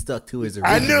 55 if he stuck to his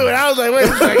original. I knew it. I was like, wait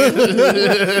a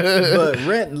second. But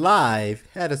Rent Live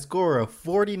had a score of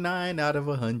 49 out of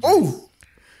 100. Oh,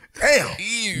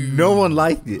 damn. No one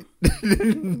liked it.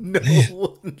 No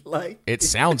one liked it. It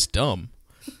sounds dumb.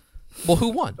 Well, who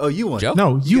won? Oh, you won. Joe?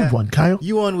 No, you won, Kyle.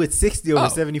 You won with 60 over Oh.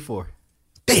 74.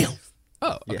 Damn.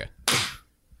 Oh, okay.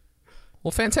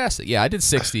 Well, fantastic. Yeah, I did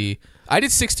 60. I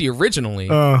did 60 originally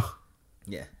Yeah.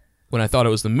 when I thought it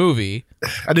was the movie,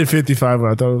 I did 55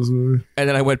 when I thought it was a movie. and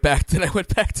then I went back. Then I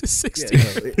went back to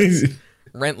 60.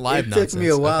 Rent Live It nonsense. took me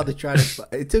a while Okay. to try to.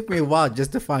 It took me a while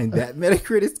just to find that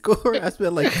Metacritic score. I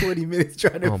spent like 20 minutes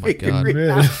trying to Oh my figure God. it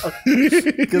out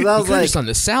because I was Like, like, just on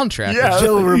the soundtrack. Yeah.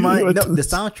 Joe, You no, went the to-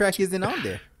 soundtrack isn't on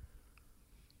there.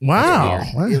 Wow.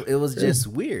 It was just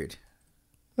weird.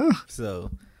 So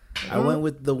I went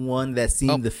with the one that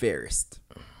seemed the fairest.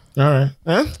 All right.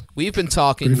 Huh? We've been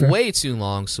talking Pretty fair. way too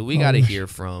long, so we got to hear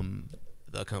from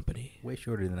the company. Way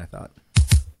shorter than I thought.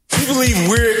 People leave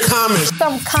weird comments.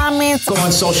 Some comments. Go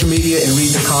on social media and read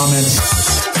the comments.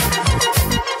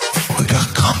 We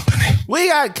got company. We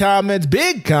got comments,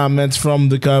 big comments from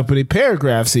the company,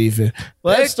 paragraphs even.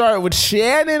 Let's start with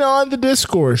Shannon on the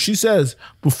Discord. She says,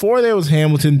 before there was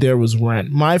Hamilton, there was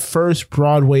Rent. My first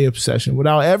Broadway obsession.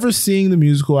 Without ever seeing the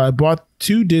musical, I bought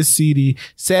 2-disc CD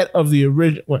set of the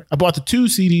original. I bought the 2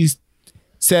 CDs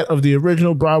set of the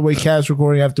original Broadway cast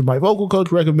recording after my vocal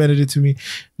coach recommended it to me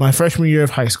my freshman year of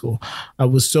high school. I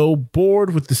was so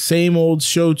bored with the same old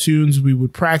show tunes we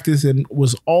would practice and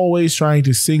was always trying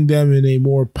to sing them in a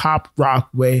more pop rock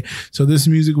way. So this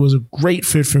music was a great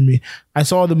fit for me. I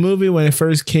saw the movie when it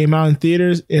first came out in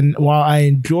theaters, and while I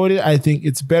enjoyed it, I think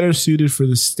it's better suited for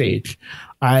the stage.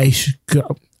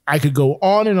 I could go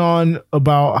on and on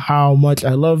about how much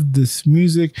I love this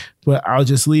music, but I'll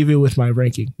just leave it with my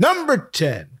ranking. Number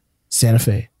 10, Santa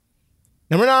Fe.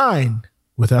 Number 9,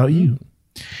 Without You.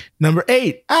 Number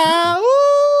 8,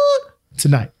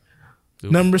 Tonight.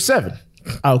 Oof. Number 7,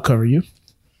 I'll Cover You.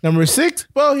 Number 6,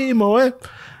 Bohemian.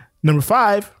 Number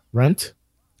 5, Rent.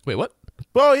 Wait, what?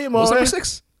 Bohemian. What was number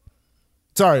 6?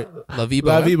 Sorry. La Vie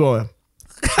La Boheme. Vie Boheme.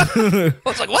 I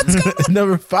was like, what's going on?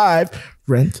 Number 5,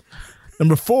 Rent.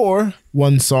 Number 4,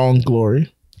 One Song,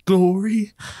 Glory.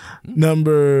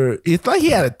 Number, it's like he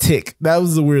had a tick. That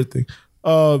was the weird thing.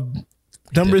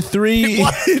 Number 3,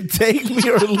 Take Me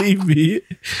or Leave Me.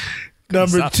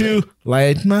 Number Stop 2,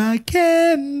 Light My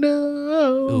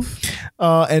Candle.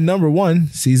 And number 1,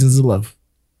 Seasons of Love.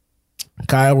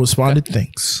 Kyle responded,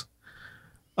 thanks.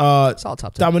 It's all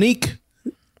top 10. Dominique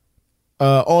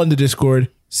on the Discord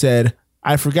said,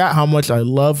 I forgot how much I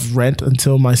love Rent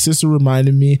until my sister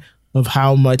reminded me of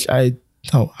how much time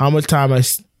I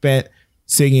spent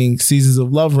singing Seasons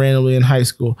of Love randomly in high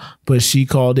school, but she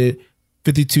called it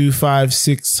 52, 5,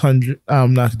 600.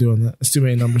 I'm not doing that. It's too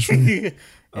many numbers for me. It's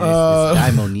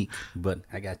Dimonique, but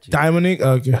I got you. Dimonique?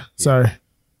 Okay. Sorry.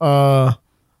 My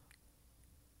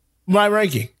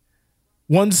ranking.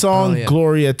 One Song,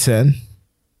 Glory at 10.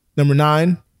 Number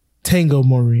 9, Tango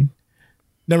Maureen.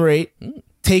 Number 8,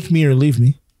 Take Me or Leave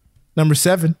Me. Number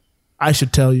 7, I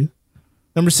Should Tell You.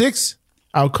 Number 6,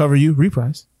 I'll Cover You,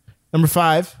 reprise. Number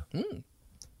 5,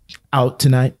 Out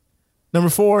Tonight. Number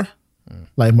 4,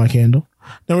 Light My Candle.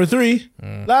 Number 3,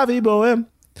 La Vie Boheme.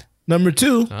 Number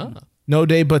 2, No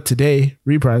Day But Today,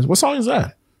 reprise. What song is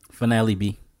that? Finale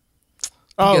B.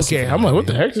 Oh, okay. I'm like, what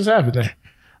the heck just happened there?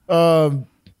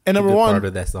 And number 1, part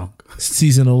of that song.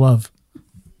 Season of Love.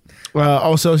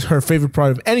 Also, her favorite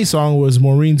part of any song was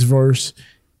Maureen's verse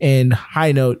and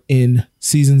high note in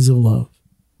Seasons of Love.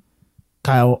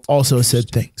 Kyle also said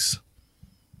thanks.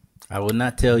 I will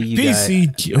not tell you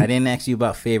VCQ. guys. I didn't ask you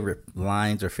about favorite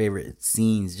lines or favorite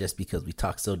scenes just because we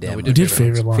talked so damn much. We did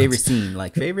favorite lines. Favorite scene,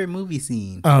 like favorite movie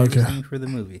scene. Oh, favorite okay. scene for the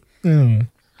movie.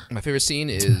 My favorite scene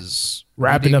is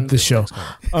wrapping up the show.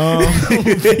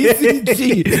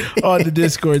 VCG on the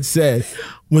Discord said,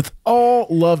 with all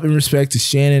love and respect to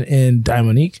Shannon and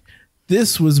Dominique,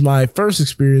 this was my first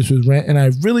experience with Rent, and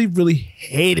I really, really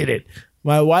hated it.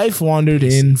 My wife wandered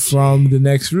in from the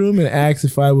next room and asked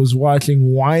if I was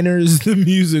watching Whiners the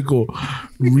Musical.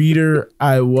 Reader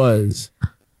I was.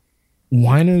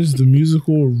 Whiners the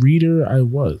Musical reader I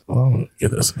was. Oh, get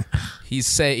this.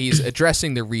 He's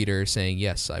addressing the reader, saying,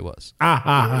 "Yes, I was."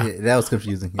 Yeah, that was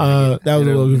confusing. That was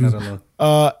a little confusing.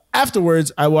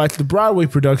 Afterwards, I watched the Broadway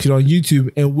production on YouTube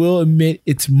and will admit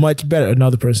it's much better.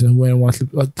 Another person went and watched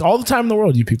it like, all the time in the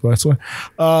world, you people, I swear.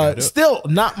 Still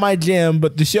not my jam,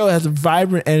 but the show has a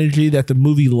vibrant energy that the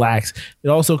movie lacks. It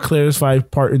also clarifies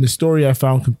part in the story I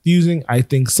found confusing. I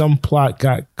think some plot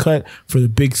got cut for the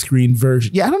big screen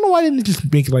version. Yeah, I don't know why didn't they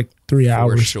just make it like 3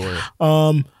 hours. For sure.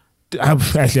 I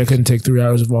couldn't take 3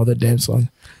 hours of all that damn song.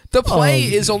 The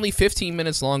play is only 15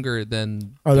 minutes longer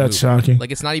than. Oh, that's shocking.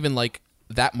 Like it's not even like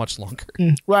that much longer.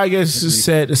 Well, I guess just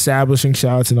set establishing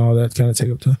shots and all that kind of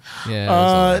take up time.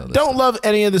 Yeah. Don't love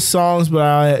any of the songs,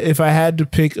 but if I had to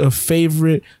pick a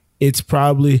favorite, it's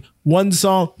probably one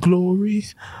song, Glory.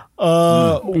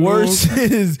 Worst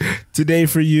is Today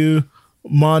for You.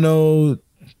 Mono.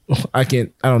 I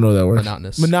don't know that word.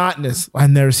 Monotonous. I've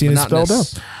never seen it spelled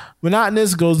out.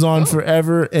 Monotonous goes on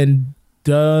forever and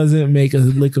doesn't make a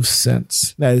lick of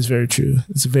sense. That is very true.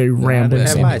 It's a very rambling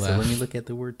song. So let me look at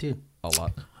the word too. A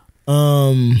lot.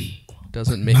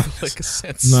 Doesn't make a lick of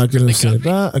sense. Not gonna say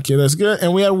that. Okay, that's good.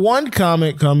 And we had one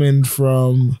comment come in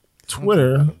from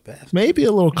Twitter. Maybe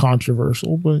a little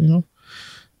controversial, but it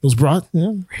was brought.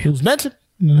 It was mentioned.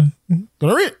 Gonna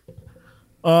read it.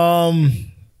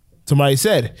 Somebody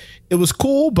said, it was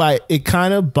cool, but it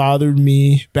kind of bothered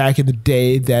me back in the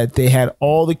day that they had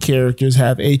all the characters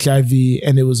have HIV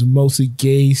and it was mostly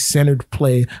gay-centered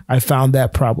play. I found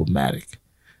that problematic.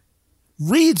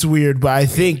 Reads weird, but I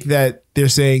think that they're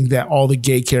saying that all the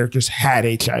gay characters had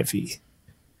HIV.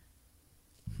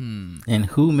 And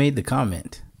who made the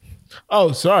comment?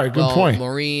 Oh, sorry. Good point.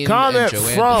 Maureen comment and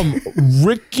Joanne. from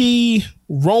Ricky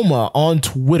Roma on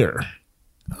Twitter.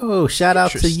 Oh, shout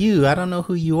out to you. I don't know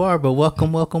who you are, but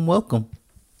welcome.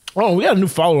 Oh, we got a new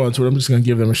follower on Twitter. I'm just going to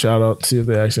give them a shout out, see if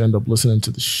they actually end up listening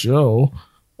to the show.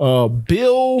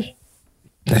 Bill.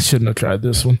 I shouldn't have tried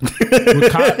this one.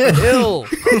 Bill.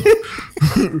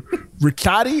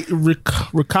 Ricotta?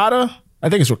 I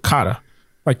think it's ricotta.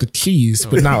 Like the cheese,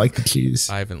 but not like the cheese.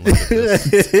 I haven't looked at this.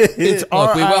 It's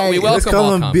Look, we welcome Let's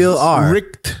call him Bill R.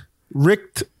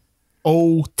 Richt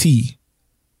O.T.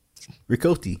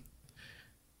 Ricotti.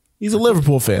 He's a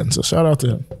Liverpool fan, so shout out to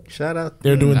him. Shout out.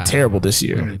 They're doing terrible this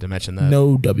year. I don't need to mention that.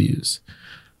 No W's.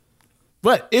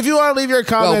 But if you want to leave your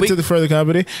comment to the further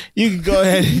company, you can go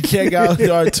ahead and check out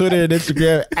our Twitter and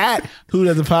Instagram at Who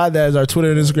Does the Pod. That is our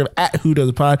Twitter and Instagram at Who Does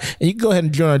the Pod. And you can go ahead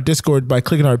and join our Discord by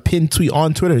clicking our pinned tweet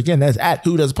on Twitter. Again, that's at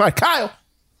Who Does the Pod. Kyle.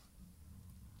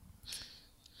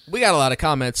 We got a lot of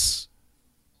comments.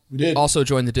 We did. Also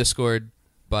join the Discord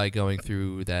by going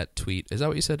through that tweet. Is that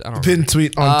what you said? I don't Pinned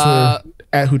tweet on Twitter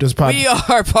at Who Does the Pod. We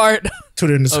are part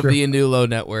Twitter and of the Anulo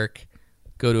Network.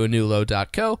 Go to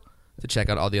anulo.co to check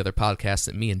out all the other podcasts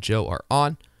that me and Joe are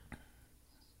on.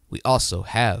 We also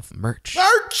have merch.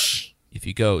 If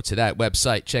you go to that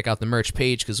website, check out the merch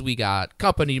page because we got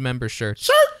company member shirts.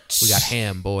 We got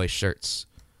Ham Boy shirts.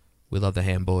 We love the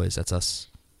Ham Boys. That's us.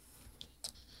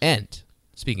 And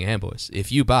speaking of Ham Boys,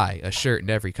 if you buy a shirt in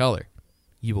every color,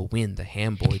 you will win the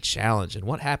Ham Boy Challenge. And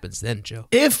what happens then, Joe?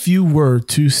 If you were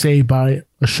to say buy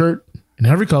a shirt in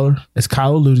every color, as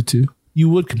Kyle alluded to, you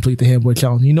would complete the Ham Boy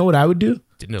Challenge. You know what I would do?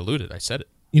 Didn't allude it. I said it.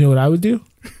 You know what I would do?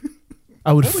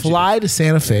 I would fly to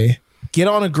Santa Fe, get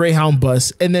on a Greyhound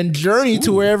bus, and then journey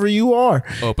to wherever you are.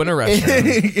 Open a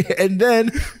restaurant. And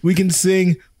then we can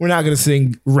sing. We're not going to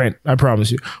sing Rent, I promise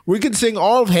you. We can sing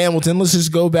all of Hamilton. Let's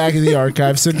just go back in the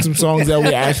archive, sing some songs that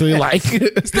we actually like.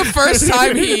 It's the first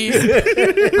time he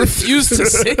refused to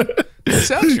sing the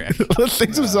soundtrack. Let's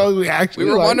sing some songs we actually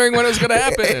like. We were wondering when it was going to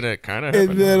happen, and it kind of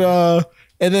happened. And then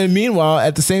And then meanwhile,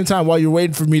 at the same time, while you're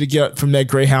waiting for me to get from that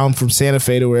Greyhound from Santa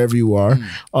Fe to wherever you are,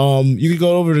 you can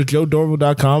go over to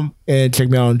joedorville.com and check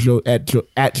me out on at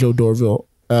Joe Dorville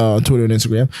on Twitter and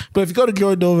Instagram. But if you go to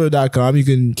joedorville.com, you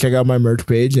can check out my merch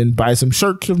page and buy some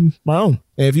shirts of my own.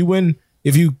 And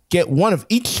if you get one of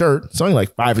each shirt, it's only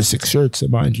like 5 or 6 shirts,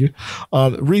 mind you,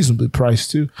 reasonably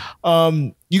priced too.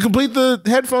 You complete the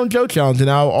Headphone Joe Challenge, and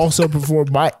I'll also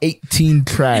perform my 18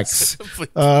 tracks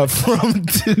from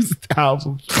this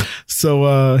album.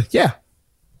 So, yeah,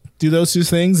 do those 2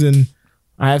 things, and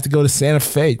I have to go to Santa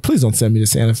Fe. Please don't send me to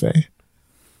Santa Fe.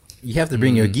 You have to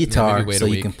bring your guitar so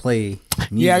you can play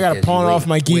music. Yeah, I got to pawn off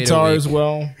my guitar as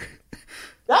well.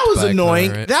 That was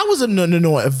annoying. Right? That was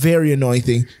a very annoying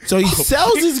thing. So he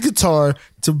sells his guitar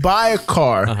to buy a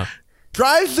car,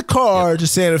 drives the car to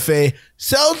Santa Fe,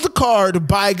 sells the car to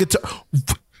buy a guitar.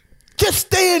 Just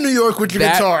stay in New York with your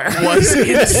guitar. That was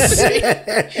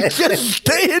insane. Just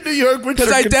stay in New York with your guitar.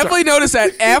 Because I definitely noticed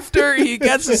that after he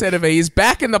gets to Santa Fe, he's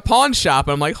back in the pawn shop.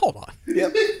 And I'm like, hold on.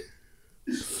 Yep.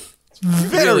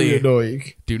 Very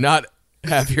annoying. Do not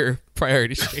have your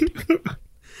priorities straight.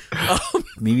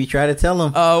 Maybe try to tell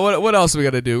him. What else are we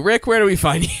gonna do, Rick? Where do we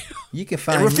find you? You can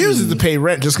find. He refuses to pay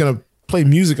rent. Just gonna play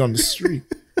music on the street.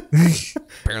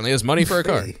 Apparently, has money for a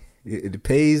car. It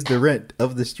pays the rent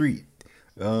of the street.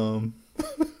 I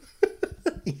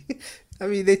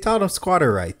mean, they taught him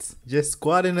squatter rights. Just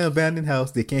squat in an abandoned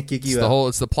house. They can't kick you out.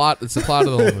 It's the plot of the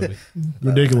whole movie.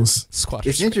 Ridiculous.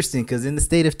 It's interesting because in the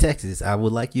state of Texas, I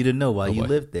would like you to know while you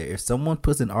live there, if someone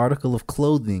puts an article of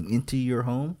clothing into your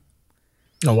home.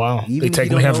 Oh wow! Even if you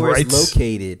don't know where it's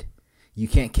located, you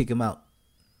can't kick them out.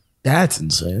 That's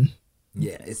insane.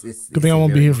 Yeah, it's good thing I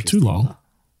won't be here for too long.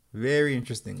 Very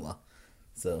interesting law.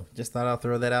 So just thought I'll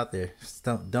throw that out there.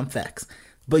 Dumb facts.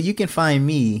 But you can find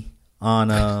me on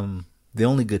the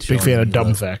only good show. Big fan of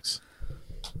dumb facts.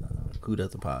 Who Does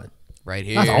the Pod? Right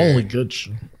here. Not the only good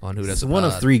show. On Who Does the Pod. One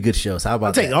of 3 good shows. How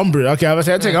about that? I take umbrage. Okay, I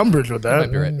take umbrage with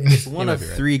that. Right. It's one of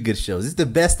 3 good shows. It's the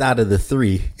best out of the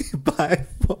 3 by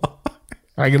far.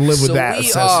 I can live with that.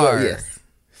 We are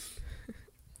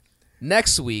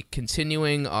next week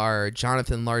continuing our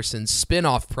Jonathan Larson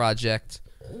spin-off project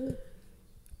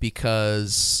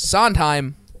because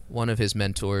Sondheim, one of his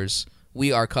mentors,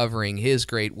 we are covering his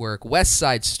great work, West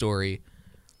Side Story,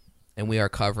 and we are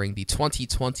covering the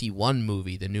 2021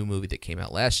 movie, the new movie that came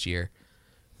out last year.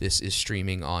 This is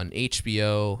streaming on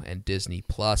HBO and Disney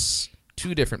Plus,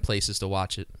 2 different places to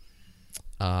watch it.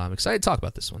 I'm excited to talk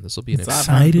about this one. This will be an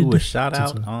excited. Do a shout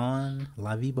out on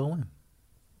La Vie Boheme.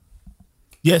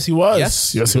 Yes, he was.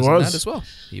 Yes, he was. In that as well.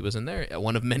 He was in there.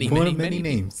 One of many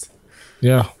names.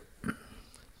 Yeah.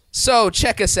 So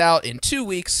check us out in 2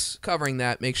 weeks covering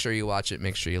that. Make sure you watch it.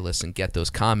 Make sure you listen. Get those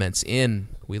comments in.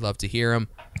 We love to hear them.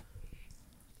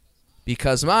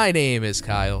 Because my name is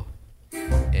Kyle,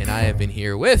 and I have been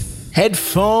here with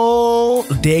Headphone.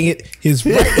 Dang it, his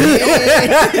right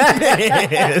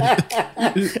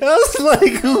I was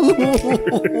like,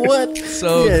 what?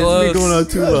 So close. It's been going on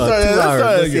 2 hours. Let's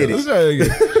try it again.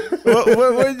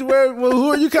 Who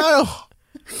are you, Kyle?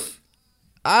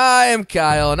 I am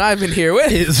Kyle, and I've been here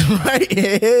with his right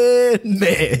hand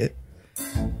man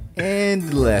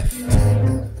and left.